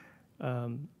other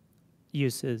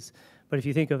uses. But if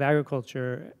you think of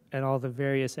agriculture and all the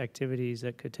various activities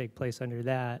that could take place under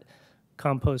that,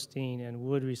 composting and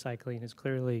wood recycling is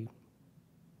clearly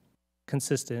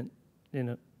consistent,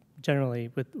 generally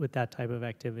with that type of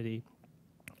activity.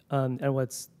 And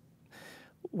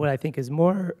what I think is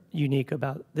more unique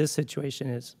about this situation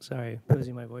is, sorry, I'm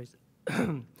losing my voice,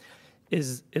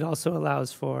 is it also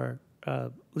allows for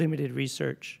limited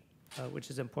research, which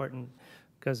is important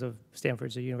because of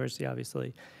Stanford's a university,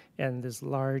 obviously. And this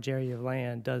large area of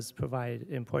land does provide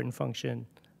important function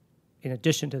in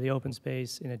addition to the open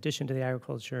space, in addition to the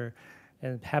agriculture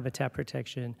and habitat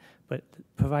protection, but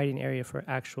providing area for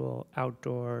actual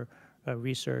outdoor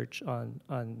research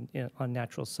on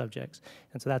natural subjects.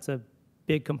 And so that's a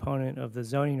big component of the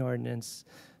zoning ordinance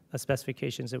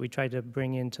specifications that we tried to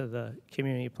bring into the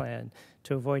community plan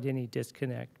to avoid any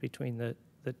disconnect between the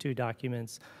two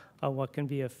documents on what can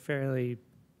be a fairly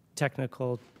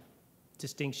technical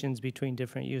distinctions between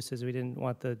different uses. We didn't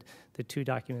want the two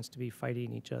documents to be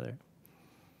fighting each other.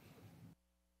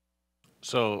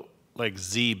 So like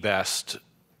Z-Best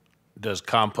does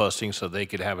composting so they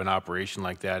could have an operation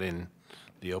like that in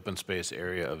the open space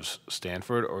area of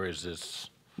Stanford, or is this?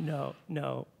 No.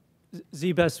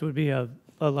 Z-Best would be a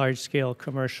large-scale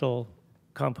commercial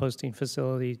composting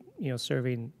facility,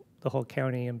 serving the whole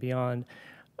county and beyond.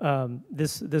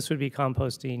 This would be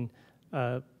composting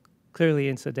clearly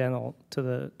incidental to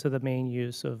the main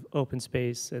use of open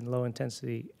space and low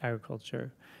intensity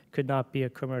agriculture. Could not be a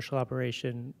commercial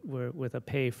operation with a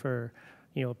pay for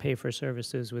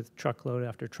services with truckload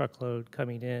after truckload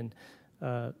coming in.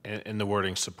 And the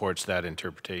wording supports that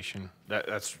interpretation.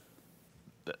 That's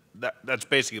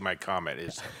basically my comment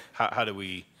is how do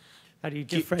we How do you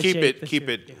keep differentiate keep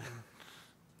the it two?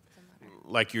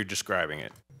 like you're describing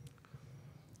it?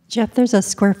 Jeff, there's a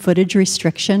square footage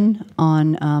restriction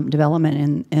on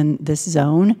development in this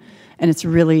zone, and it's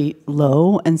really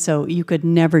low. And so you could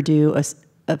never do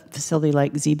a facility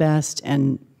like Z-Best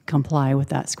and comply with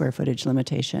that square footage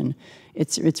limitation.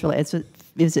 Is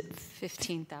it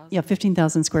 15,000. yeah,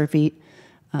 15,000 square feet,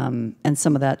 and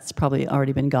some of that's probably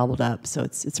already been gobbled up. So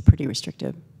it's pretty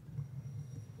restrictive.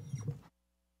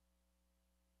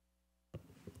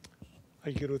 Are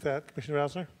you good with that, Commissioner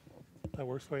Rausner? That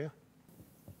works for you?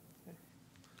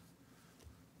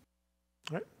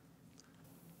 All right.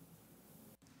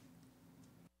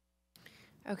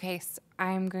 Okay, so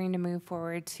I'm going to move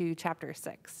forward to chapter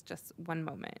 6. Just one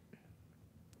moment.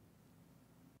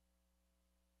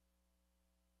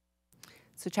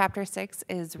 So chapter 6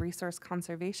 is resource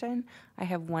conservation. I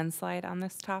have one slide on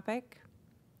this topic.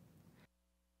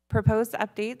 Proposed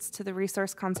updates to the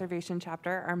resource conservation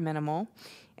chapter are minimal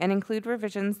and include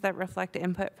revisions that reflect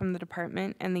input from the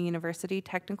department and the university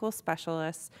technical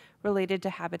specialists related to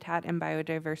habitat and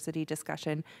biodiversity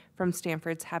discussion from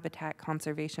Stanford's Habitat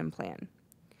Conservation Plan.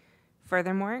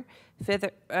 Furthermore,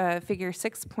 figure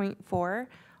 6.4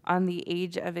 on the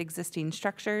age of existing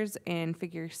structures and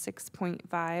figure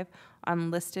 6.5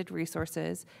 on listed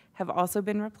resources have also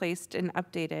been replaced and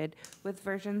updated with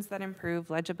versions that improve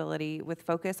legibility with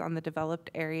focus on the developed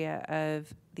area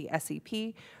of the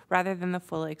SEP rather than the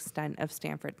full extent of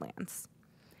Stanford lands.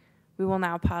 We will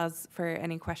now pause for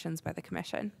any questions by the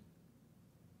commission.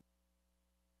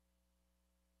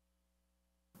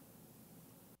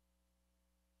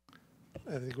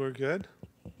 I think we're good.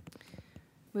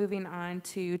 Moving on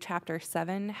to chapter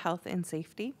 7, health and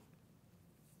safety.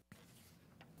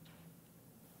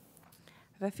 I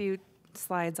have a few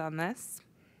slides on this.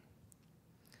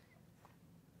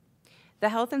 The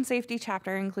health and safety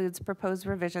chapter includes proposed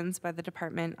revisions by the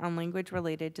department on language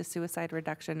related to suicide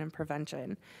reduction and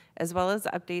prevention, as well as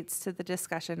updates to the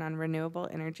discussion on renewable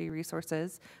energy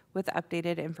resources with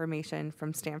updated information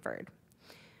from Stanford.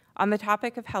 On the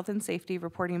topic of health and safety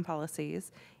reporting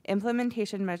policies,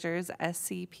 implementation measures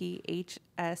SCP-HSI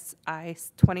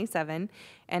 27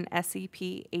 and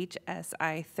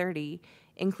SCP-HSI 30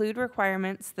 include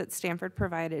requirements that Stanford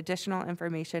provide additional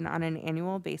information on an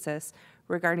annual basis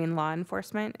regarding law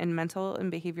enforcement and mental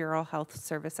and behavioral health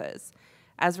services.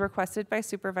 As requested by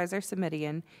Supervisor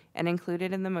Simidian and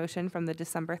included in the motion from the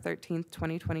December 13,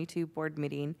 2022 board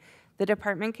meeting, the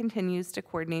department continues to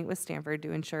coordinate with Stanford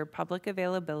to ensure public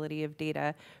availability of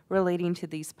data relating to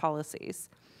these policies.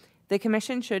 The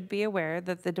Commission should be aware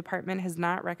that the department has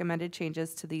not recommended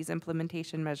changes to these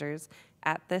implementation measures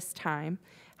at this time.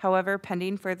 However,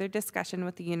 pending further discussion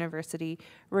with the university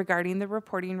regarding the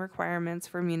reporting requirements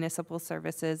for municipal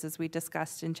services as we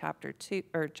discussed in Chapter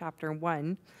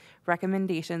 1,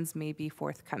 recommendations may be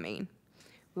forthcoming.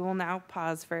 We will now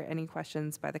pause for any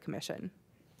questions by the Commission.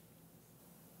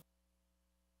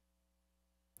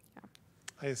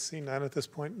 I see none at this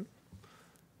point.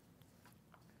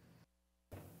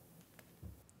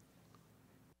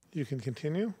 You can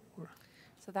continue.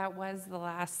 So that was the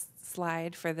last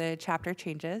slide for the chapter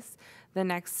changes. The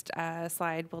next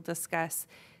slide will discuss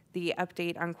the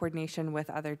update on coordination with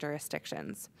other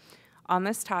jurisdictions. On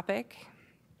this topic,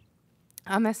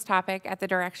 at the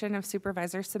direction of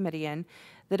Supervisor Simidian,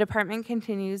 the department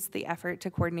continues the effort to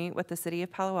coordinate with the City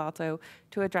of Palo Alto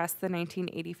to address the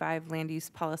 1985 Land Use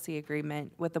Policy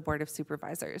Agreement with the Board of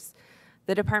Supervisors.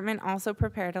 The department also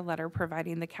prepared a letter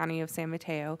providing the County of San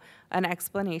Mateo an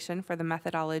explanation for the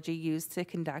methodology used to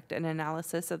conduct an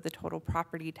analysis of the total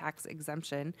property tax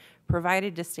exemption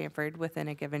provided to Stanford within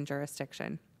a given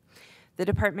jurisdiction. The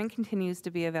department continues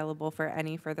to be available for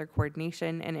any further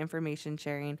coordination and information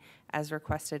sharing as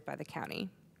requested by the county.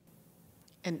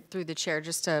 And through the chair,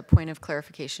 just a point of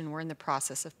clarification, we're in the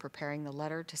process of preparing the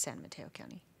letter to San Mateo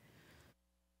County.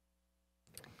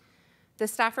 The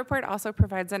staff report also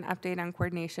provides an update on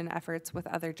coordination efforts with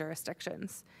other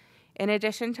jurisdictions. In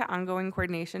addition to ongoing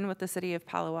coordination with the City of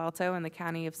Palo Alto and the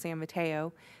County of San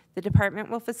Mateo, the department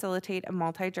will facilitate a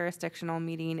multi-jurisdictional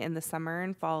meeting in the summer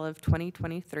and fall of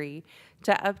 2023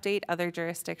 to update other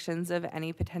jurisdictions of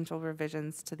any potential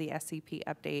revisions to the SCP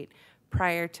update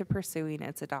prior to pursuing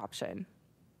its adoption.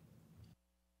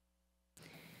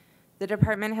 The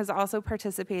department has also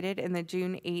participated in the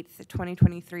June 8th,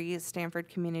 2023 Stanford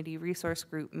Community Resource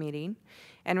Group meeting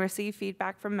and received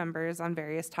feedback from members on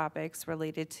various topics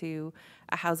related to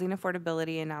a housing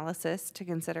affordability analysis to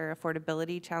consider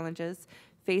affordability challenges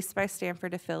faced by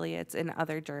Stanford affiliates in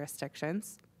other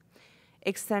jurisdictions,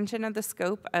 extension of the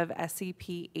scope of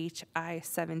SCP-HI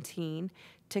 17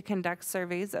 to conduct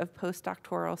surveys of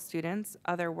postdoctoral students,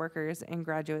 other workers, and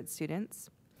graduate students,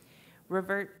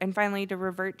 and finally, to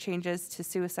revert changes to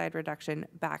suicide reduction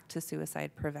back to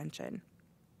suicide prevention.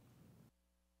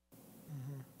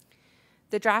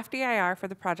 The draft EIR for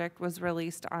the project was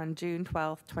released on June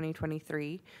 12,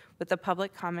 2023, with the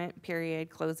public comment period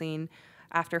closing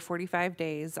after 45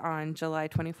 days on July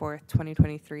 24,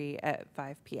 2023 at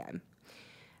 5 p.m.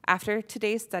 After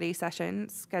today's study session,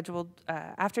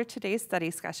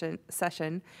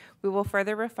 we will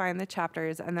further refine the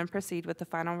chapters and then proceed with the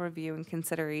final review and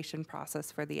consideration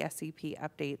process for the SCP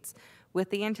updates with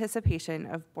the anticipation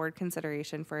of board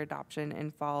consideration for adoption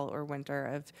in fall or winter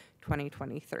of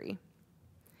 2023.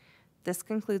 This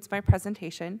concludes my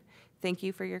presentation. Thank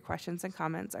you for your questions and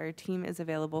comments. Our team is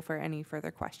available for any further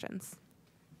questions.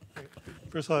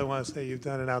 First of all, I want to say you've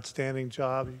done an outstanding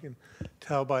job. You can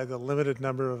tell by the limited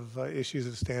number of issues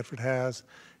that Stanford has,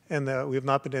 and that we have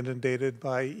not been inundated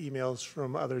by emails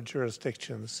from other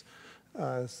jurisdictions.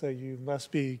 So you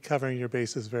must be covering your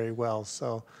bases very well.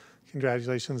 So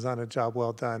congratulations on a job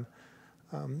well done.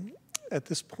 At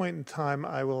this point in time,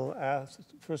 I will ask,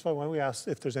 first of all, why don't we ask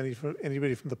if there's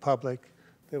anybody from the public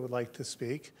that would like to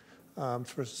speak.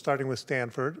 First, starting with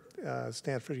Stanford.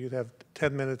 Stanford, you'd have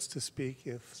 10 minutes to speak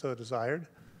if so desired.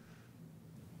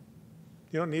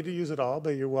 You don't need to use it all,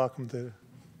 but you're welcome to.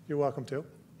 You're welcome to.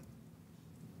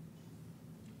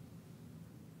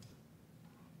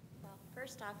 Well,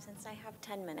 first off, since I have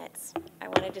 10 minutes, I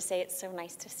wanted to say it's so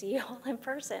nice to see you all in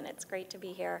person. It's great to be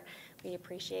here. We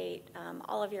appreciate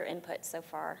all of your input so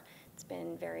far. It's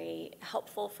been very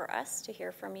helpful for us to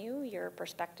hear from you, your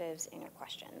perspectives, and your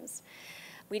questions.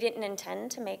 We didn't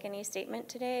intend to make any statement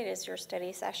today. It is your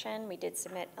study session. We did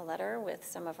submit a letter with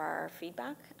some of our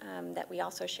feedback that we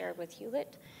also shared with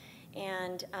Hewlett.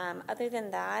 And other than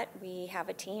that, we have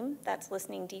a team that's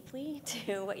listening deeply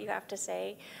to what you have to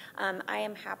say. I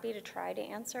am happy to try to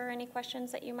answer any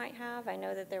questions that you might have. I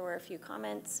know that there were a few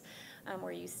comments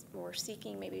where you were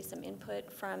seeking maybe some input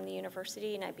from the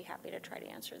university, and I'd be happy to try to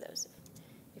answer those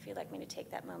if you'd like me to take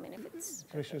that moment. If it's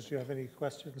Commissioners, do you have any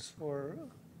questions for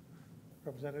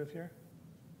representative here?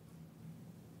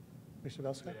 Commissioner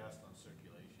Belska? They asked on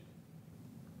circulation.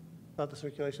 About the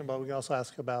circulation, but we can also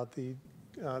ask about the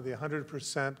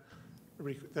 100%,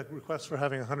 the request for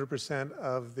having 100%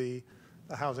 of the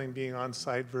housing being on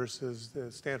site versus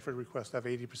the Stanford request to have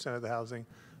 80% of the housing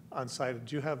on site.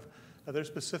 Do you have, are there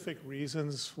specific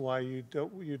reasons why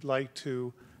you'd like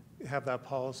to have that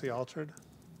policy altered?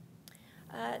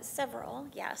 Several,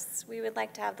 yes. We would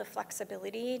like to have the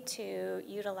flexibility to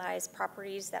utilize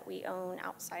properties that we own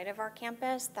outside of our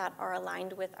campus that are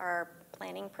aligned with our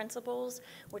planning principles,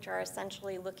 which are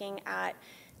essentially looking at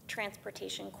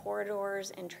transportation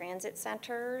corridors and transit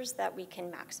centers that we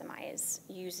can maximize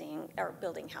using or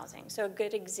building housing. So a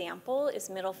good example is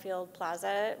Middlefield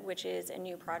Plaza, which is a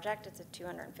new project. It's a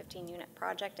 215-unit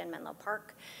project in Menlo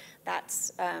Park.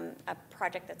 That's a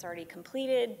project that's already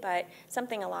completed, but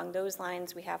something along those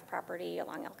lines. We have property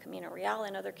along El Camino Real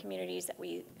and other communities that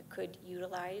we could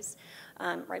utilize,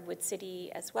 Redwood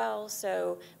City as well.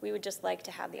 So we would just like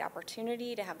to have the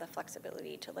opportunity to have the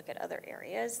flexibility to look at other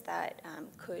areas that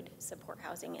could support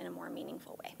housing in a more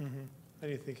meaningful way. Mm-hmm.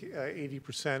 And you think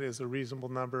 80% is a reasonable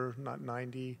number, not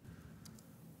 90%?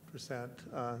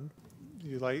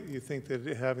 You think that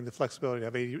having the flexibility to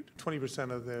have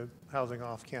 20% of the housing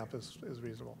off campus is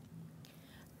reasonable?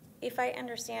 If I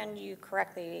understand you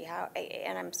correctly,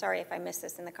 and I'm sorry if I missed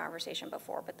this in the conversation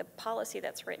before, but the policy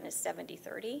that's written is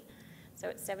 70-30. So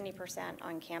it's 70%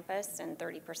 on campus and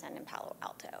 30% in Palo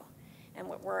Alto. And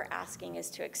what we're asking is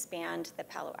to expand the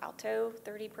Palo Alto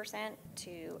 30%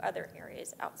 to other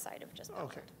areas outside of just Palo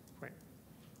Alto. Okay, great.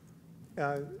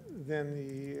 Then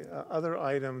the other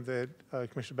item that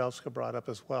Commissioner Belska brought up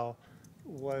as well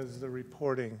was the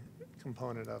reporting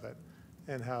component of it,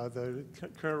 and how the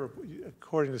current,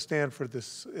 according to Stanford,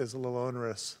 this is a little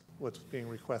onerous, what's being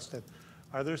requested.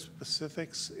 Are there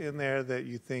specifics in there that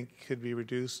you think could be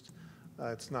reduced?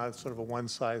 It's not sort of a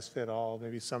one-size-fit-all.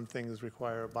 Maybe some things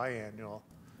require a biannual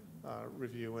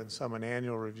review and some an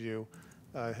annual review.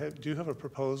 Do you have a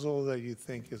proposal that you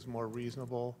think is more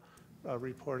reasonable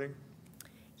reporting?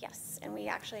 Yes, and we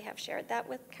actually have shared that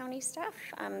with county staff.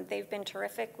 They've been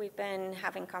terrific. We've been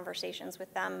having conversations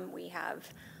with them. We have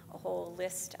a whole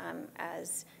list,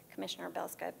 as Commissioner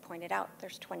Belska pointed out,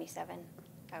 there's 27.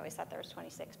 I always thought there was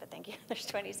 26, but thank you. There's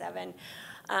 27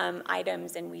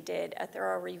 items, and we did a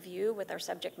thorough review with our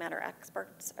subject matter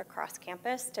experts across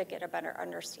campus to get a better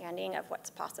understanding of what's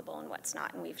possible and what's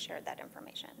not, and we've shared that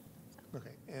information.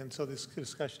 Okay, and so this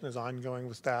discussion is ongoing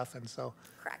with staff, and so?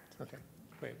 Correct. Okay,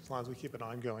 great, as long as we keep it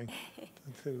ongoing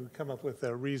to come up with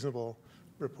a reasonable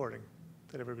reporting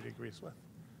that everybody agrees with.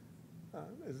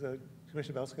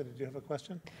 Commissioner Belska, did you have a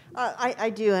question? I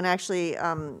do, and actually,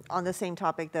 on the same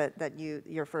topic that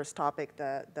your first topic,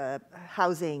 the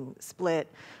housing split.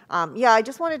 Yeah, I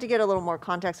just wanted to get a little more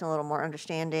context and a little more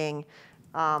understanding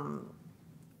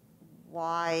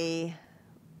why.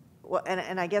 Well,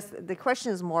 and I guess the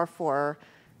question is more for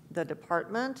the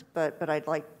department, but I'd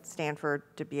like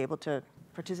Stanford to be able to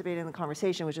participate in the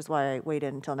conversation, which is why I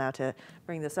waited until now to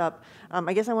bring this up.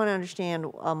 I guess I want to understand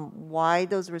why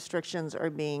those restrictions are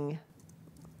being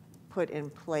put in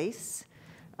place,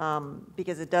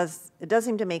 because it does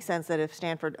seem to make sense that if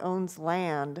Stanford owns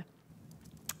land,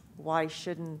 why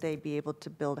shouldn't they be able to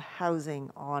build housing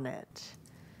on it?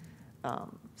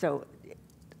 So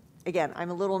again, I'm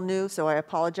a little new, so I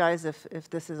apologize if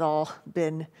this has all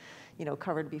been,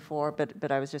 covered before,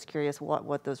 but I was just curious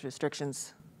what those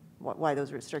restrictions, why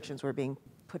those restrictions were being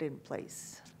put in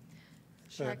place.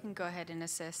 Sure, I can go ahead and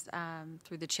assist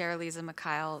through the chair, Lisa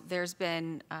McKyle. There's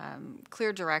been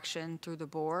clear direction through the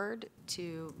board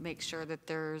to make sure that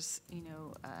there's,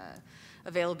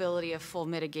 availability of full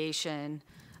mitigation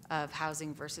of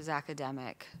housing versus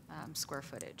academic square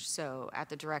footage. So at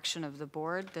the direction of the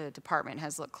board, the department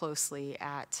has looked closely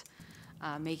at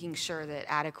making sure that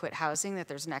adequate housing, that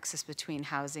there's nexus between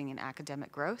housing and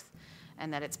academic growth,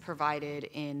 and that it's provided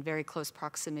in very close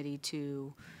proximity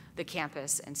to the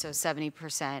campus, and so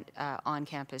 70% on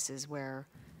campus is where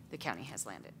the county has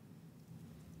landed.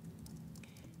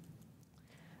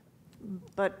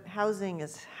 But housing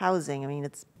is housing. I mean,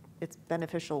 it's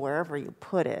beneficial wherever you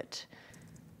put it.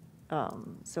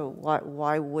 So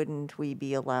why wouldn't we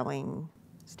be allowing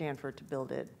Stanford to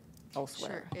build it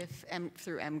elsewhere? Sure. If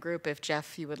through M Group, if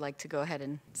Jeff, you would like to go ahead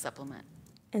and supplement.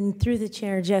 And through the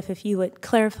chair, Jeff, if you would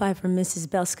clarify for Mrs.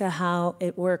 Belska how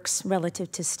it works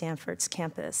relative to Stanford's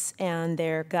campus and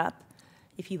their GUP,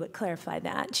 if you would clarify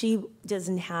that. She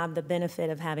doesn't have the benefit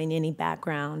of having any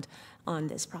background on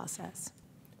this process.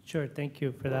 Sure, thank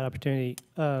you for that opportunity.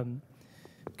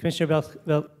 Commissioner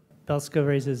Belska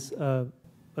raises a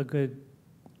good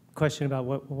question about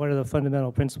what are the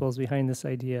fundamental principles behind this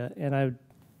idea, and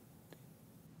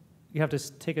you have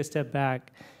to take a step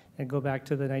back and go back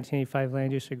to the 1985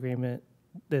 land use agreement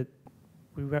that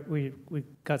we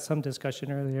got some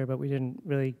discussion earlier, but we didn't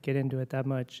really get into it that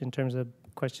much in terms of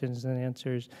questions and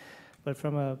answers. But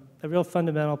from a real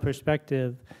fundamental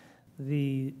perspective,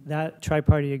 that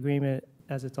tri-party agreement,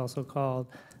 as it's also called,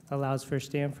 allows for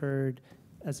Stanford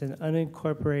as an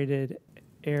unincorporated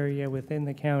area within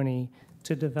the county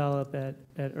to develop at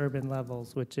urban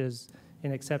levels, which is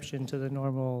an exception to the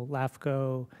normal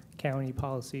LAFCO county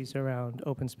policies around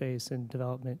open space and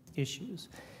development issues.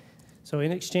 So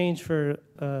in exchange for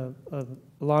a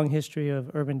long history of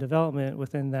urban development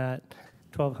within that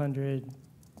 1,200,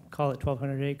 call it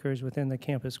 1,200 acres within the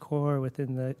campus core,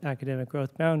 within the academic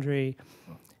growth boundary,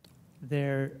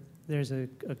 there's a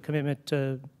commitment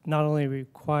to not only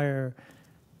require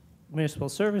municipal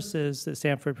services, that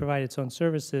Stanford provide its own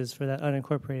services for that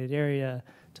unincorporated area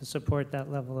to support that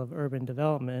level of urban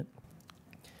development,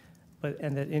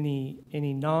 and that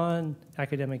any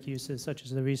non-academic uses, such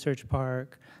as the research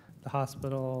park, the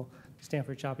hospital,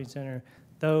 Stanford Shopping Center,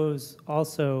 those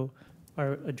also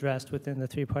are addressed within the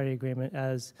three-party agreement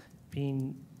as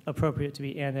being appropriate to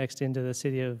be annexed into the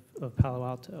city of Palo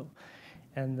Alto.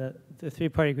 And the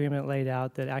three-party agreement laid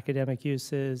out that academic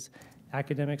uses,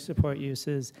 academic support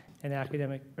uses, and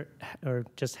academic or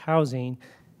just housing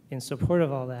in support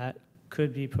of all that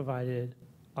could be provided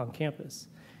on campus.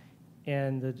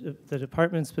 And the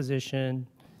department's position,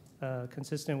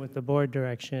 consistent with the board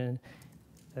direction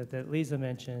that Lisa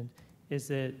mentioned, is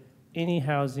that any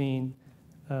housing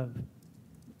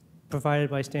provided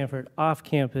by Stanford off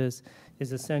campus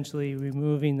is essentially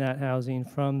removing that housing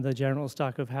from the general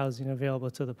stock of housing available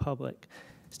to the public.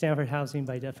 Stanford housing,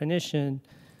 by definition,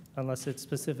 unless it's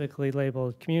specifically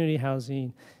labeled community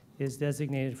housing, is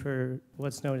designated for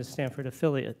what's known as Stanford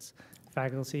affiliates,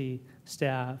 faculty,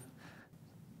 staff,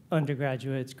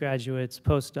 undergraduates, graduates,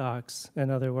 postdocs,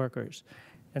 and other workers.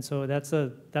 And so that's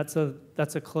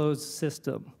a closed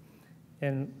system.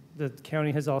 And the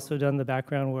county has also done the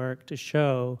background work to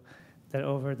show that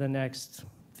over the next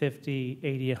 50,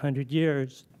 80, 100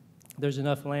 years, there's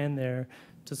enough land there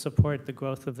to support the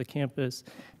growth of the campus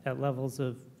at levels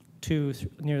of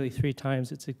nearly 3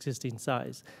 times its existing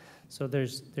size. So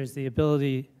there's the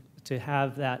ability to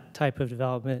have that type of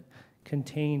development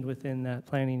contained within that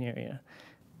planning area.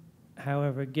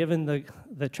 However, given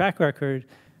the track record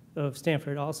of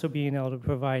Stanford also being able to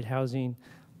provide housing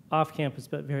off campus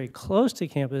but very close to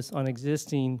campus on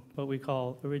existing what we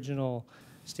call original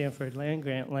Stanford land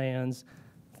grant lands,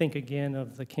 think again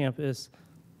of the campus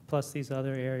plus these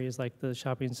other areas like the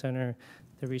shopping center,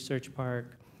 the research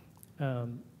park.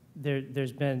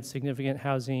 There's been significant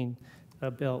housing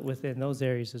built within those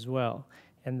areas as well.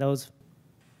 And those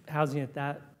housing at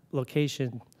that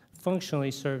location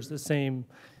functionally serves the same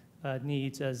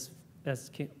needs as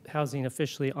housing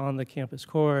officially on the campus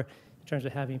core in terms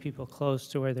of having people close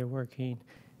to where they're working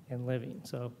and living.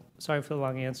 So sorry for the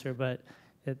long answer, but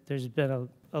there's been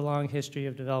a long history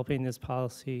of developing this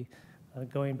policy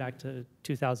going back to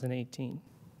 2018.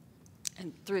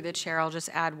 And through the chair, I'll just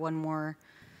add one more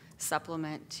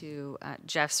supplement to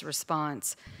Jeff's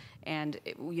response. And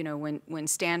when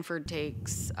Stanford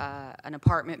takes an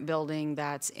apartment building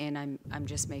that's in, I'm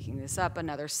just making this up,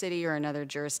 another city or another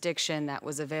jurisdiction that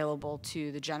was available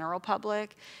to the general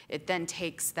public, it then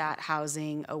takes that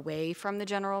housing away from the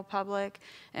general public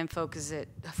and focuses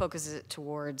it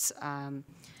towards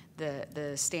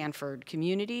the Stanford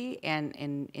community. And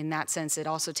in that sense, it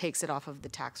also takes it off of the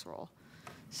tax roll.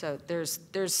 So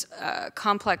there's a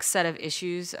complex set of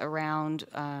issues around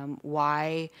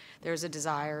why there's a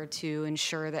desire to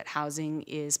ensure that housing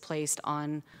is placed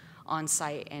on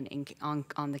site and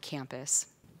on the campus.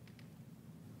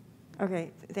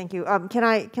 Okay, thank you. Can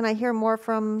I hear more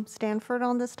from Stanford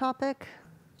on this topic?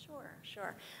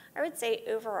 Sure. I would say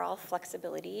overall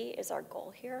flexibility is our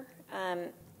goal here.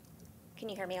 Can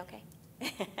you hear me okay?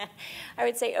 I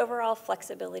would say overall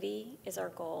flexibility is our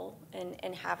goal,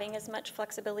 and having as much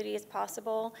flexibility as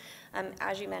possible.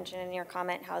 As you mentioned in your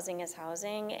comment, housing is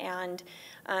housing. And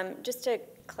just to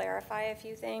clarify a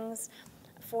few things,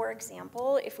 for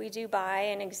example, if we do buy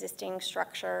an existing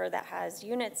structure that has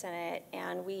units in it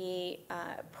and we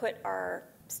put our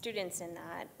students in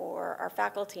that or our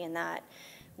faculty in that,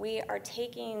 we are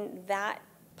taking that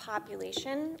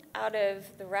population out of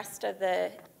the rest of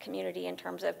the community in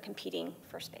terms of competing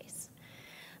for space.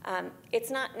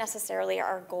 It's not necessarily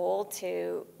our goal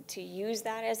to use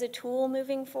that as a tool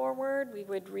moving forward. We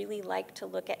would really like to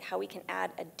look at how we can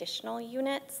add additional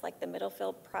units, like the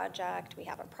Middlefield project. We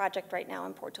have a project right now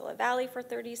in Portola Valley for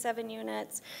 37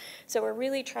 units. So we're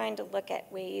really trying to look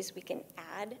at ways we can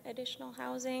add additional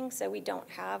housing so we don't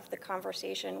have the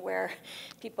conversation where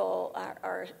people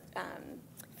are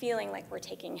feeling like we're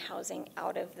taking housing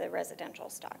out of the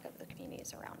residential stock of the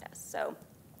communities around us. So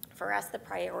for us, the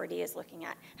priority is looking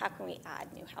at how can we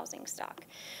add new housing stock.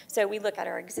 So we look at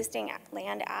our existing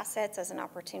land assets as an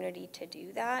opportunity to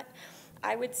do that.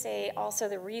 I would say also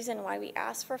the reason why we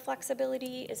ask for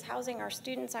flexibility is housing our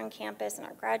students on campus and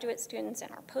our graduate students and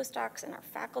our postdocs and our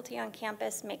faculty on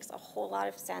campus makes a whole lot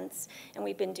of sense, and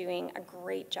we've been doing a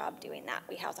great job doing that.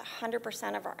 We house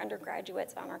 100% of our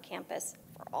undergraduates on our campus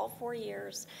for all 4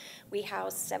 years. We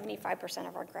house 75%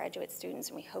 of our graduate students,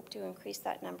 and we hope to increase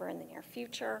that number in the near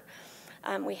future.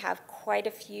 We have quite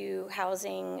a few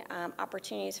housing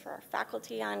opportunities for our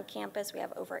faculty on campus. We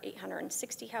have over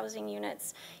 860 housing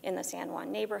units in the San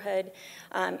Juan neighborhood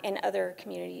and other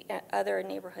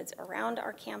neighborhoods around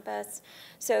our campus.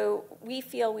 So we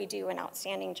feel we do an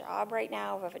outstanding job right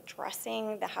now of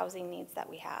addressing the housing needs that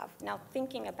we have. Now,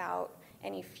 thinking about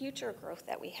any future growth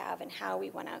that we have and how we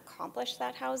want to accomplish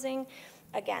that housing,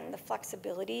 again, the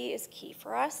flexibility is key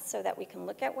for us so that we can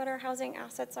look at what our housing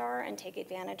assets are and take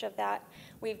advantage of that.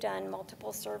 We've done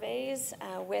multiple surveys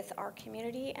with our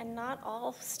community, and not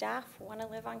all staff want to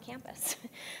live on campus.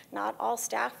 Not all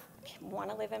staff want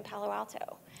to live in Palo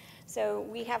Alto. So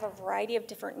we have a variety of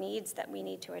different needs that we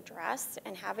need to address,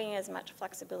 and having as much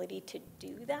flexibility to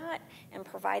do that and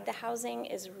provide the housing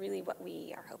is really what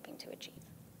we are hoping to achieve.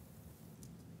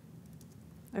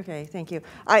 Okay, thank you.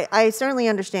 I certainly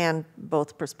understand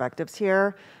both perspectives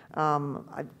here.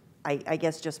 I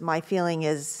guess just my feeling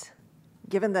is,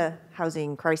 given the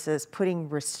housing crisis, putting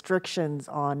restrictions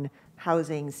on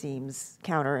housing seems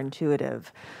counterintuitive.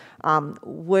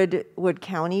 Would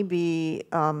county be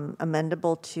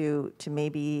amendable to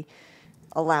maybe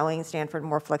allowing Stanford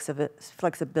more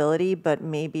flexibility, but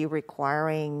maybe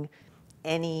requiring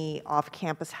any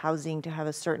off-campus housing to have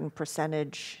a certain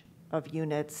percentage of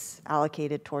units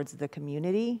allocated towards the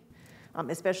community,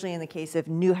 especially in the case of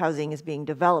new housing is being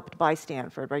developed by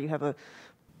Stanford, where you have a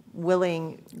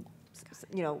willing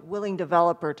willing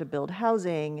developer to build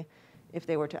housing, if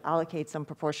they were to allocate some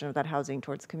proportion of that housing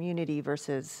towards community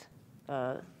versus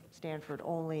Stanford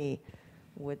only,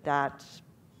 would that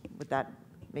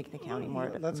make the county more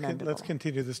amendable? Let's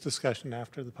continue this discussion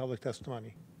after the public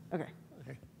testimony. Okay.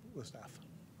 Okay, with staff.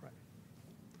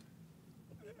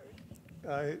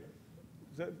 Right.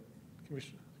 Is that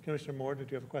Commissioner Moore,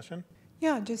 did you have a question?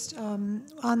 Yeah, just on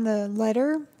the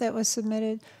letter that was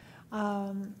submitted,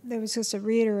 there was just a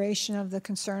reiteration of the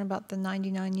concern about the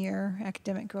 99-year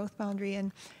academic growth boundary,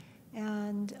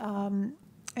 and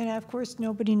of course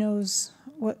nobody knows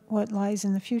what lies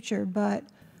in the future, but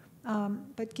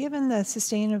given the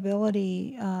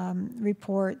sustainability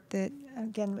report that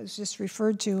again was just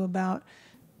referred to about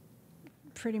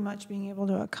pretty much being able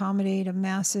to accommodate a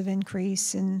massive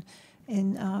increase in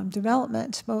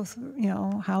development, both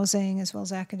housing as well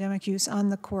as academic use on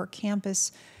the core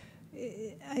campus,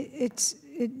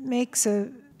 it makes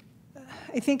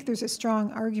I think there's a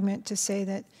strong argument to say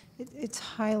that it's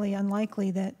highly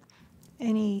unlikely that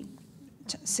any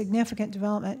significant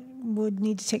development would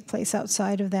need to take place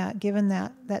outside of that, given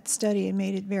that study had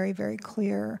made it very, very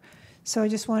clear. So I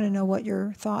just want to know what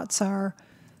your thoughts are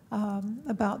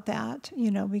about that,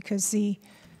 because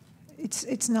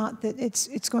it's not that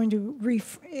it's going to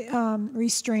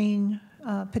restrain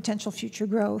potential future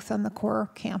growth on the core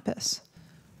campus.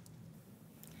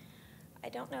 I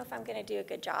don't know if I'm going to do a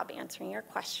good job answering your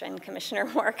question, Commissioner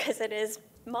Moore, because it is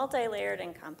multi-layered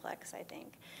and complex, I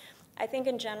think. I think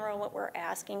in general what we're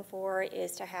asking for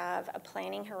is to have a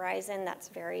planning horizon that's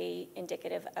very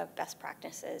indicative of best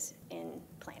practices in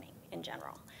planning in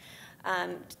general.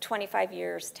 25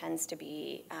 years tends to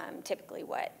be typically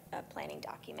what a planning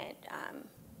document,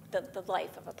 the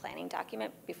life of a planning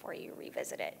document before you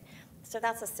revisit it. So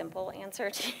that's a simple answer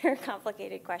to your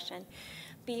complicated question.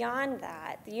 Beyond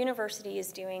that, the university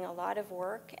is doing a lot of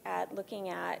work at looking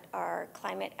at our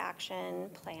climate action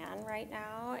plan right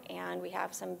now, and we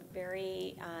have some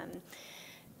very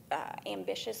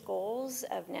ambitious goals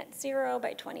of net zero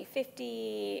by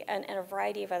 2050 and a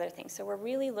variety of other things. So we're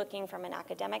really looking from an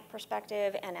academic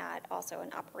perspective and at also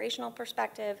an operational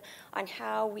perspective on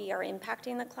how we are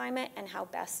impacting the climate and how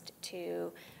best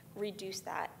to reduce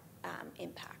that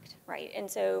impact, right? And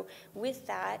so with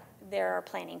that, there are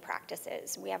planning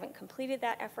practices. We haven't completed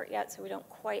that effort yet, so we don't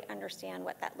quite understand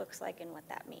what that looks like and what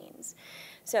that means.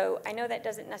 So I know that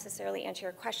doesn't necessarily answer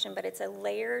your question, but it's a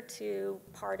layer to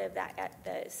part of that at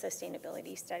the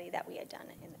sustainability study that we had done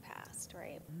in the past,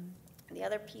 right? Mm-hmm. The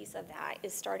other piece of that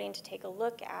is starting to take a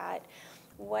look at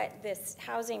what this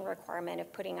housing requirement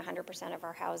of putting 100% of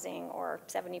our housing or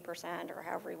 70% or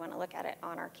however you want to look at it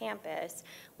on our campus,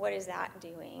 what is that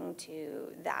doing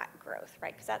to that growth,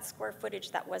 right? Because that's square footage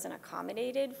that wasn't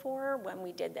accommodated for when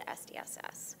we did the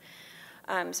SDSS.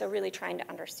 So really trying to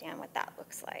understand what that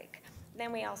looks like.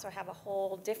 Then we also have a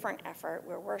whole different effort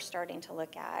where we're starting to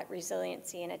look at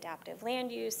resiliency and adaptive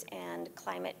land use and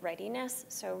climate readiness.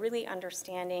 So really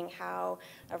understanding how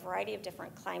a variety of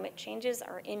different climate changes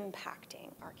are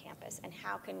impacting our campus and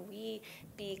how can we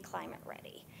be climate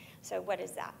ready. So what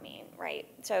does that mean, right?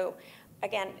 So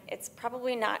again, it's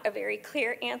probably not a very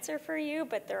clear answer for you,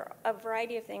 but there are a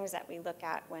variety of things that we look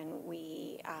at when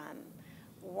we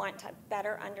want to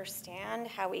better understand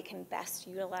how we can best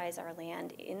utilize our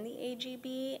land in the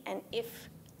AGB, and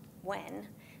when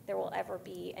there will ever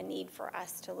be a need for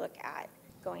us to look at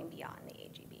going beyond the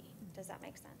AGB. Does that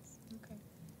make sense? Okay.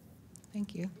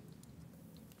 Thank you.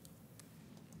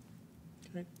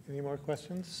 Okay. Any more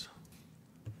questions?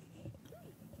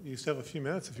 You still have a few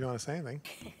minutes if you want to say anything.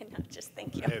 No, just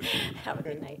thank you. Have a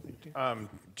good night.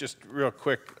 Just real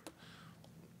quick,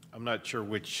 I'm not sure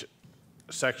which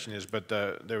section is, but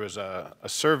there was a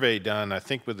survey done, I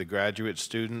think, with the graduate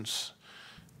students,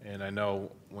 and I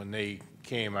know when they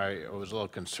came, I was a little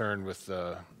concerned with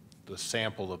the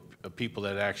sample of people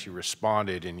that actually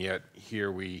responded, and yet here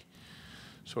we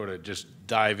sort of just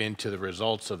dive into the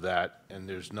results of that, and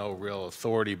there's no real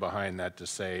authority behind that to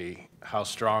say how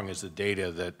strong is the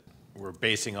data that we're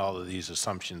basing all of these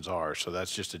assumptions are. So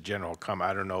that's just a general comment.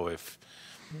 I don't know if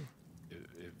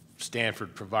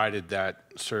Stanford provided that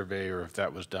survey or if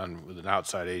that was done with an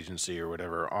outside agency or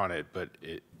whatever on it, but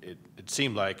it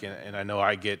seemed like, and I know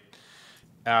I get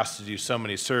asked to do so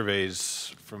many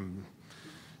surveys from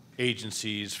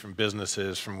agencies, from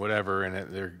businesses, from whatever,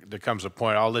 and there comes a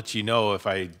point, I'll let you know if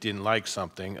I didn't like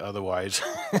something, otherwise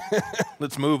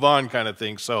let's move on kind of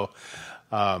thing. So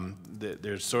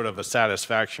there's sort of a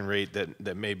satisfaction rate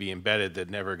that may be embedded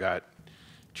that never got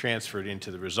transferred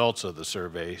into the results of the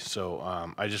survey. So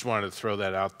I just wanted to throw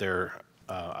that out there.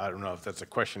 I don't know if that's a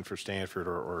question for Stanford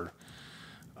or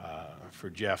for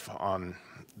Jeff on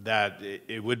that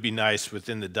it would be nice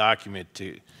within the document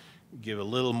to give a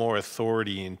little more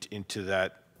authority into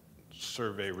that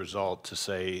survey result to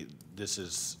say, this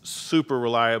is super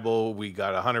reliable, we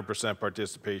got 100%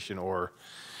 participation, or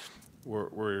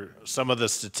we're some of the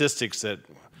statistics that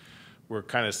we're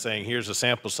kind of saying, here's a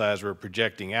sample size we're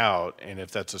projecting out, and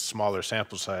if that's a smaller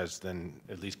sample size, then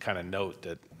at least kind of note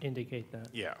that. Indicate that.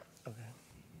 Yeah. Okay.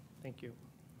 Thank you.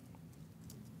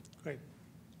 Great.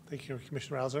 Thank you,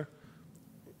 Commissioner Rausser.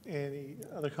 Any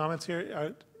other comments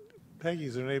here? Peggy,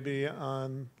 is there anybody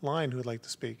online who would like to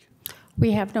speak?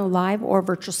 We have no live or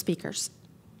virtual speakers.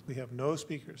 We have no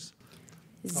speakers.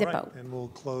 Zippo. All right, and we'll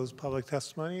close public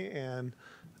testimony. And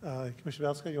Commissioner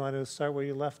Belska, you want to start where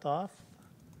you left off?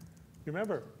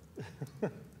 Remember?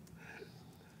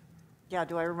 Yeah,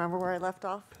 do I remember where I left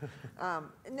off?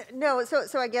 No,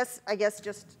 so I guess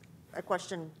just a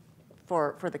question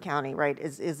for the county, right?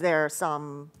 Is there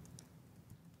some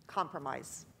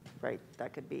compromise, right,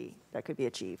 that could be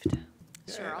achieved?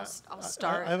 Sure, I'll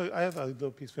start. I have a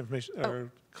little piece of information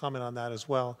or comment on that as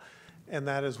well. And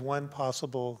that is one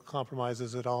possible compromise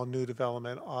is that all new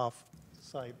development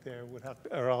off-site there would have,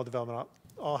 or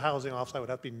all housing off-site would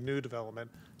have to be new development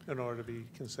in order to be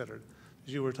considered.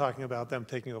 As you were talking about them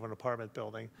taking over an apartment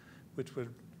building, which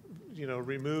would,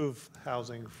 remove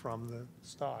housing from the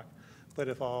stock. But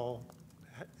if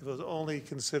it was only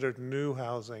considered new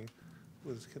housing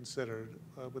was considered,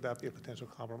 would that be a potential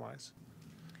compromise?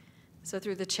 So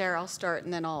through the chair, I'll start,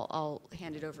 and then I'll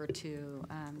hand it over to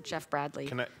Jeff Bradley.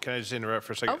 Can I just interrupt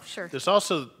for a second? Oh, sure. There's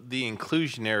also the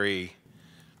inclusionary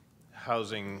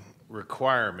housing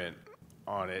requirement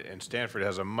on it, and Stanford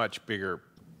has a much bigger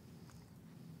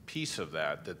piece of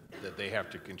that they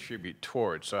have to contribute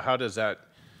towards. So how does that,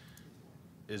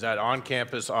 is that on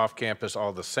campus, off campus,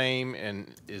 all the same,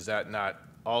 and is that not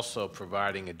also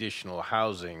providing additional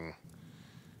housing?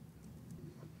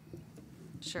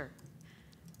 Sure.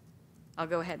 I'll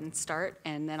go ahead and start,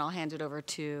 and then I'll hand it over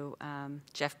to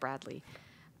Jeff Bradley.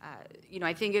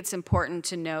 I think it's important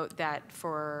to note that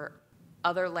for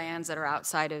other lands that are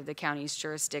outside of the county's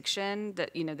jurisdiction,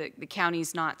 that the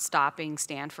county's not stopping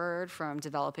Stanford from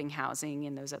developing housing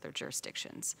in those other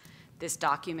jurisdictions. This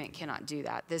document cannot do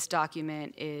that. This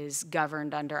document is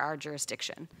governed under our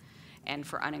jurisdiction and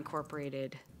for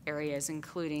unincorporated areas,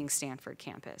 including Stanford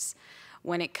campus.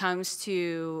 When it comes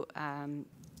to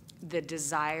the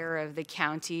desire of the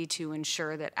county to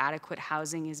ensure that adequate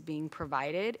housing is being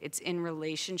provided, it's in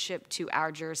relationship to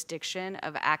our jurisdiction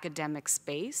of academic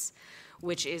space,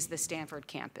 which is the Stanford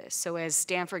campus. So as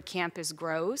Stanford campus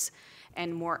grows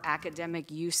and more academic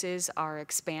uses are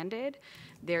expanded,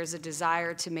 there's a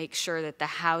desire to make sure that the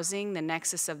housing, the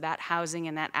nexus of that housing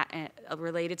and that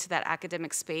related to that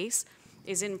academic space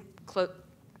is in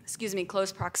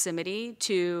close proximity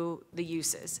to the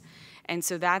uses. And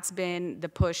so that's been the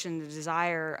push and the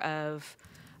desire of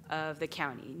the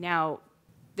county. Now,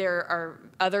 there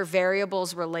are other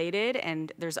variables related,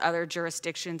 and there's other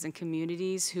jurisdictions and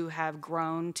communities who have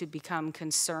grown to become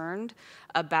concerned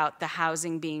about the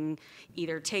housing being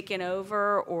either taken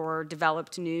over or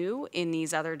developed new in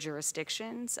these other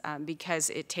jurisdictions because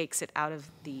it takes it out of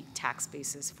the tax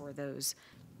bases for those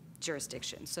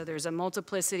jurisdictions. So there's a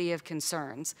multiplicity of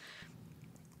concerns.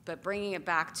 But bringing it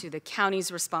back to the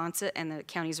county's response and the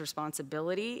county's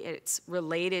responsibility, it's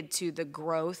related to the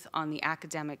growth on the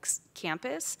academic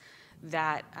campus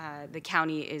that the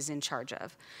county is in charge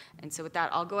of. And so with that,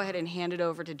 I'll go ahead and hand it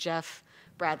over to Jeff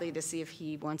Bradley to see if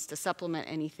he wants to supplement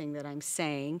anything that I'm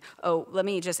saying. Oh, let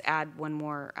me just add one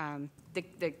more.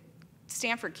 The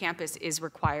Stanford campus is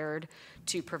required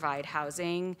to provide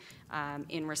housing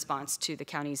in response to the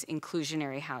county's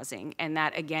inclusionary housing, and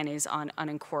that again is on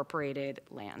unincorporated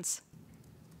lands.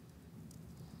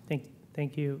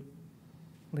 Thank you,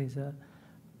 Lisa.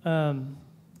 So I'm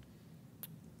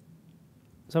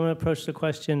going to approach the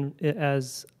question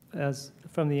as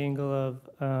from the angle of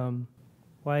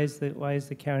why is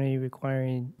the county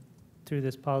requiring through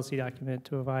this policy document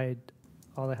to provide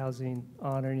all the housing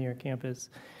on or near campus?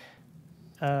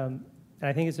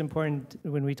 I think it's important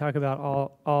when we talk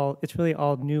about it's really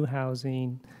all new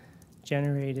housing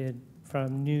generated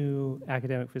from new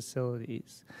academic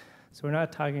facilities. So we're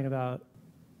not talking about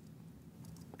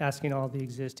asking all the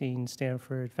existing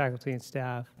Stanford faculty and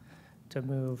staff to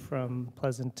move from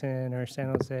Pleasanton or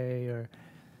San Jose or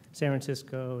San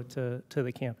Francisco to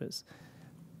the campus.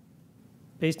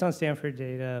 Based on Stanford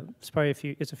data,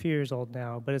 it's a few years old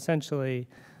now, but essentially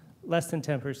less than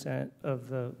 10% of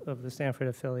the Stanford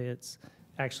affiliates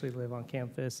actually live on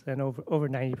campus, and over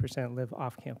 90% live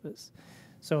off campus.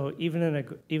 So even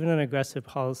an aggressive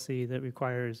policy that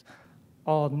requires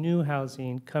all new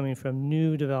housing coming from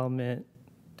new development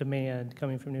demand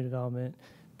coming from new development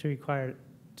to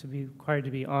be required to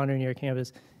be on or near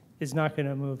campus is not going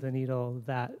to move the needle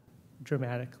that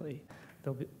dramatically.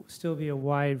 There'll still be a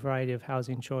wide variety of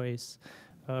housing choice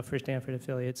for Stanford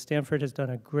affiliates. Stanford has done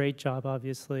a great job,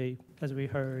 obviously, as we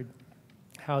heard,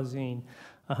 housing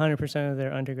 100% of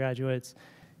their undergraduates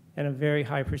and a very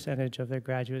high percentage of their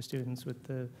graduate students with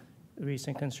the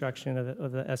recent construction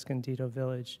of the Escondido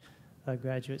Village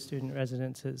graduate student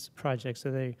residences project.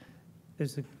 So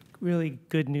there's a really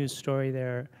good news story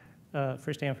there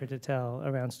for Stanford to tell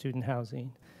around student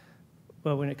housing.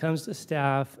 But when it comes to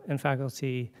staff and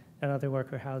faculty and other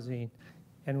worker housing,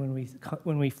 and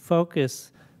when we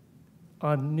focus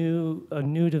on a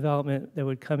new development that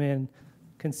would come in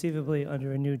conceivably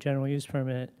under a new general use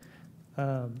permit,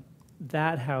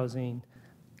 that housing,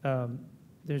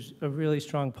 there's a really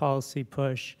strong policy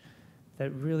push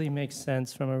that really makes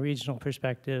sense from a regional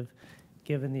perspective,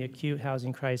 given the acute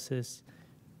housing crisis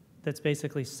that's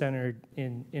basically centered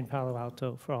in Palo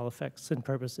Alto for all effects and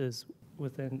purposes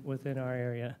within our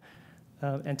area.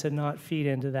 And to not feed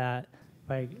into that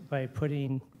by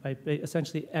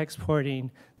essentially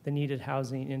exporting the needed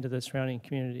housing into the surrounding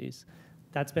communities.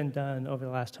 That's been done over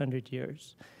the last 100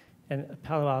 years. And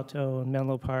Palo Alto and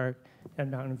Menlo Park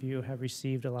and Mountain View have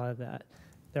received a lot of that.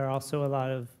 There are also a lot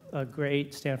of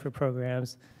great Stanford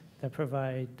programs that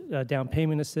provide down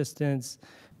payment assistance,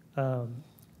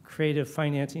 creative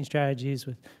financing strategies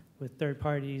with third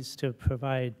parties to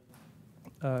provide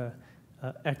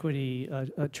equity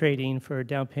trading for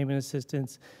down payment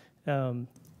assistance,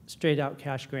 straight out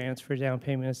cash grants for down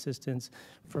payment assistance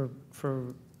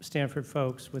for Stanford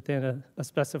folks within a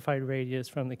specified radius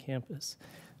from the campus.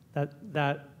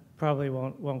 That probably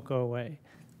won't go away.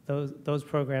 Those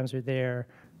programs are there.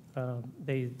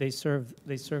 They serve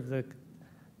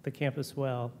the campus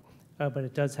well, but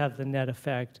it does have the net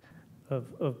effect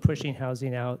of pushing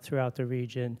housing out throughout the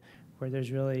region, where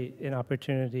there's really an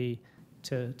opportunity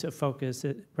to focus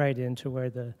it right into where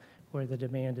the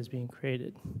demand is being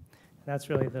created. And that's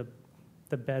really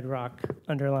the bedrock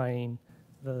underlying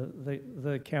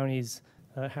the county's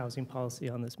housing policy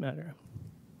on this matter.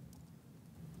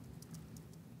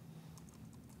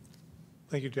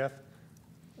 Thank you, Jeff.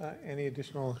 Any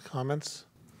additional comments?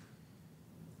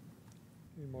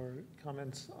 Any more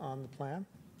comments on the plan?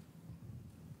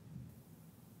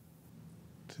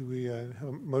 Do we have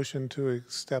a motion to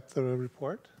accept the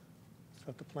report,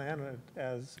 accept the plan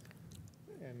as,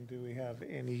 and do we have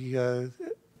any,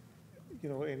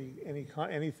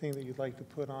 anything that you'd like to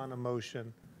put on a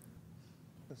motion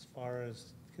as far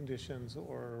as conditions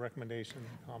or recommendation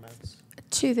comments?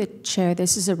 To the chair,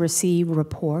 this is a receive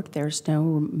report. There's no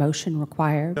motion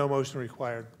required. No motion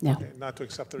required? No. Okay, not to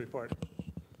accept the report.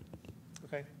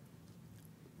 Okay.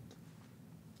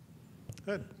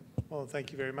 Good. Well,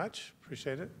 thank you very much.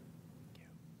 Appreciate it.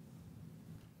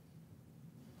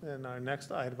 And our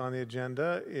next item on the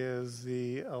agenda is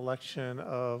the election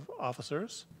of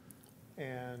officers.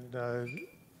 And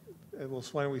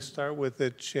why don't we start with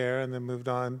the chair and then moved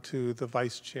on to the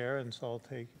vice chair. And so I'll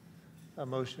take a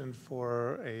motion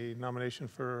for a nomination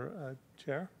for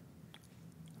chair.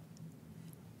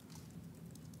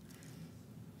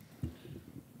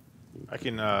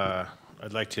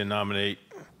 I'd like to nominate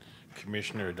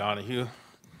Commissioner Donahue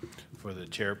for the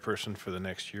chairperson for the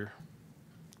next year.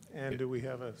 And do we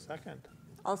have a second?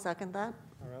 I'll second that.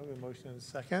 All right, we have a motion and a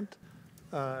second.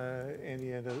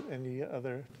 Any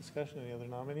other discussion, any other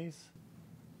nominees?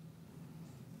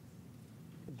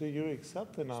 Do you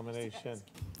accept the nomination?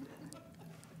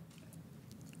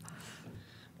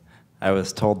 I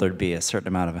was told there'd be a certain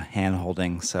amount of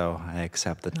hand-holding, so I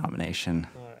accept the nomination.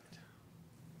 All right.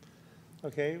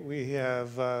 Okay, we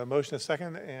have a motion, a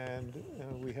second, and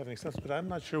we have an acceptance, but I'm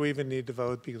not sure we even need to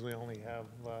vote because we only have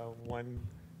one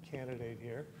candidate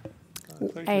here.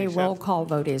 A roll call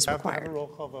vote is Have to have required. a roll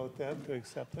call vote then to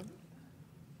accept them.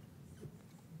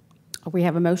 We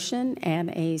have a motion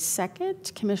and a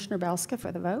second. Commissioner Belska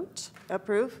for the vote.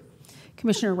 Approve?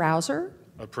 Commissioner Rouser.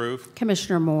 Approve.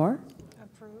 Commissioner Moore.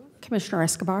 Approve. Commissioner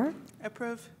Escobar.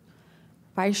 Approve.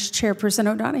 Vice Chairperson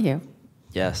O'Donoghue.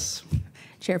 Yes.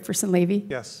 Chairperson Levy.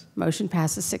 Yes. Motion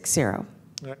passes 6-0. All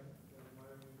right.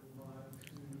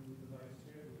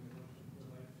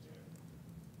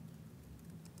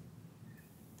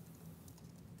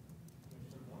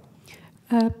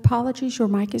 Apologies, your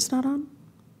mic is not on?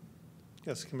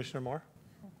 Yes, Commissioner Moore.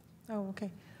 Oh, okay.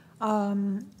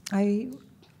 I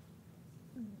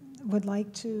would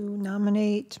like to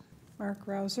nominate Mark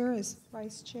Rouser as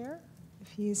vice chair, if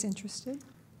he is interested.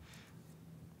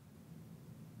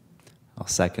 I'll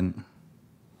second.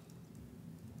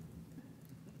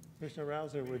 Commissioner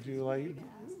Rouser, would you like?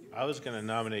 I was going to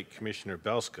nominate Commissioner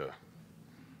Belska.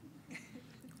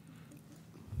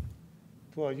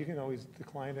 Well, you can always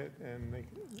decline it and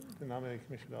nominate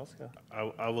Commissioner Belska.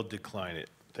 I will decline it.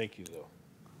 Thank you, though.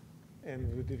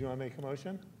 And did you want to make a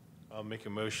motion? I'll make a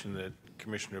motion that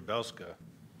Commissioner Belska.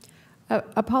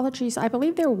 Apologies, I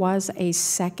believe there was a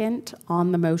second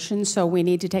on the motion, so we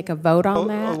need to take a vote on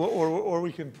that, Or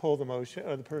we can pull the motion,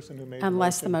 or the person who made the motion.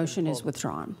 unless the can motion pull is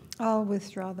withdrawn. I'll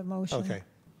withdraw the motion. Okay.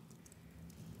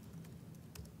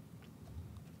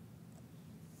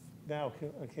 Now,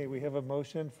 okay, we have a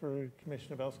motion for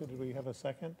Commissioner Belska. Do we have a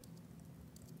second?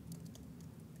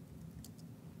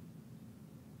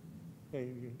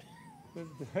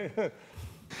 Okay.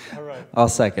 All right. I'll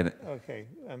second it. Okay,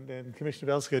 and then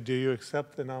Commissioner Belska, do you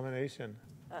accept the nomination?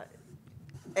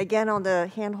 Again, on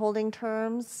the hand-holding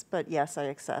terms, but yes, I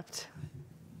accept.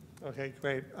 Okay,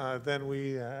 great. Then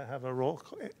we have a roll,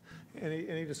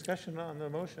 any discussion on the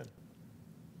motion?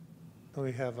 Then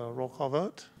we have a roll call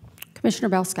vote. Commissioner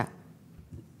Belska,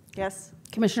 Yes?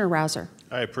 Commissioner Rouser,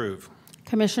 I approve.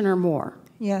 Commissioner Moore,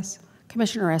 Yes.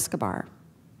 Commissioner Escobar,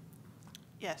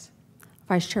 Yes.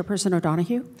 Vice Chairperson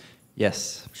O'Donohue,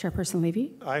 Yes. Chairperson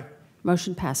Levy. Aye.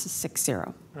 Motion passes 6-0.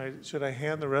 All right, should I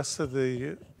hand the rest of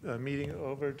the meeting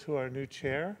over to our new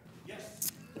chair?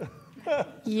 Yes.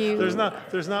 There's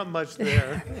not much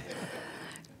there.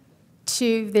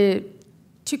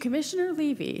 To Commissioner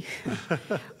Levy,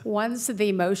 once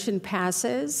the motion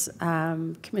passes,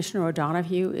 Commissioner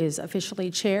O'Donoghue is officially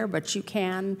chair, but you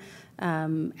can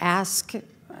ask,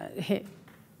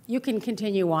 you can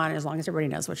continue on as long as everybody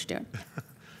knows what you're doing.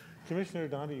 Commissioner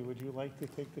O'Donoghue, would you like to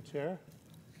take the chair?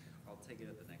 I'll take it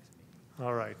at the next meeting.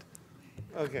 All right.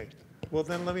 Okay. Well,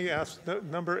 then let me ask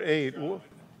number 8.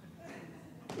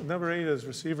 Number 8 is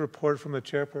receive report from the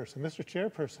chairperson. Mr.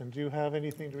 Chairperson, do you have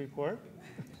anything to report?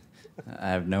 I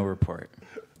have no report.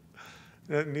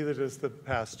 Neither does the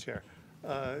past chair.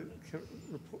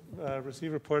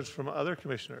 Receive reports from other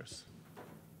commissioners.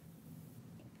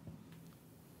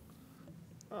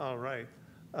 All right.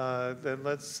 Then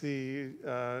let's see.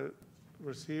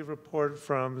 Receive report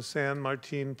from San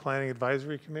Martin Planning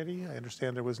Advisory Committee. I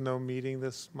understand there was no meeting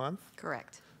this month,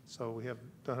 Correct. so we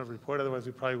don't have a report. Otherwise,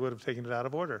 we probably would have taken it out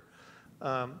of order.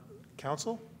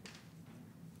 Council?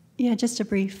 Yeah, just a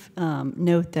brief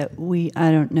note that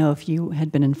I don't know if you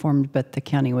had been informed, but the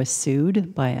county was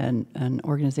sued by an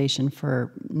organization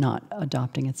for not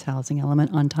adopting its housing element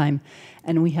on time,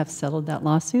 and we have settled that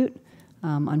lawsuit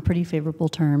on pretty favorable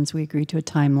terms. We agreed to a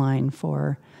timeline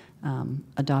for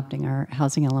adopting our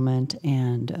housing element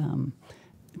and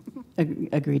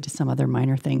agreed to some other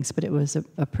minor things, but it was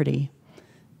a pretty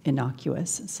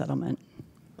innocuous settlement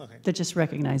that just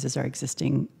recognizes our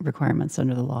existing requirements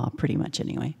under the law pretty much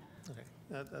anyway.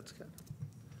 Okay, that's good.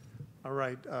 All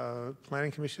right,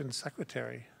 Planning Commission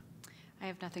Secretary. I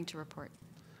have nothing to report.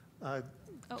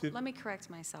 Did- Let me correct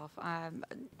myself.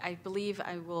 I believe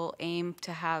I will aim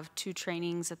to have 2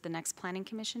 trainings at the next Planning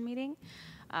Commission meeting,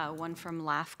 one from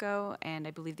LAFCO, and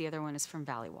I believe the other one is from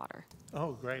Valley Water.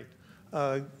 Oh, great.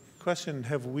 Question,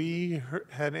 have we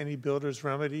had any builders'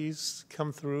 remedies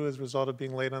come through as a result of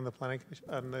being late on the planning commission,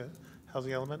 on the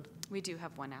housing element? We do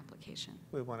have 1 application.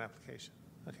 We have 1 application.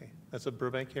 Okay, that's a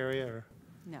Burbank area, or?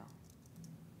 No.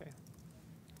 Okay.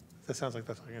 That sounds like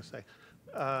that's what I'm going to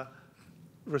say.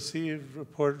 Received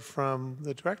report from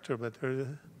the director, but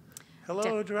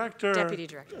hello, director. Deputy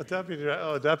director.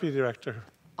 Deputy director.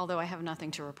 Although I have nothing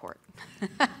to report.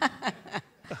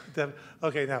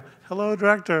 Okay, now, hello,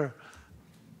 director.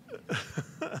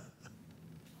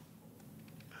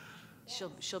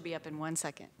 She'll be up in 1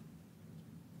 second.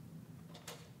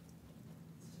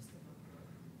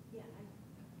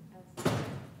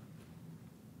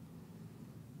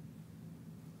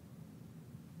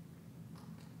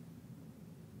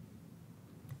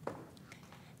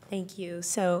 Thank you.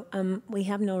 So we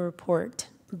have no report,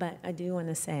 but I do want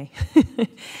to say,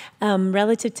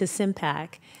 relative to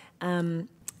SIMPAC,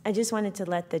 I just wanted to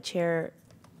let the chair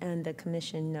and the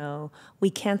commission know we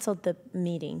canceled the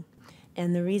meeting.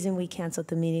 And the reason we canceled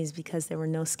the meeting is because there were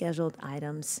no scheduled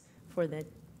items for the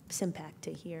SIMPAC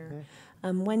to hear.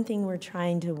 One thing we're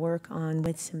trying to work on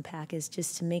with SIMPAC is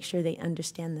just to make sure they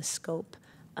understand the scope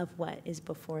of what is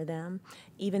before them.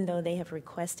 Even though they have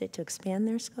requested to expand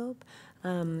their scope,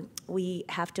 we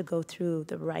have to go through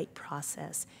the right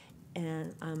process.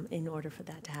 and in order for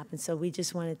that to happen. So we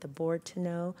just wanted the board to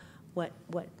know what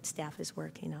staff is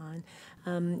working on.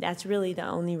 That's really the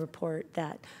only report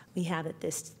that we have at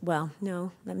this, well,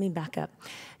 no, let me back up.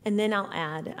 And then I'll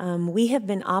add, we have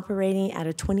been operating at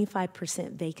a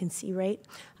 25% vacancy rate.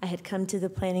 I had come to the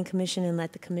Planning Commission and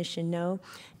let the commission know,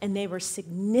 and they were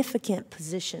significant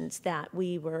positions that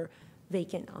we were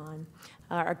vacant on.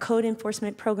 Our code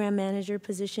enforcement program manager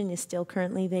position is still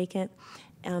currently vacant,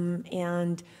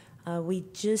 and we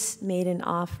just made an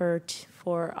offer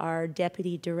for our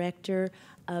deputy director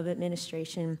of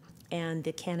administration, and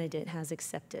the candidate has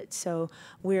accepted. So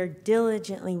we're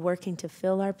diligently working to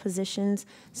fill our positions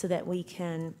so that we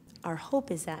can, our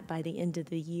hope is that by the end of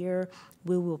the year,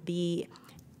 we will be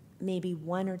maybe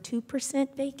 1 or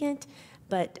 2% vacant,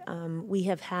 but we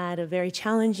have had a very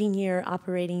challenging year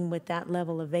operating with that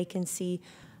level of vacancy.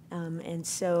 And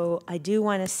so I do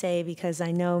want to say, because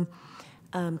I know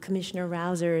Commissioner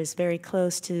Rouser is very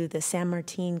close to the San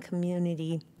Martin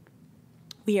community,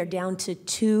 we are down to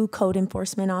 2 code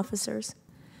enforcement officers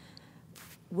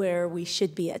where we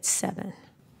should be at 7.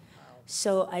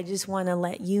 So I just want to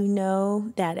let you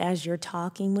know that as you're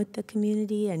talking with the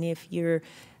community, and if you're,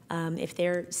 if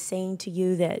they're saying to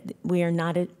you that we are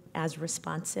not as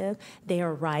responsive, they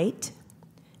are right,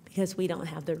 because we don't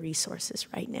have the resources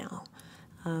right now.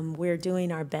 We're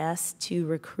doing our best to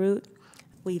recruit.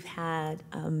 We've had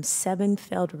 7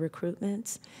 failed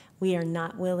recruitments. We are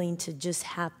not willing to just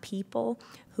have people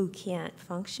who can't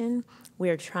function. We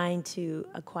are trying to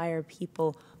acquire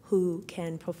people who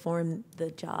can perform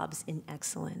the jobs in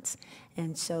excellence.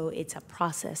 And so it's a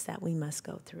process that we must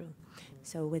go through.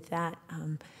 So with that,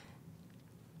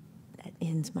 that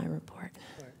ends my report.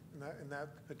 Right. And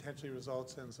that potentially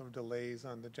results in some delays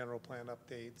on the general plan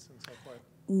updates and so forth?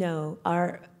 No,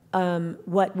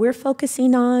 what we're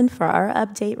focusing on for our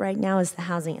update right now is the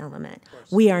housing element.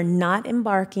 We are not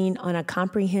embarking on a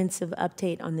comprehensive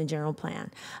update on the general plan.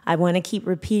 I want to keep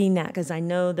repeating that because I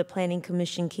know the Planning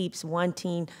Commission keeps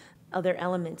wanting other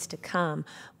elements to come.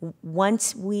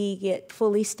 Once we get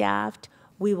fully staffed,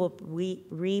 we will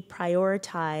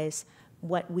reprioritize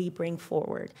what we bring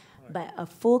forward. Right. But a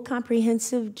full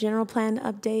comprehensive general plan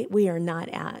update, we are not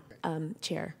at,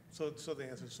 Chair. So the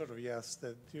answer is sort of yes,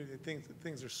 that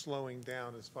things are slowing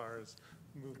down as far as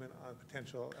movement on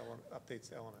potential updates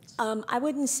to elements. I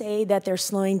wouldn't say that they're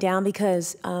slowing down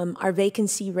because our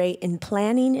vacancy rate in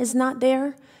planning is not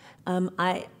there.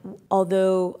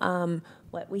 Although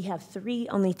we have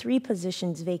only 3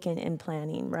 positions vacant in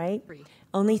planning, right? 3.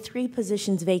 Only 3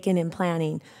 positions vacant in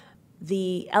planning.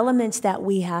 The elements that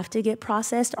we have to get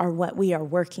processed are what we are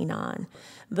working on.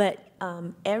 But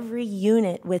every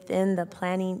unit within the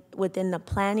planning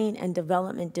and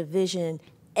development division,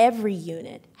 every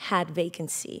unit had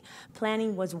vacancy.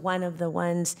 Planning was one of the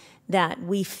ones that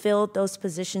we filled those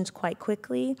positions quite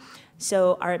quickly.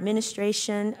 So our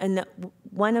administration, and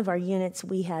one of our units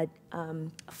we had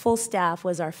full staff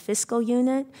was our fiscal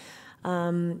unit.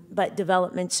 But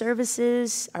development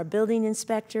services, our building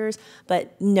inspectors,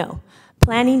 but no,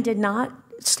 planning did not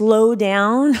slow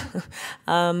down.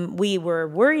 We were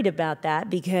worried about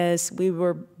that because we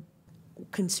were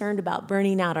concerned about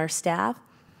burning out our staff,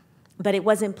 but it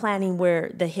wasn't planning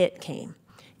where the hit came.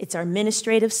 It's our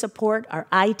administrative support, our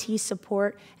IT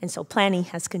support, and so planning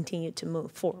has continued to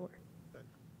move forward.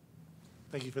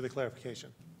 Thank you for the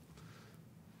clarification.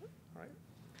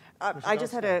 I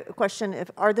just had a question.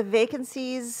 Are the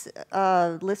vacancies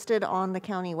listed on the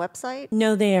county website?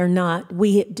 No, they are not.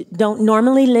 We don't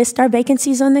normally list our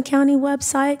vacancies on the county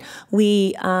website.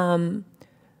 We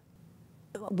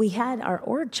had our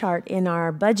org chart in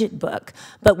our budget book,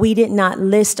 but we did not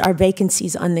list our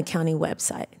vacancies on the county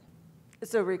website.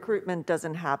 So recruitment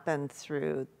doesn't happen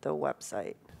through the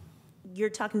website?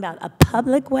 You're talking about a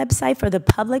public website for the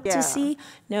public to see?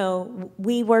 No,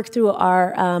 we work through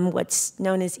our what's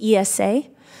known as ESA.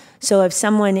 So if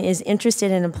someone is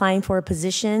interested in applying for a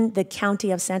position, the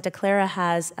County of Santa Clara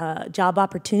has a job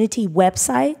opportunity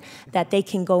website that they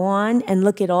can go on and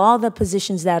look at all the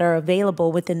positions that are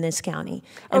available within this county.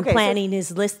 And planning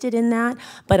is listed in that,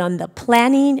 but on the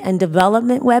planning and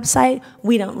development website,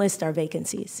 we don't list our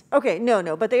vacancies. Okay,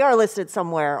 no, but they are listed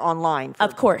somewhere online.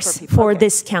 Of course, for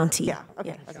this county. Yeah,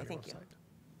 okay, thank you.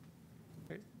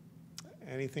 Great.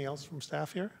 Anything else from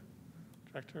staff here?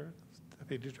 Director,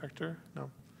 Deputy Director?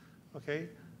 No? Okay.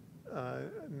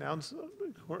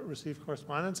 Receive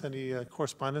correspondence. Any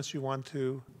correspondence we want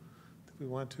to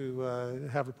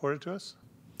have reported to us?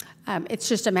 It's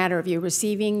just a matter of you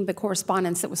receiving the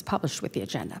correspondence that was published with the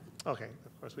agenda. Okay,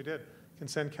 of course we did.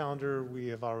 Consent calendar we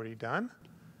have already done.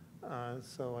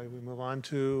 So we move on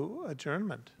to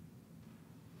adjournment.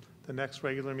 The next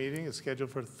regular meeting is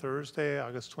scheduled for Thursday,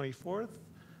 August 24th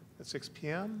at 6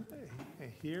 p.m.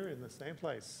 here in the same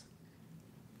place.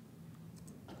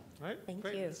 All right, Thank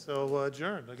great. you. So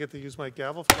adjourned. I get to use my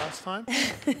gavel for last time.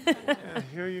 And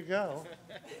here you go.